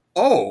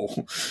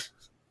 oh.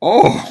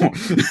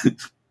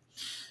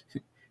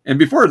 And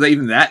before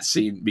even that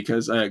scene,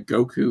 because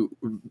Goku...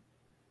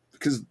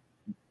 Because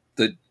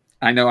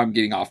I know I'm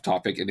getting off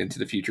topic and into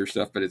the future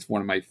stuff, but it's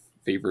one of my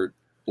favorite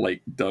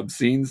like dub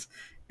scenes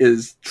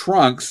is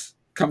Trunks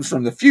comes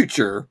from the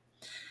future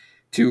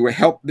to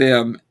help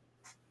them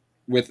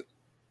with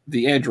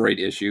the android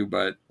issue,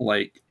 but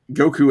like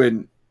Goku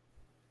and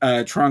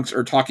Trunks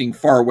are talking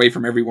far away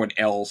from everyone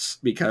else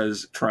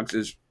because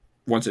Trunks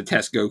wants to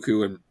test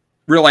Goku and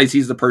realize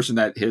he's the person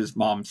that his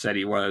mom said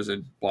he was,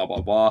 and blah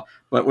blah blah.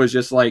 But was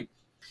just like,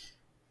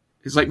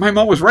 he's like, my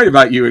mom was right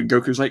about you, and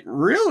Goku's like,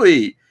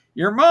 really?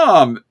 Your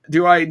mom?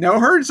 Do I know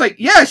her? It's like,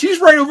 yeah, she's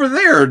right over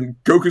there. And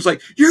Goku's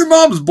like, your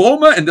mom's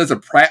Bulma, and does a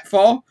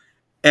pratfall,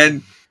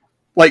 and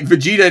like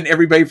Vegeta and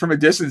everybody from a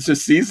distance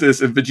just sees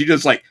this, and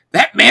Vegeta's like,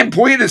 that man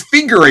pointed his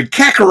finger and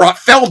Kakarot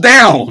fell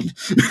down.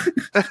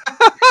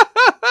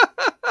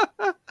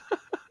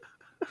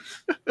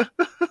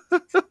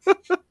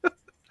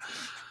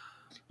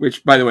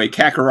 Which, by the way,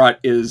 Kakarot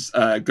is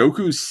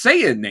Goku's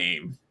Saiyan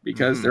name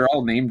because they're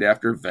all named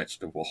after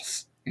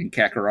vegetables, and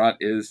Kakarot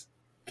is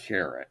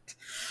carrot.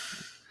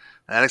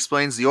 That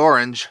explains the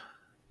orange.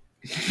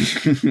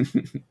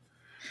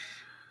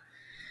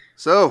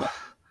 So,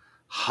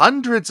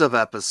 hundreds of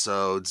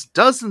episodes,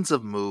 dozens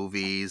of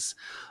movies,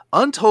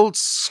 untold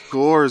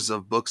scores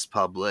of books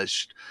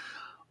published.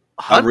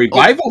 A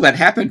revival that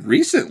happened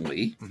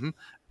recently.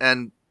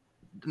 And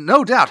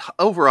no doubt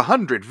over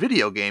 100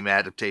 video game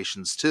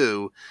adaptations,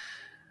 too.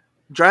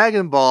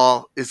 Dragon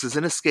Ball is as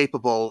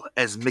inescapable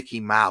as Mickey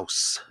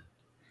Mouse.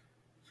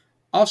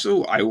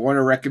 Also, I want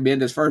to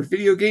recommend, as far as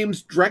video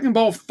games, Dragon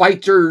Ball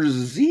Fighter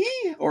Z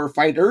or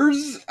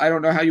Fighters. I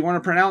don't know how you want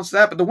to pronounce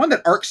that, but the one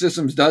that Arc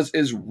Systems does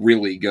is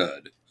really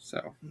good.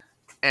 So,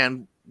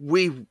 and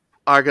we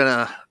are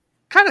gonna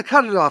kind of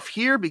cut it off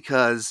here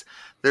because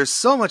there's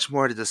so much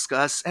more to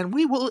discuss, and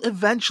we will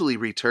eventually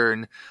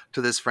return to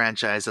this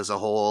franchise as a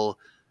whole.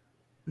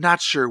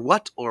 Not sure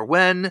what or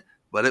when,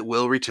 but it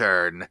will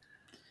return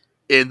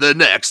in the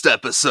next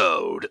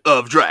episode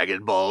of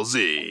Dragon Ball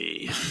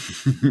Z.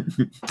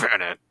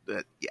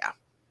 Yeah,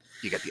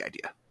 you get the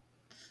idea.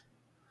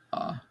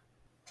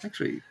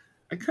 Actually,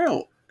 I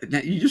kind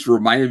of, you just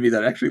reminded me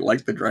that I actually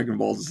like the Dragon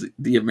Ball Z,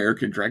 the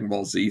American Dragon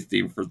Ball Z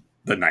theme for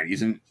the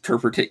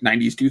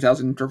 90s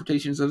 2000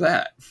 interpretations of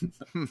that.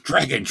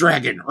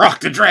 Dragon, rock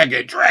the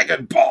dragon,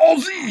 Dragon Ball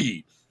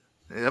Z.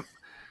 Yep.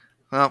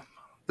 Well,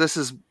 this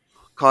has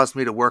caused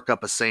me to work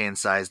up a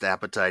Saiyan-sized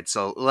appetite,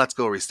 so let's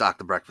go restock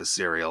the breakfast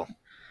cereal.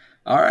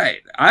 All right,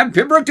 I'm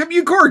Pembroke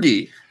W.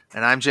 Corgi.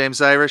 And I'm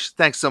James Irish.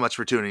 Thanks so much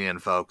for tuning in,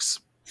 folks.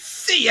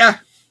 See ya!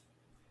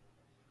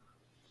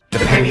 The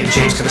Penny and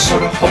James to the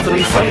sort of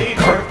hopefully funny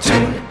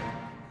cartoon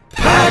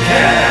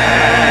podcast.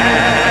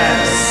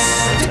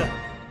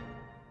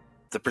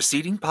 The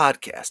preceding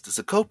podcast is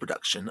a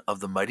co-production of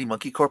the Mighty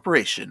Monkey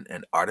Corporation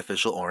and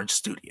Artificial Orange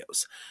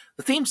Studios.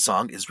 The theme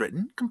song is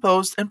written,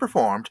 composed, and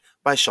performed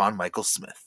by Shawn Michael Smith.